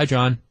I-43. Hi,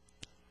 John.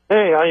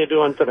 Hey, how you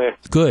doing today?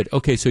 Good.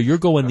 Okay, so you're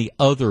going the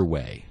other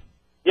way.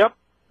 Yep.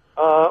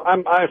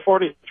 I'm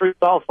I-43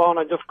 southbound.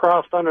 I just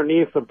crossed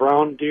underneath the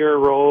Brown Deer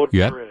Road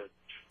Bridge.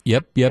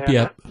 Yep.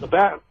 The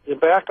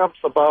backup's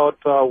about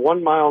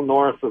 1 mile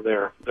north of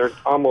there. They're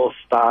almost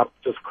stopped,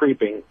 just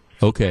creeping.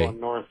 Okay.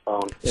 Going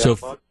northbound. Yeah, so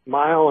about a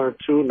mile or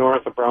two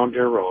north of Brown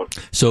Deer Road.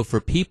 So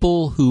for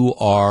people who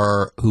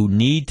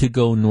need to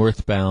go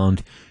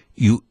northbound,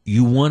 you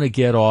want to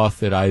get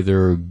off at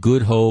either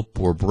Good Hope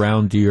or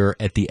Brown Deer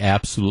at the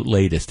absolute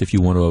latest if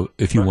you want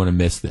to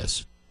miss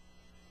this.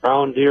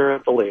 Brown Deer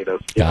at the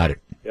latest. Got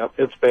it. Yep,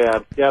 it's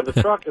bad. Yeah, the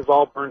truck is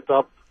all burnt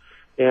up,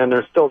 and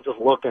they're still just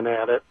looking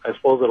at it. I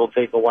suppose it'll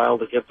take a while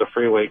to get the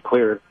freeway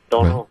cleared.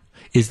 Don't know.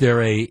 Is there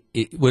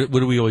what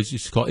do we always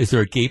used to call? Is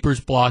there a Gapers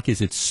block?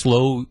 Is it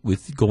slow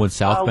with going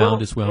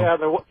southbound as well? Yeah,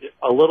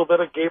 a little bit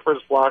of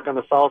Gapers block on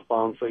the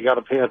southbound, so you got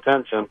to pay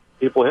attention.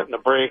 People hitting the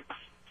brakes.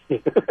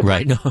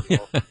 Right. No.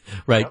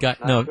 Right.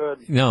 Yep,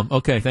 No.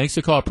 Okay. Thanks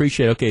for the call.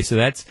 Appreciate it. Okay. So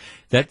that's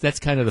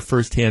kind of the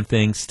first-hand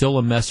thing. Still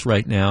a mess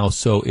right now.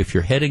 So if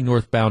you're heading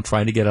northbound,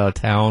 trying to get out of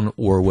town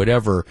or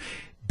whatever,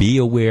 be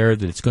aware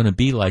that it's going to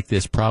be like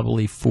this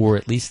probably for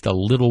at least a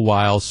little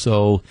while.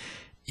 So,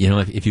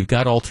 if you've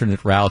got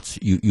alternate routes,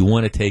 you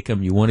want to take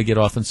them. You want to get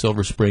off on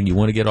Silver Spring. You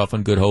want to get off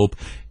on Good Hope.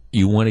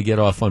 You want to get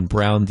off on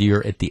Brown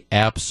Deer at the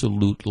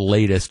absolute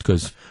latest,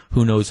 because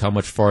who knows how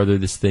much farther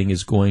this thing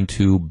is going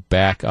to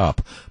back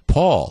up.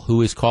 Paul,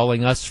 who is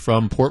calling us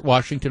from Port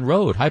Washington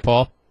Road. Hi,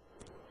 Paul.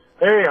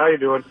 Hey, how you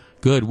doing?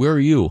 Good. Where are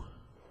you?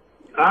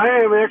 I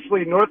am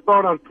actually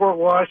northbound on Port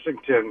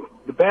Washington.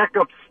 The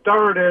backup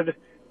started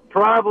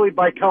probably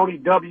by County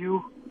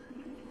W.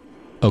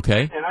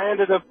 Okay. And I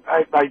ended up,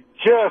 I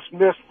just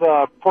missed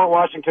the Port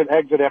Washington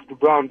exit after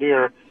Brown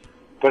Deer,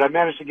 but I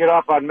managed to get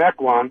off on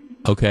Mequon.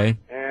 Okay.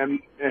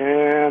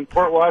 And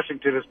Port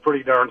Washington is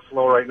pretty darn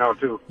slow right now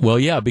too. Well,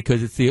 yeah,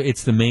 because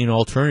it's the main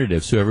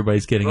alternative, so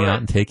everybody's getting out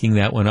and taking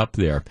that one up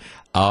there.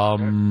 So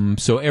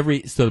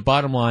the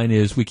bottom line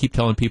is we keep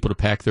telling people to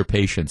pack their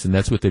patience, and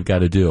that's what they've got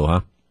to do,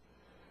 huh?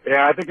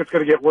 Yeah, I think it's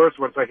going to get worse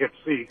once I hit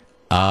C.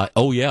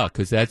 Yeah,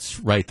 because that's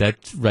right.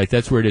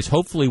 That's where it is.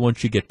 Hopefully,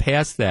 once you get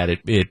past that,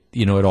 it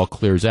all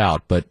clears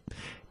out. But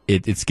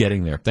it's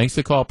getting there. Thanks for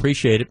the call.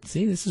 Appreciate it.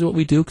 See, this is what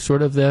we do.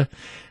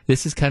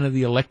 This is kind of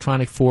the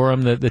electronic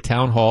forum, the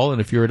town hall. And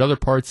if you're at other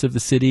parts of the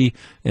city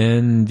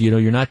and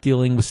you're not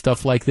dealing with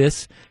stuff like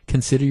this,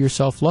 consider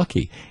yourself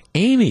lucky.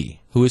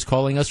 Amy, who is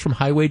calling us from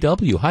Highway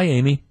W. Hi,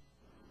 Amy.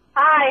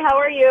 Hi. How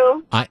are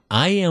you?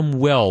 I am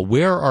well.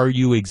 Where are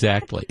you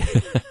exactly?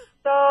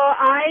 So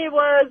I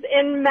was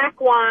in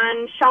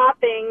Mequon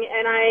shopping,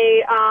 and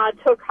I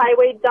took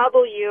Highway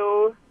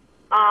W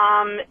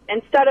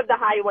instead of the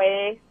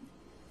highway,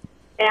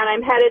 and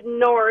I'm headed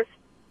north,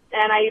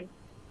 and I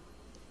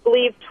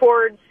believe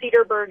towards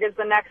Cedarburg is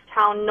the next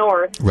town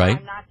north. Right. So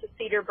I'm not to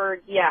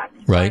Cedarburg yet.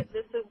 Right. But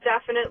this is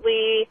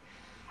definitely,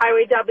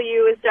 Highway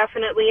W is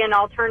definitely an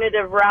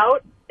alternative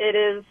route. It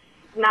is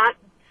not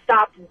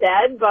stopped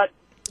dead, but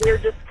we're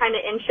just kind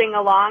of inching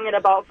along at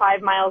about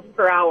 5 miles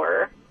per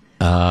hour.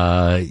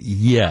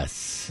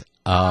 Yes.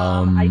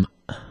 I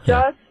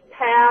just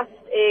passed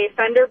a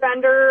fender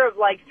bender of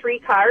like 3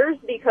 cars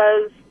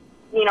because,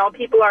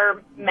 people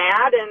are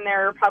mad and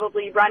they're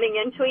probably running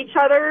into each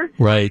other.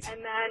 Right.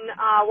 And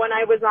then when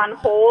I was on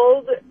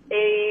hold,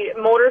 a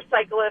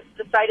motorcyclist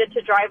decided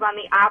to drive on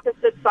the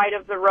opposite side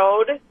of the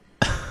road,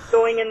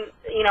 going in,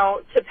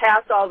 to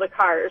pass all the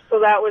cars. So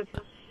that was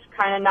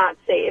kind of not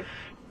safe.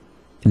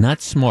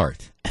 Not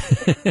smart.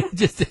 I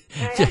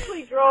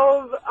actually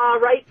drove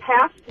right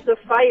past the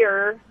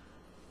fire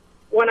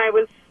when I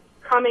was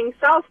coming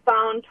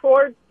southbound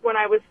towards, when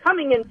I was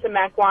coming into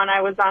Mequon,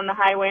 I was on the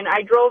highway, and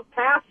I drove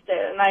past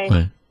it, and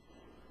I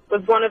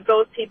was one of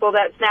those people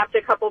that snapped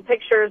a couple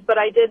pictures, but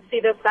I did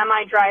see the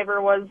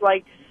semi-driver was,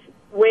 like,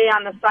 way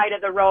on the side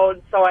of the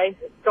road, so I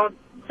don't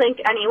think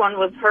anyone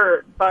was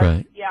hurt.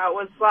 But, yeah, it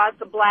was lots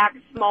of black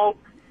smoke,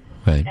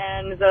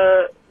 and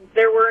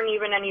there weren't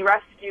even any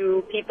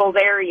rescue people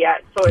there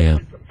yet, so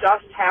it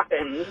just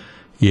happened.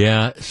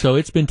 Yeah, so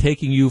it's been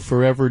taking you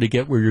forever to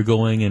get where you're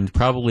going, and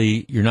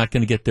probably you're not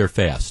going to get there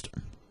fast.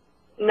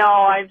 No,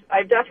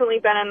 I've definitely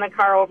been in the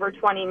car over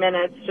 20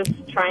 minutes just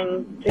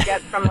trying to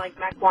get from like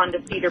Mequon to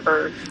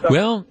Cedarburg. So.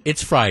 Well,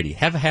 it's Friday.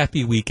 Have a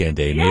happy weekend,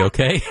 Amy.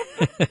 Okay.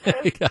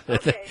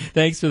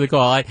 Thanks for the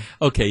call.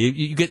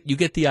 You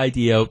get the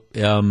idea.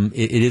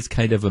 It is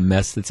kind of a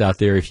mess that's out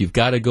there. If you've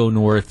got to go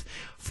north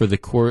for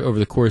over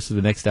the course of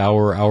the next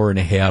hour and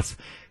a half,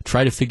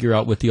 try to figure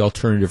out what the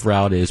alternative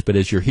route is. But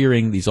as you're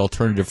hearing, these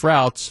alternative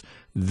routes,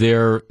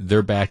 they're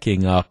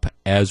backing up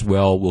as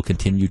well. We'll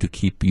continue to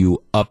keep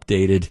you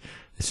updated.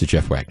 This is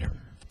Jeff Wagner.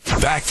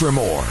 Back for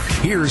more.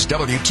 Here's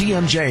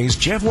WTMJ's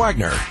Jeff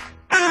Wagner.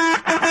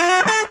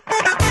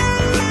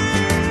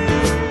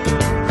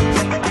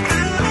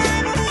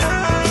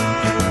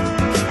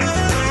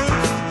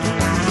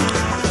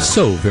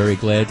 So very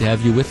glad to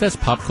have you with us.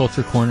 Pop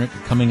Culture Corner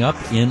coming up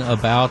in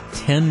about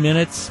 10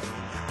 minutes.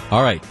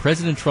 All right,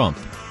 President Trump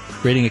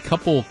creating a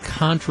couple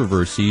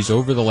controversies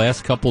over the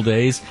last couple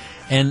days.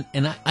 And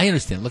I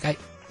understand. Look,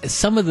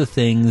 some of the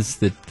things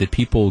that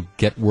people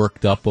get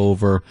worked up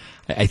over,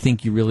 I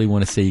think you really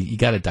want to say you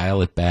got to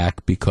dial it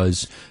back,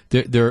 because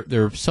there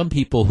are some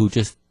people who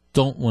just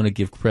don't want to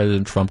give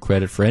President Trump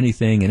credit for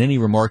anything, and any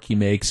remark he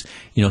makes,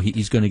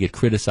 he's going to get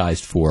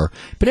criticized for.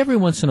 But every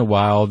once in a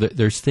while,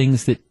 there's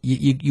things that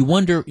you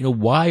wonder,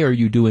 why are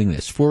you doing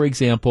this? For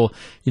example,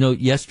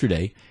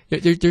 yesterday,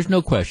 there's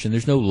no question,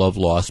 there's no love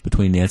lost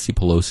between Nancy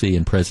Pelosi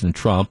and President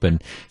Trump,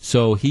 and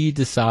so he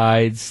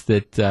decides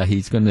that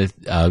he's going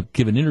to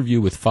give an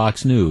interview with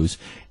Fox News.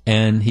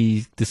 and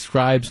he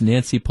describes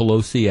Nancy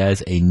Pelosi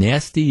as a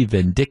nasty,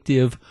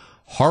 vindictive,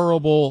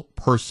 horrible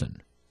person.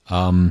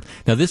 Now,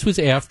 this was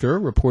after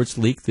reports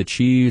leaked that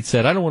she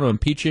said, I don't want to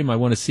impeach him, I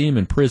want to see him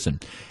in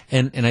prison.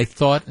 And I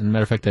thought, and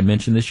matter of fact, I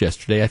mentioned this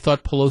yesterday, I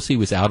thought Pelosi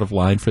was out of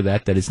line for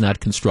that. That is not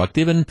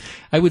constructive. And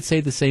I would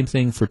say the same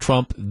thing for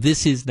Trump.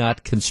 This is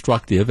not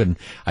constructive. And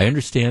I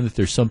understand that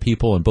there's some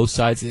people on both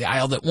sides of the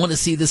aisle that want to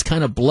see this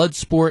kind of blood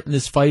sport and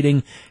this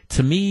fighting.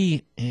 To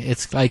me,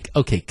 it's like,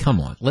 okay, come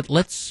on.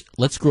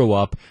 Let's grow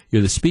up.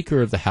 You're the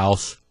Speaker of the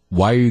House.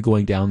 Why are you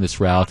going down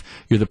this route?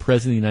 You're the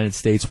President of the United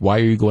States. Why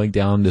are you going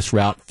down this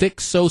route?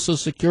 Fix Social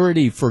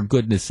Security, for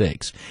goodness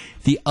sakes.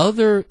 The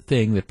other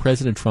thing that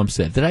President Trump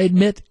said that I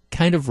admit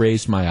kind of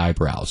raised my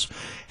eyebrows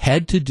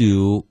had to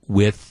do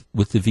with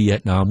the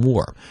Vietnam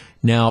War.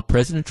 Now,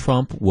 President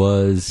Trump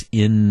was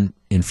in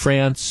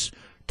France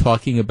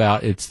talking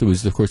about it. There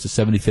was, of course, the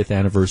 75th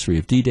anniversary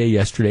of D-Day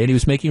yesterday, and he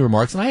was making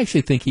remarks, and I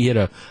actually think he had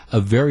a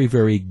very,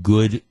 very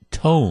good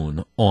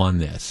tone on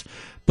this.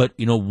 But,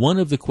 one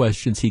of the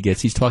questions he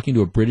gets, he's talking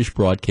to a British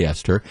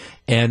broadcaster,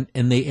 and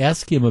they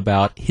ask him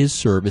about his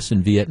service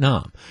in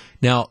Vietnam.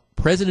 Now,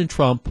 President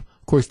Trump,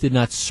 of course, did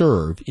not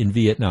serve in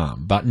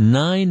Vietnam. About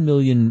 9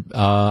 million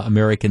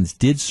Americans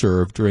did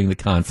serve during the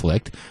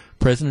conflict.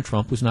 President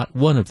Trump was not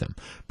one of them.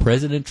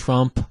 President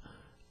Trump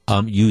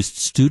used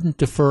student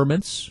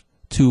deferments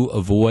to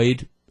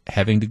avoid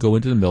having to go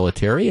into the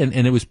military, and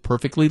it was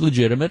perfectly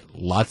legitimate.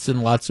 Lots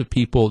and lots of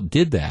people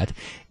did that.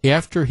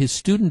 After his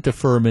student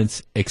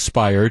deferments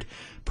expired,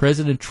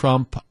 President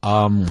Trump,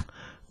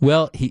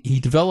 he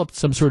developed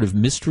some sort of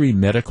mystery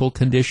medical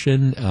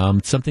condition,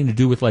 something to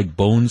do with like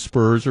bone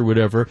spurs or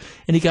whatever,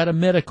 and he got a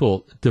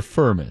medical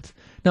deferment.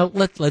 Now,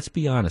 let's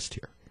be honest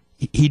here.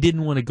 He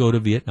didn't want to go to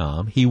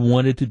Vietnam. He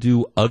wanted to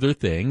do other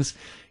things.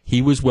 He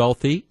was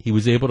wealthy. He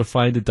was able to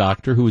find a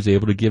doctor who was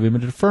able to give him a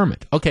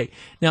deferment. Okay,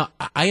 now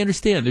I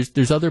understand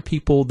there's other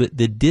people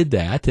that did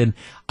that, and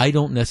I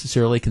don't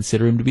necessarily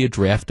consider him to be a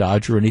draft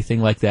dodger or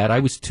anything like that. I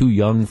was too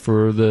young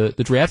for the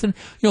draft, and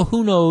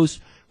who knows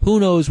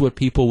what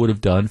people would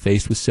have done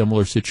faced with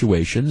similar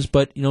situations.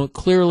 But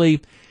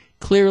clearly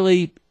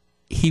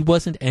he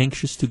wasn't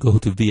anxious to go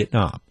to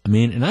Vietnam. I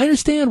mean, and I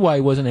understand why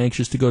he wasn't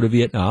anxious to go to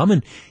Vietnam,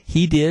 and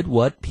he did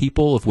what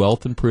people of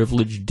wealth and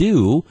privilege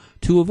do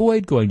to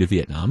avoid going to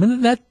Vietnam,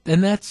 and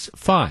that's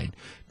fine.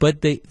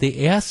 But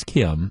they ask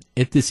him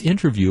at this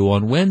interview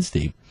on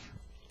Wednesday,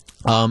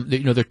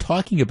 they're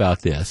talking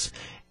about this,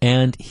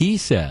 and he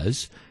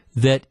says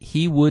that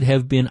he would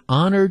have been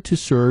honored to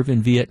serve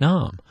in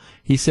Vietnam.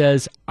 He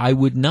says, I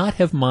would not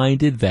have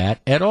minded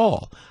that at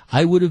all.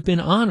 I would have been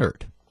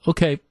honored.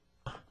 Okay.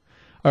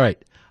 All right,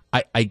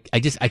 I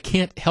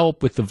can't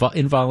help with the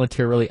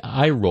involuntarily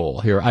eye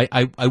roll here.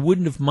 I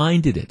wouldn't have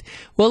minded it.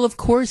 Well, of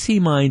course he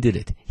minded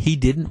it. He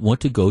didn't want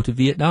to go to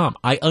Vietnam.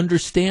 I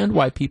understand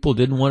why people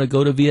didn't want to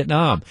go to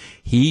Vietnam.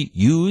 He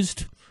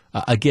used,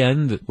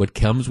 again, what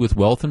comes with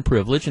wealth and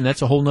privilege, and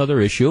that's a whole other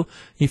issue.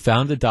 He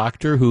found a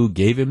doctor who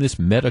gave him this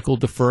medical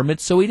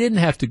deferment, so he didn't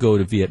have to go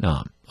to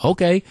Vietnam.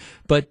 Okay,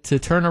 but to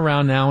turn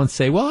around now and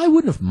say, well, I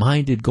wouldn't have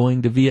minded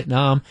going to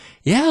Vietnam.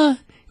 Yeah,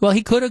 well,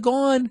 he could have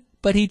gone.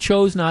 But he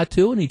chose not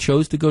to, and he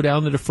chose to go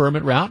down the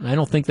deferment route, and I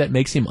don't think that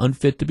makes him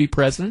unfit to be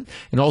president,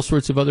 and all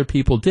sorts of other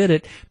people did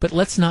it. But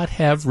let's not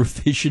have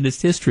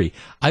revisionist history.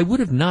 I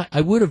would have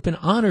been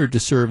honored to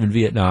serve in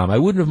Vietnam. I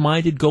wouldn't have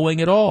minded going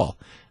at all.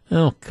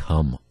 Oh,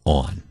 come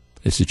on.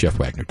 This is Jeff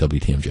Wagner,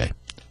 WTMJ.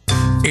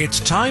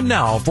 It's time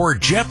now for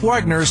Jeff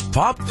Wagner's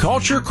Pop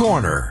Culture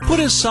Corner. Put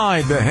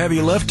aside the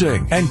heavy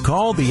lifting and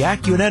call the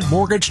AccuNet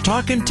Mortgage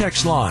Talk and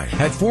Text line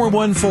at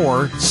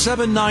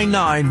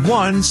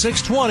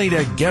 414-799-1620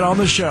 to get on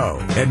the show.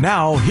 And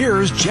now,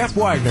 here's Jeff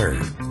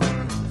Wagner.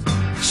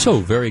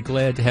 So, very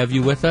glad to have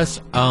you with us.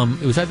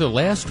 It was either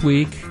last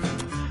week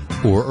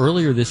or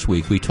earlier this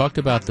week, we talked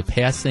about the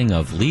passing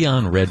of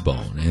Leon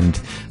Redbone.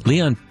 And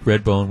Leon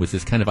Redbone was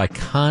this kind of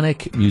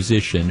iconic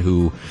musician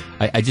who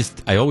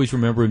I always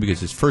remember him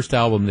because his first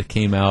album that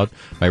came out,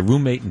 my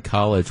roommate in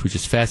college was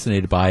just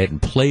fascinated by it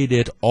and played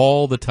it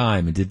all the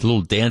time and did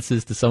little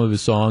dances to some of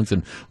his songs.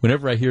 And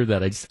whenever I hear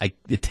that,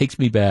 it takes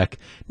me back,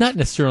 not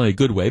necessarily a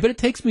good way, but it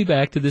takes me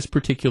back to this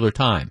particular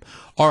time.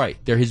 All right,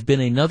 there has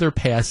been another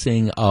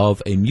passing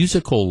of a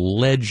musical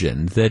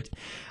legend that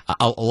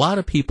a lot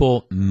of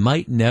people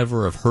might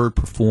never have heard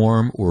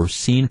perform or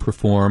seen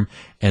perform,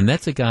 and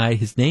that's a guy,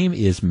 his name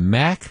is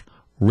Mac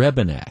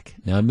Rebennack.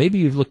 Now, maybe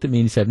you've looked at me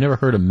and you said, I've never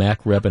heard of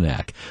Mac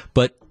Rebennack,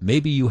 but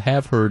maybe you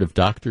have heard of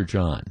Dr.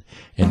 John.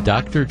 And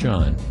Dr.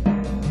 John...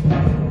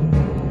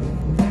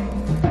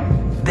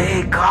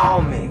 They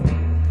call me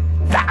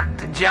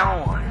Dr.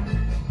 John,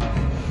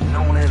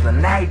 known as a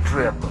night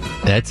tripper.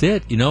 That's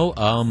it.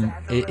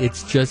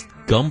 It's just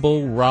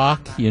gumbo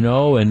rock,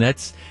 and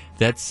it's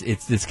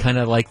kind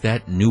of like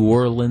that New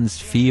Orleans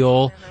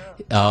feel.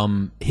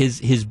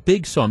 His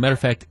big song, matter of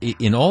fact,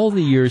 in all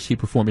the years he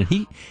performed,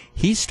 and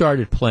he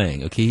started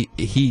playing. Okay,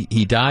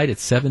 he died at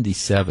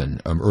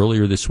 77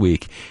 earlier this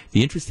week.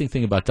 The interesting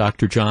thing about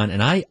Dr. John,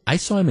 and I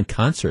saw him in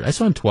concert. I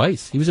saw him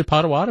twice. He was at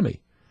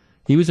Potawatomi.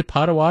 He was at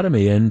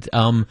Potawatomi, and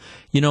and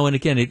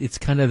again, it's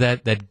kind of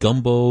that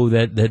gumbo,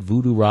 that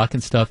voodoo rock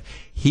and stuff.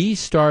 He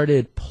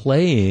started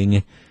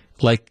playing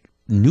like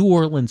New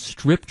Orleans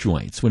strip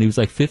joints when he was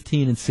like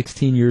 15 and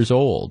 16 years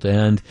old.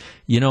 And,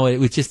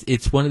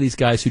 it's one of these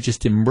guys who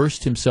just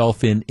immersed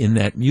himself in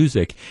that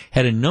music,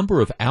 had a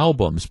number of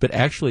albums, but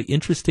actually,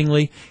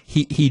 interestingly,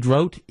 he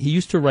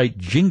used to write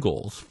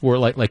jingles for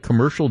like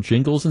commercial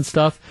jingles and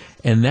stuff.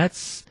 And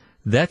that's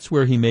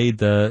where he made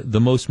the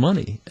most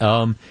money.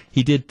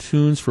 He did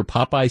tunes for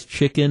Popeye's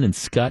Chicken and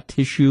Scott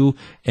Tissue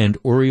and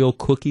Oreo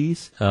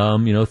cookies,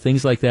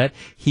 things like that.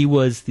 He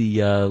was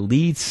the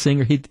lead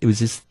singer. It was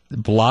his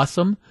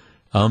Blossom.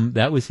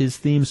 That was his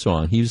theme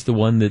song. He was the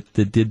one that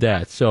did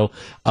that. So,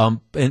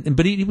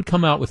 but he would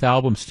come out with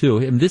albums too.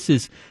 And this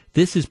is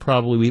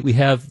probably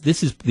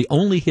this is the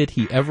only hit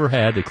he ever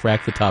had to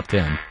crack the top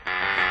 10.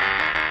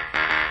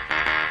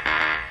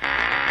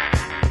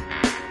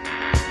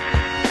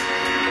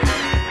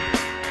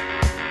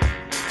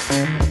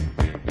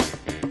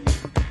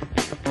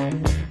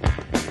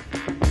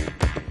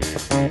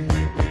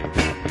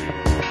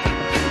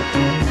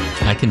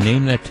 I can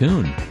name that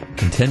tune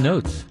in 10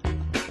 notes.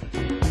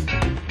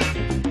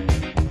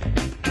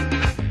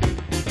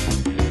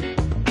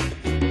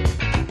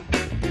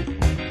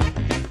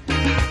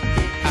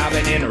 I've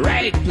been in the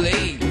right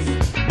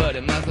place, but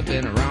it must have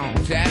been the wrong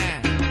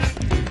time.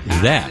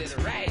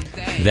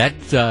 That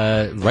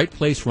right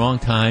place, wrong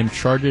time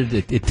charted.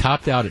 It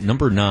topped out at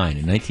number 9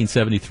 in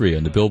 1973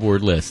 on the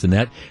Billboard list, and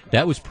that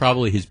was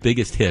probably his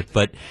biggest hit.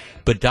 But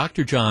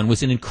Dr. John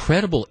was an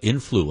incredible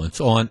influence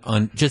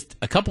on just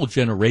a couple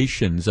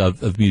generations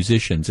of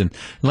musicians, and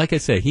like I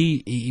say,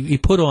 he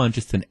put on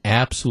just an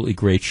absolutely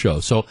great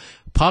show. So,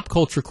 Pop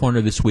Culture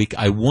Corner this week,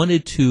 I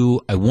wanted to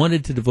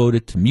devote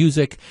it to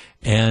music,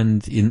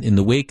 and in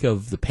the wake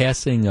of the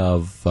passing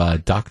of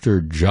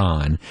Dr.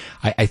 John,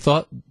 I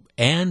thought.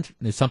 And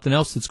there's something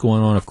else that's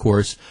going on, of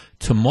course.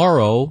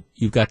 Tomorrow,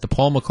 you've got the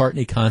Paul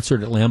McCartney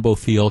concert at Lambeau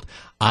Field.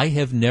 I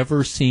have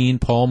never seen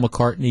Paul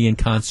McCartney in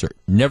concert.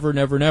 Never.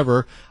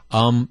 But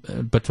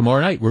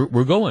tomorrow night,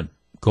 we're going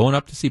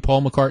up to see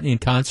Paul McCartney in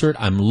concert.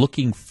 I'm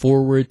looking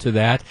forward to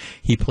that.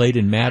 He played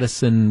in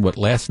Madison,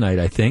 last night,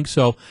 I think.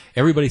 So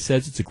everybody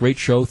says it's a great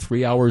show,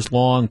 3 hours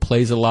long,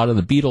 plays a lot of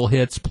the Beatle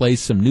hits,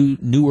 plays some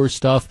newer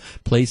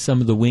stuff, plays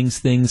some of the Wings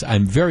things.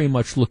 I'm very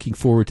much looking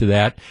forward to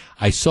that.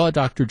 I saw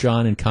Dr.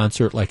 John in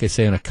concert, like I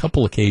say, on a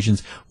couple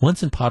occasions,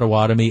 once in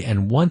Potawatomi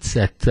and once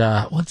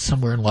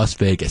somewhere in Las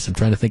Vegas. I'm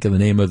trying to think of the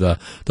name of the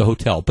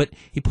hotel. But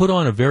he put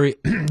on a very,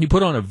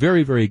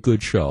 very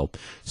good show.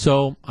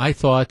 So I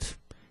thought,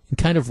 in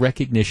kind of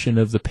recognition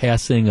of the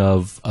passing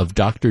of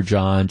Dr.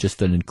 John,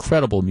 just an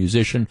incredible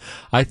musician,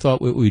 I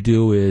thought what we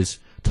do is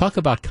talk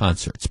about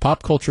concerts.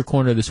 Pop Culture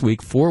Corner this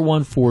week,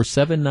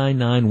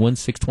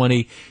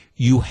 414-799-1620.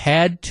 You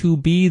had to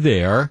be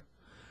there.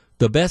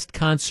 The best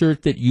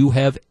concert that you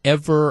have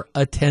ever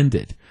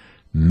attended.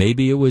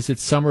 Maybe it was at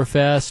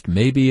Summerfest.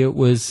 Maybe it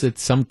was at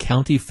some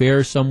county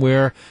fair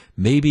somewhere.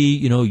 Maybe,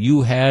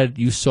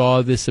 you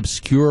saw this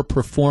obscure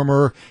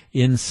performer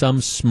in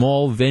some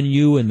small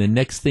venue, and the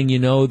next thing you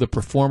know, the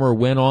performer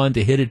went on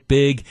to hit it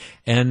big,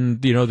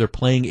 and, they're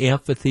playing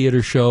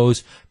amphitheater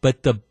shows.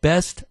 But the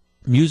best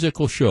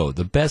musical show,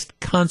 the best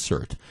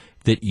concert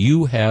that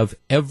you have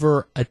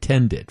ever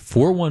attended,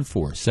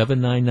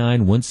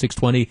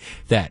 414-799-1620.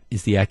 That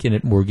is the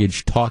Acunet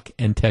Mortgage talk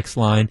and text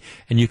line,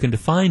 and you can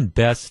define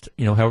best,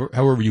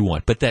 however you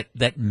want. But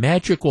that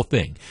magical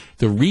thing,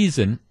 the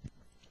reason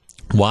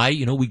why,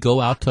 we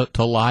go out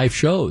to live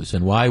shows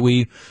and why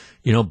we,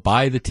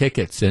 buy the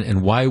tickets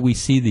and why we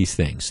see these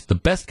things. The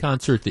best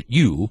concert that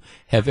you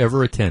have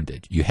ever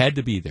attended. You had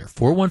to be there.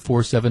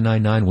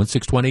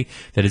 414-799-1620.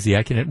 That is the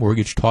Acunet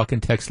Mortgage talk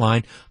and text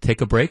line.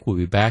 Take a break. We'll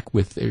be back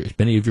with as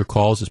many of your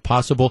calls as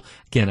possible.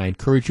 Again, I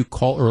encourage you to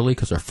call early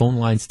because our phone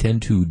lines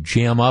tend to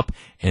jam up,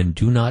 and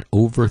do not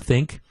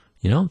overthink.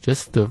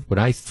 Just when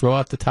I throw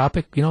out the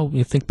topic,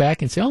 you think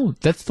back and say, oh,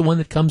 that's the one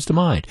that comes to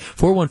mind.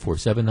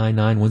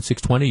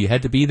 414-799-1620. You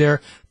had to be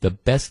there. The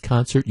best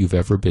concert you've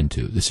ever been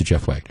to. This is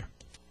Jeff Wagner.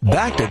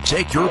 Back to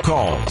take your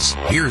calls.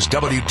 Here's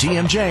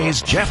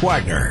WTMJ's Jeff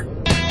Wagner.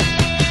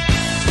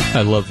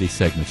 I love these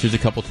segments. Here's a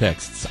couple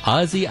texts.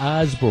 Ozzy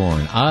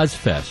Osbourne,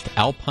 Ozfest,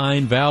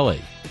 Alpine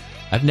Valley.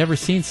 I've never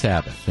seen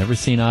Sabbath, never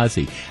seen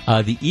Ozzy.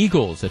 The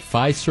Eagles at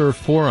Fiserv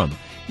Forum.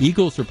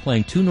 Eagles are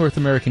playing 2 North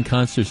American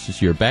concerts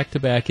this year,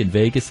 back-to-back in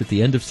Vegas at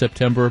the end of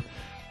September.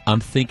 I'm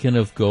thinking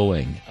of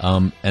going.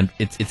 And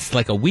it's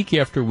like a week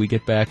after we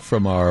get back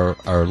from our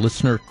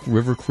listener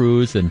river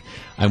cruise, and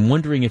I'm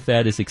wondering if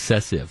that is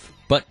excessive.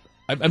 But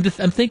I'm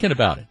thinking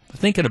about it.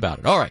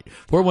 All right.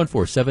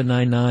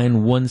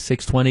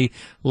 414-799-1620.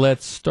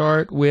 Let's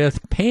start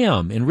with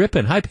Pam in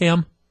Ripon. Hi,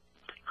 Pam.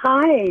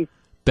 Hi.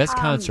 Best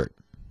concert.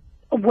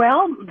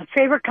 Well, the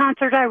favorite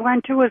concert I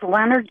went to was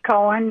Leonard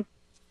Cohen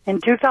in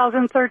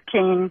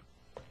 2013,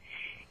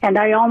 and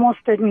I almost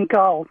didn't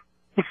go.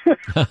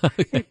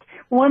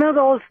 One of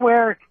those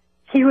where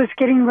he was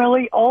getting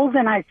really old,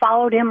 and I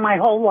followed him my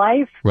whole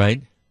life.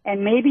 Right.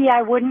 and maybe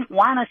I wouldn't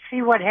want to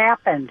see what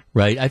happened.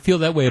 Right. I feel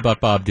that way about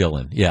Bob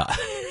Dylan. Yeah.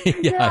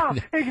 Yeah,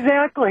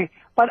 exactly.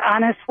 But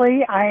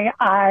honestly,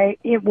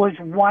 it was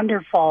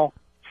wonderful.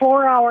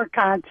 4-hour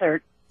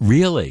concert.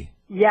 Really?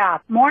 Yeah,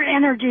 more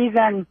energy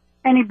than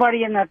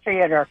anybody in the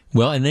theater.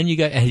 Well, and then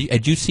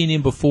had you seen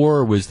him before,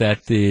 or was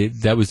that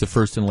was the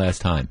first and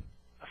last time?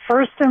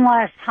 First and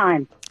last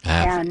time.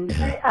 And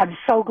I'm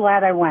so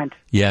glad I went.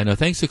 Yeah, no,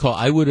 thanks for the call.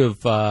 I would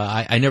have,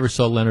 I never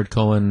saw Leonard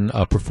Cohen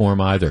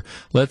perform either.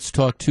 Let's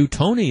talk to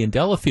Tony in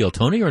Delafield.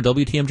 Tony, you're on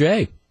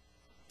WTMJ.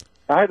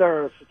 Hi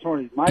there, it's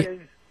Tony. My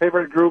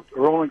favorite group,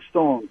 Rolling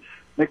Stones,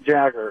 Mick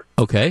Jagger.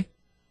 Okay.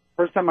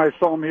 First time I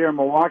saw them here in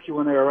Milwaukee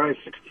when they arrived,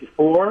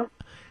 64.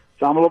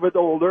 So I'm a little bit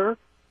older.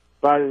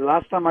 But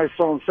last time I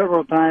saw them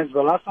several times,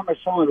 but last time I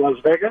saw them in Las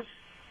Vegas,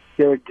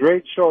 they had a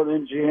great show at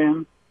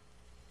MGM.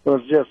 It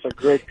was just a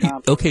great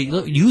concert. Okay,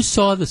 look, you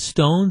saw the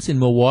Stones in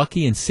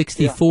Milwaukee in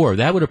 '64. Yeah.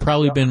 That would have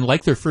probably been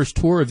like their first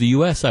tour of the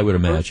U.S., I would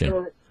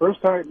imagine.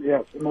 First time,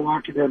 yes, in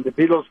Milwaukee. Then the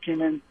Beatles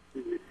came in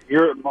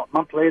a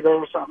month later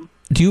or something.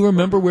 Do you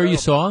remember where you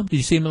saw them? Did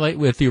you see them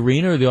with the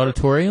arena or the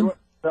auditorium?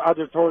 The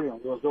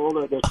auditorium. It was the old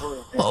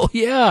auditorium. Yeah. Oh,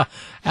 yeah.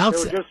 They were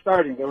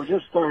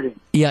just starting.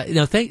 Yeah,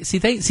 no, see,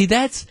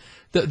 that's...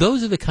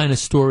 Those are the kind of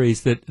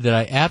stories that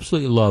I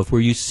absolutely love, where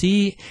you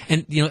see,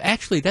 and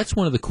actually that's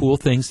one of the cool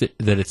things that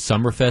at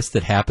Summerfest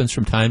that happens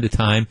from time to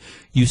time.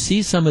 You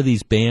see some of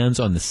these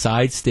bands on the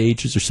side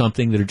stages or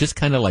something that are just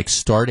kind of like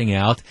starting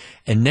out,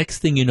 and next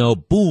thing you know,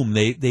 boom,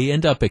 they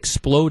end up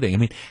exploding. I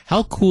mean,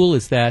 how cool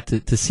is that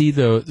to see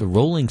the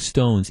Rolling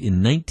Stones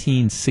in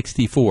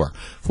 1964?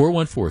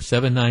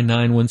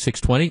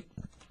 414-799-1620.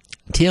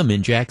 Tim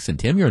in Jackson.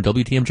 Tim, you're on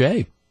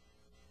WTMJ.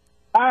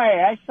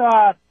 Hi, I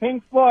saw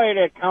Pink Floyd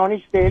at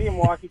County Stadium,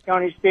 Milwaukee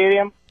County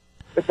Stadium,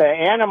 with the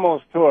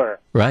Animals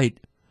tour. Right.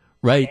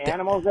 The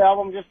Animals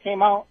album just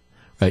came out.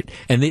 Right,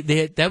 and did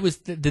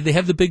they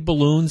have the big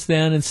balloons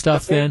then and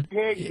stuff then? The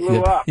big pig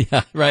blew up.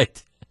 Yeah,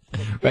 right. It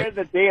scared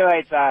the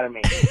daylights out of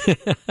me.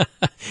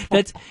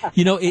 That's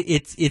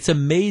it's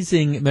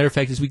amazing. Matter of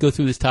fact, as we go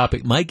through this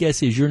topic, my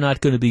guess is you're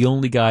not going to be the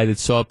only guy that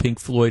saw Pink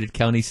Floyd at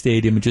County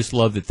Stadium and just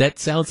loved it. That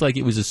sounds like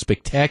it was a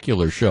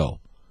spectacular show.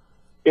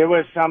 It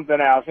was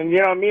something else. And,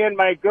 me and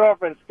my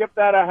girlfriend skipped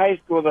out of high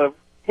school to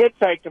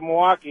hitchhike to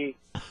Milwaukee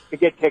to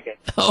get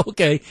tickets.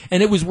 Okay.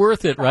 And it was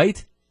worth it,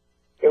 right?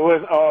 It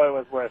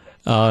was worth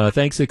it.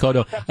 Thanks,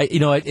 Dakota.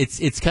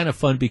 It's kind of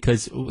fun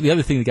because the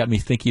other thing that got me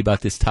thinking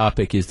about this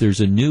topic is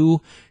there's a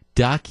new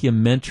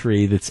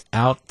documentary that's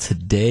out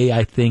today,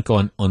 I think,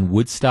 on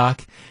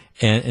Woodstock.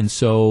 And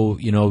so,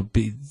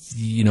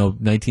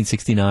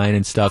 1969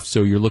 and stuff.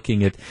 So you're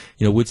looking at,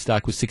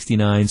 Woodstock was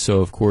 69. So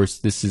of course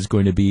this is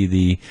going to be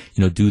the,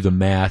 do the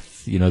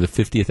math, the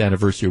 50th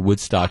anniversary of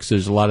Woodstock. So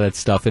there's a lot of that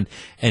stuff. And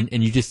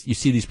you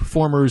see these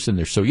performers and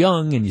they're so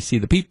young, and you see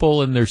the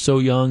people and they're so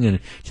young, and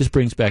it just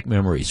brings back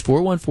memories.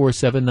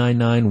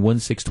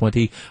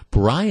 414-799-1620.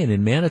 Brian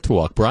in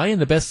Manitowoc. Brian,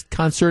 the best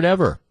concert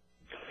ever.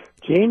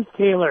 James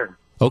Taylor.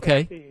 Okay.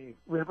 At the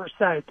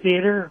Riverside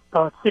Theater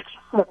about 6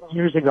 or 7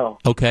 years ago.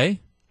 Okay.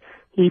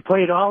 He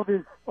played all of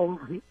his old,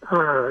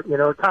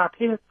 top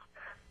hits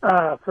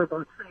for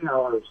about 3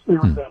 hours.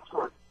 That's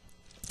what.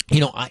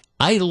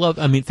 I love.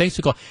 I mean, thanks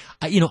for calling.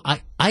 I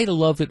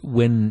love it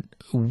when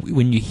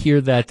you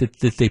hear that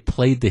they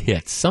played the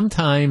hits.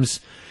 Sometimes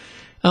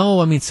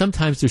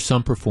there's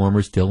some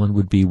performers. Dylan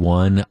would be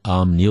one.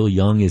 Neil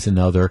Young is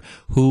another.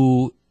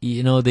 Who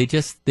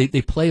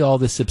they play all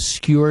this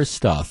obscure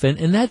stuff,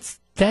 and that's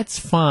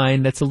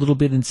fine. That's a little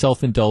bit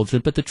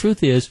self-indulgent. But the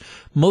truth is,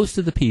 most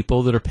of the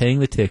people that are paying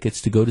the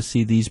tickets to go to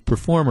see these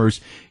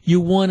performers, you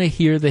want to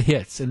hear the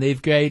hits. And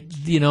they've got,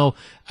 you go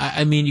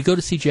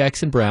to see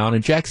Jackson Browne,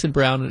 and Jackson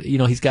Browne,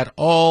 he's got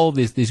all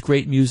these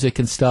great music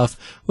and stuff.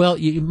 Well,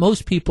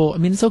 most people,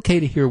 it's okay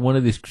to hear one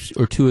of these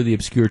or two of the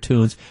obscure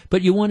tunes,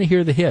 but you want to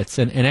hear the hits.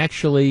 And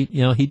actually,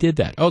 he did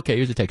that. Okay,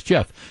 here's a text.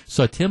 Jeff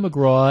saw Tim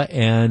McGraw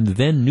and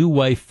then new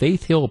wife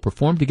Faith Hill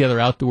perform together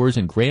outdoors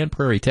in Grand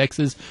Prairie,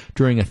 Texas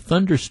during a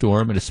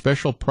thunderstorm at a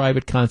special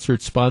private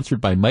concert sponsored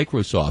by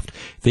Microsoft.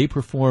 They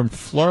performed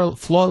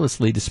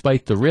flawlessly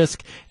despite the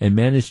risk and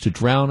managed to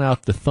drown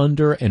out the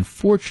thunder and,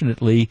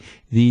 fortunately,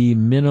 the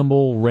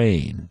minimal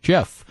rain.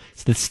 Jeff,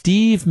 it's the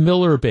Steve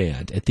Miller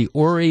Band at the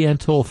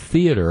Oriental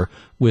Theater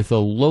with a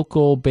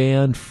local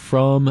band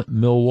from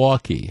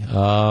Milwaukee.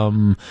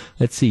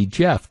 Let's see,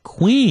 Jeff,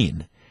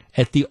 Queen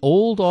at the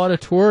old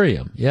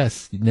auditorium.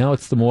 Yes, now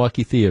it's the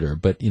Milwaukee Theater,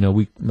 but,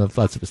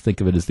 lots of us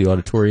think of it as the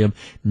auditorium.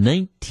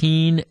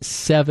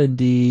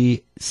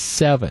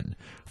 1977.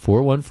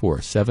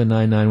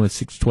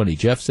 414-799-1620.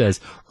 Jeff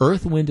says,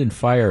 Earth, Wind, and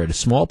Fire at a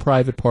small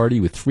private party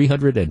with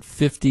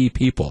 350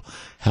 people.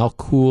 How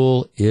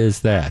cool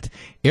is that?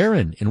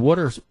 Aaron in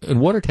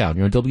Watertown.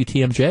 You're on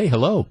WTMJ.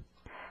 Hello.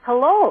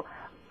 Hello.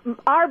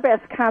 Our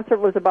best concert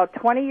was about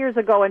 20 years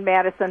ago in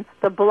Madison,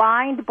 the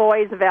Blind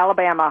Boys of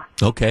Alabama.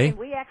 Okay. And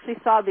we actually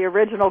saw the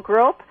original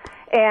group,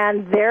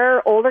 and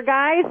they're older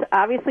guys,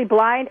 obviously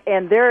blind,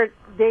 and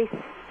they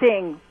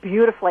sing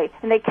beautifully.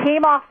 And they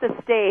came off the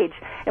stage,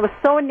 It was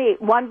so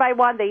neat. One by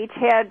one, they each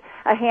had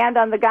a hand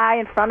on the guy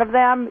in front of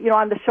them,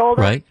 on the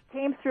shoulder. Right.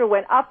 Came through,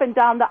 went up and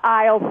down the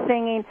aisle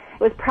singing. It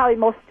was probably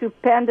the most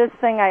stupendous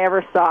thing I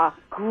ever saw.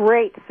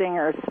 Great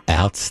singers.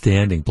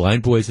 Outstanding.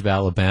 Blind Boys of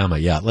Alabama.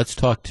 Yeah, let's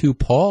talk to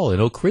Paul in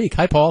Oak Creek.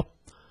 Hi, Paul.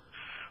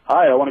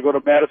 Hi, I want to go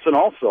to Madison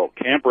also.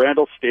 Camp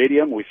Randall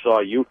Stadium, we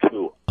saw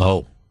U2.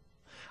 Oh,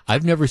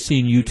 I've never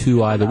seen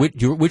U2 either.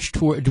 Which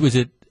tour was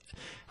it?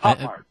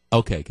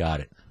 Okay, got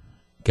it.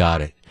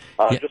 Yeah.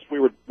 Just we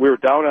were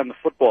down on the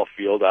football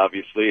field,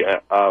 obviously,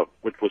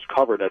 which was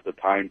covered at the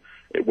time,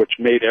 which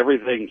made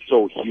everything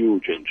so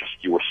huge, and just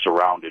you were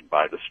surrounded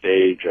by the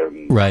stage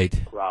and right.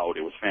 the crowd.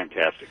 It was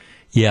fantastic.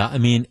 Yeah, I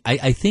mean,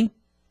 I think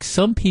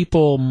some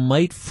people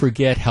might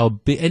forget how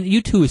big, and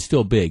U2 is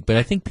still big, but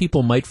I think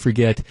people might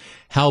forget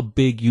how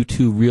big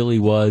U2 really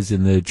was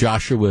in the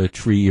Joshua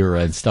Tree era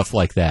and stuff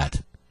like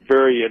that.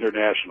 Very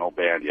international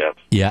band, yes.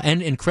 Yeah,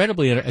 and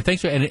incredibly,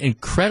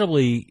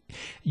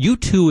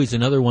 U2 is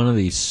another one of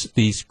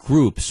these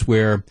groups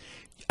where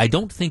I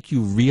don't think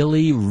you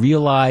really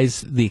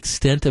realize the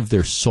extent of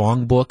their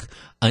songbook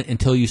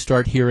until you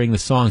start hearing the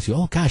songs. You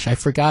go, oh gosh, I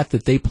forgot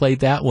that they played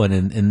that one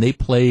and they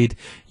played,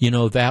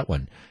 that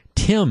one.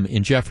 Tim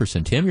in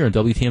Jefferson. Tim, you're on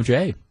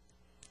WTMJ.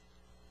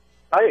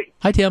 Hi.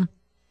 Hi, Tim.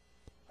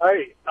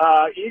 Hi.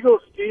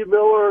 Eagles, Steve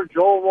Miller,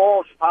 Joel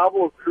Walsh,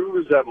 Pablo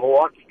Cruz at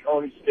Milwaukee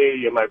County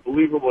Stadium. I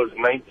believe it was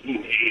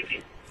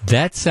 1980.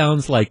 That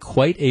sounds like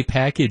quite a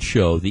package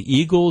show. The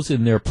Eagles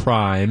in their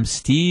prime,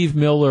 Steve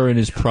Miller in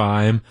his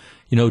prime.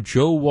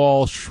 Joe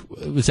Walsh,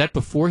 was that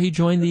before he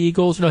joined the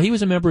Eagles? No, he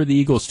was a member of the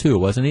Eagles too,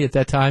 wasn't he, at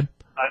that time?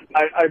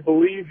 I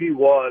believe he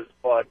was,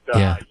 but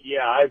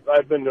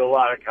I've been to a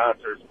lot of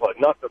concerts, but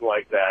nothing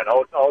like that.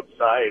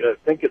 Outside, I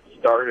think it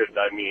started,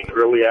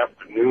 early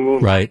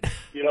afternoon. Right.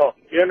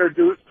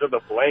 Introduced to the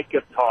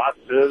blanket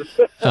tosses.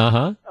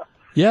 Uh-huh.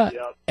 Yeah,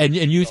 Yep.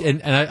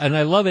 and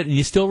I love it, and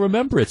you still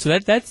remember it. So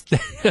that's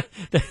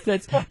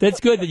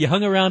good that you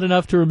hung around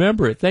enough to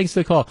remember it. Thanks for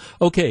the call.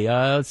 Okay,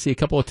 let's see a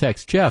couple of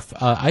texts. Jeff,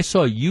 I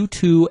saw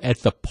U2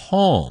 at the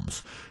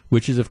Palms,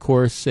 which is of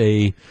course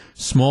a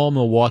small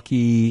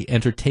Milwaukee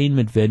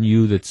entertainment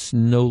venue that's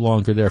no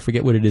longer there. I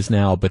forget what it is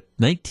now, but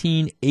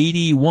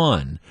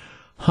 1981.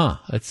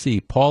 Let's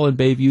see. Paul in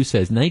Bayview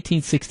says,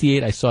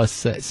 1968, I saw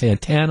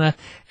Santana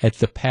at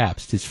the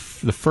Pabst.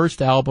 The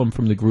first album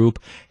from the group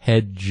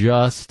had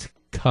just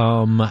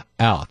come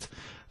out.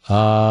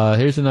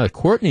 Here's another.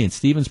 Courtney in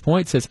Stevens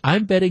Point says,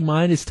 I'm betting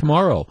mine is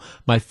tomorrow.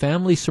 My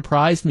family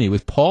surprised me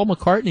with Paul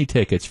McCartney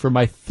tickets for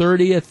my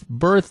 30th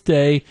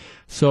birthday,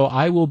 so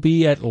I will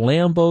be at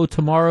Lambeau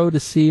tomorrow to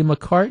see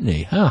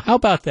McCartney. How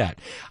about that?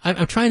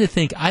 I'm trying to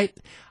think. I've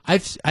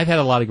had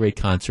a lot of great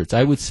concerts.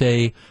 I would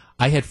say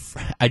I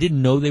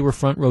didn't know they were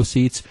front row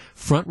seats.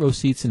 Front row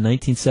seats in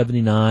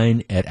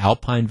 1979 at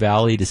Alpine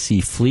Valley to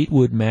see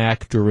Fleetwood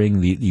Mac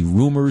during the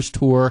Rumors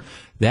tour.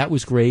 That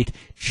was great.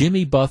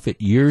 Jimmy Buffett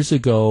years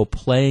ago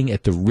playing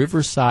at the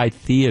Riverside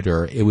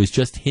Theater. It was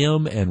just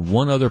him and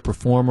one other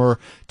performer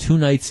 2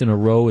 nights in a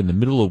row in the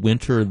middle of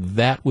winter.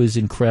 That was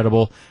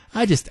incredible.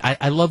 I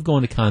love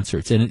going to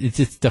concerts, and it's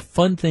just the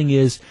fun thing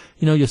is,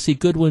 you'll see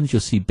good ones, you'll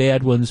see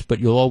bad ones, but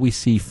you'll always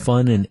see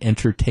fun and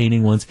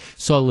entertaining ones.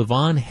 Saw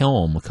Levon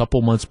Helm a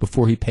couple months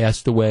before he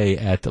passed away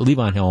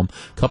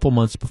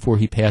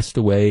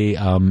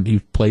he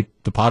played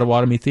the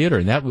Potawatomi Theater,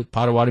 and that was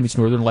Potawatomi's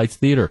Northern Lights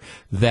Theater.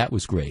 That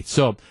was great.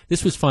 So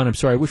this was fun. I'm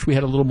sorry. I wish we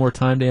had a little more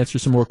time to answer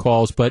some more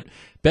calls, but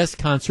best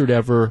concert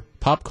ever.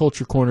 Pop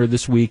Culture Corner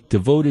this week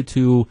devoted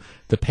to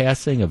the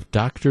passing of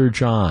Dr.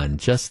 John.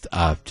 Just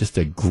a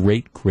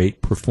great,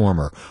 great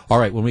performer. All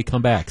right, when we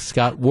come back,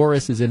 Scott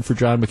Warris is in for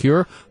John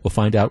McCure. We'll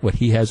find out what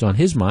he has on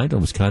his mind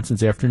on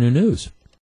Wisconsin's Afternoon News.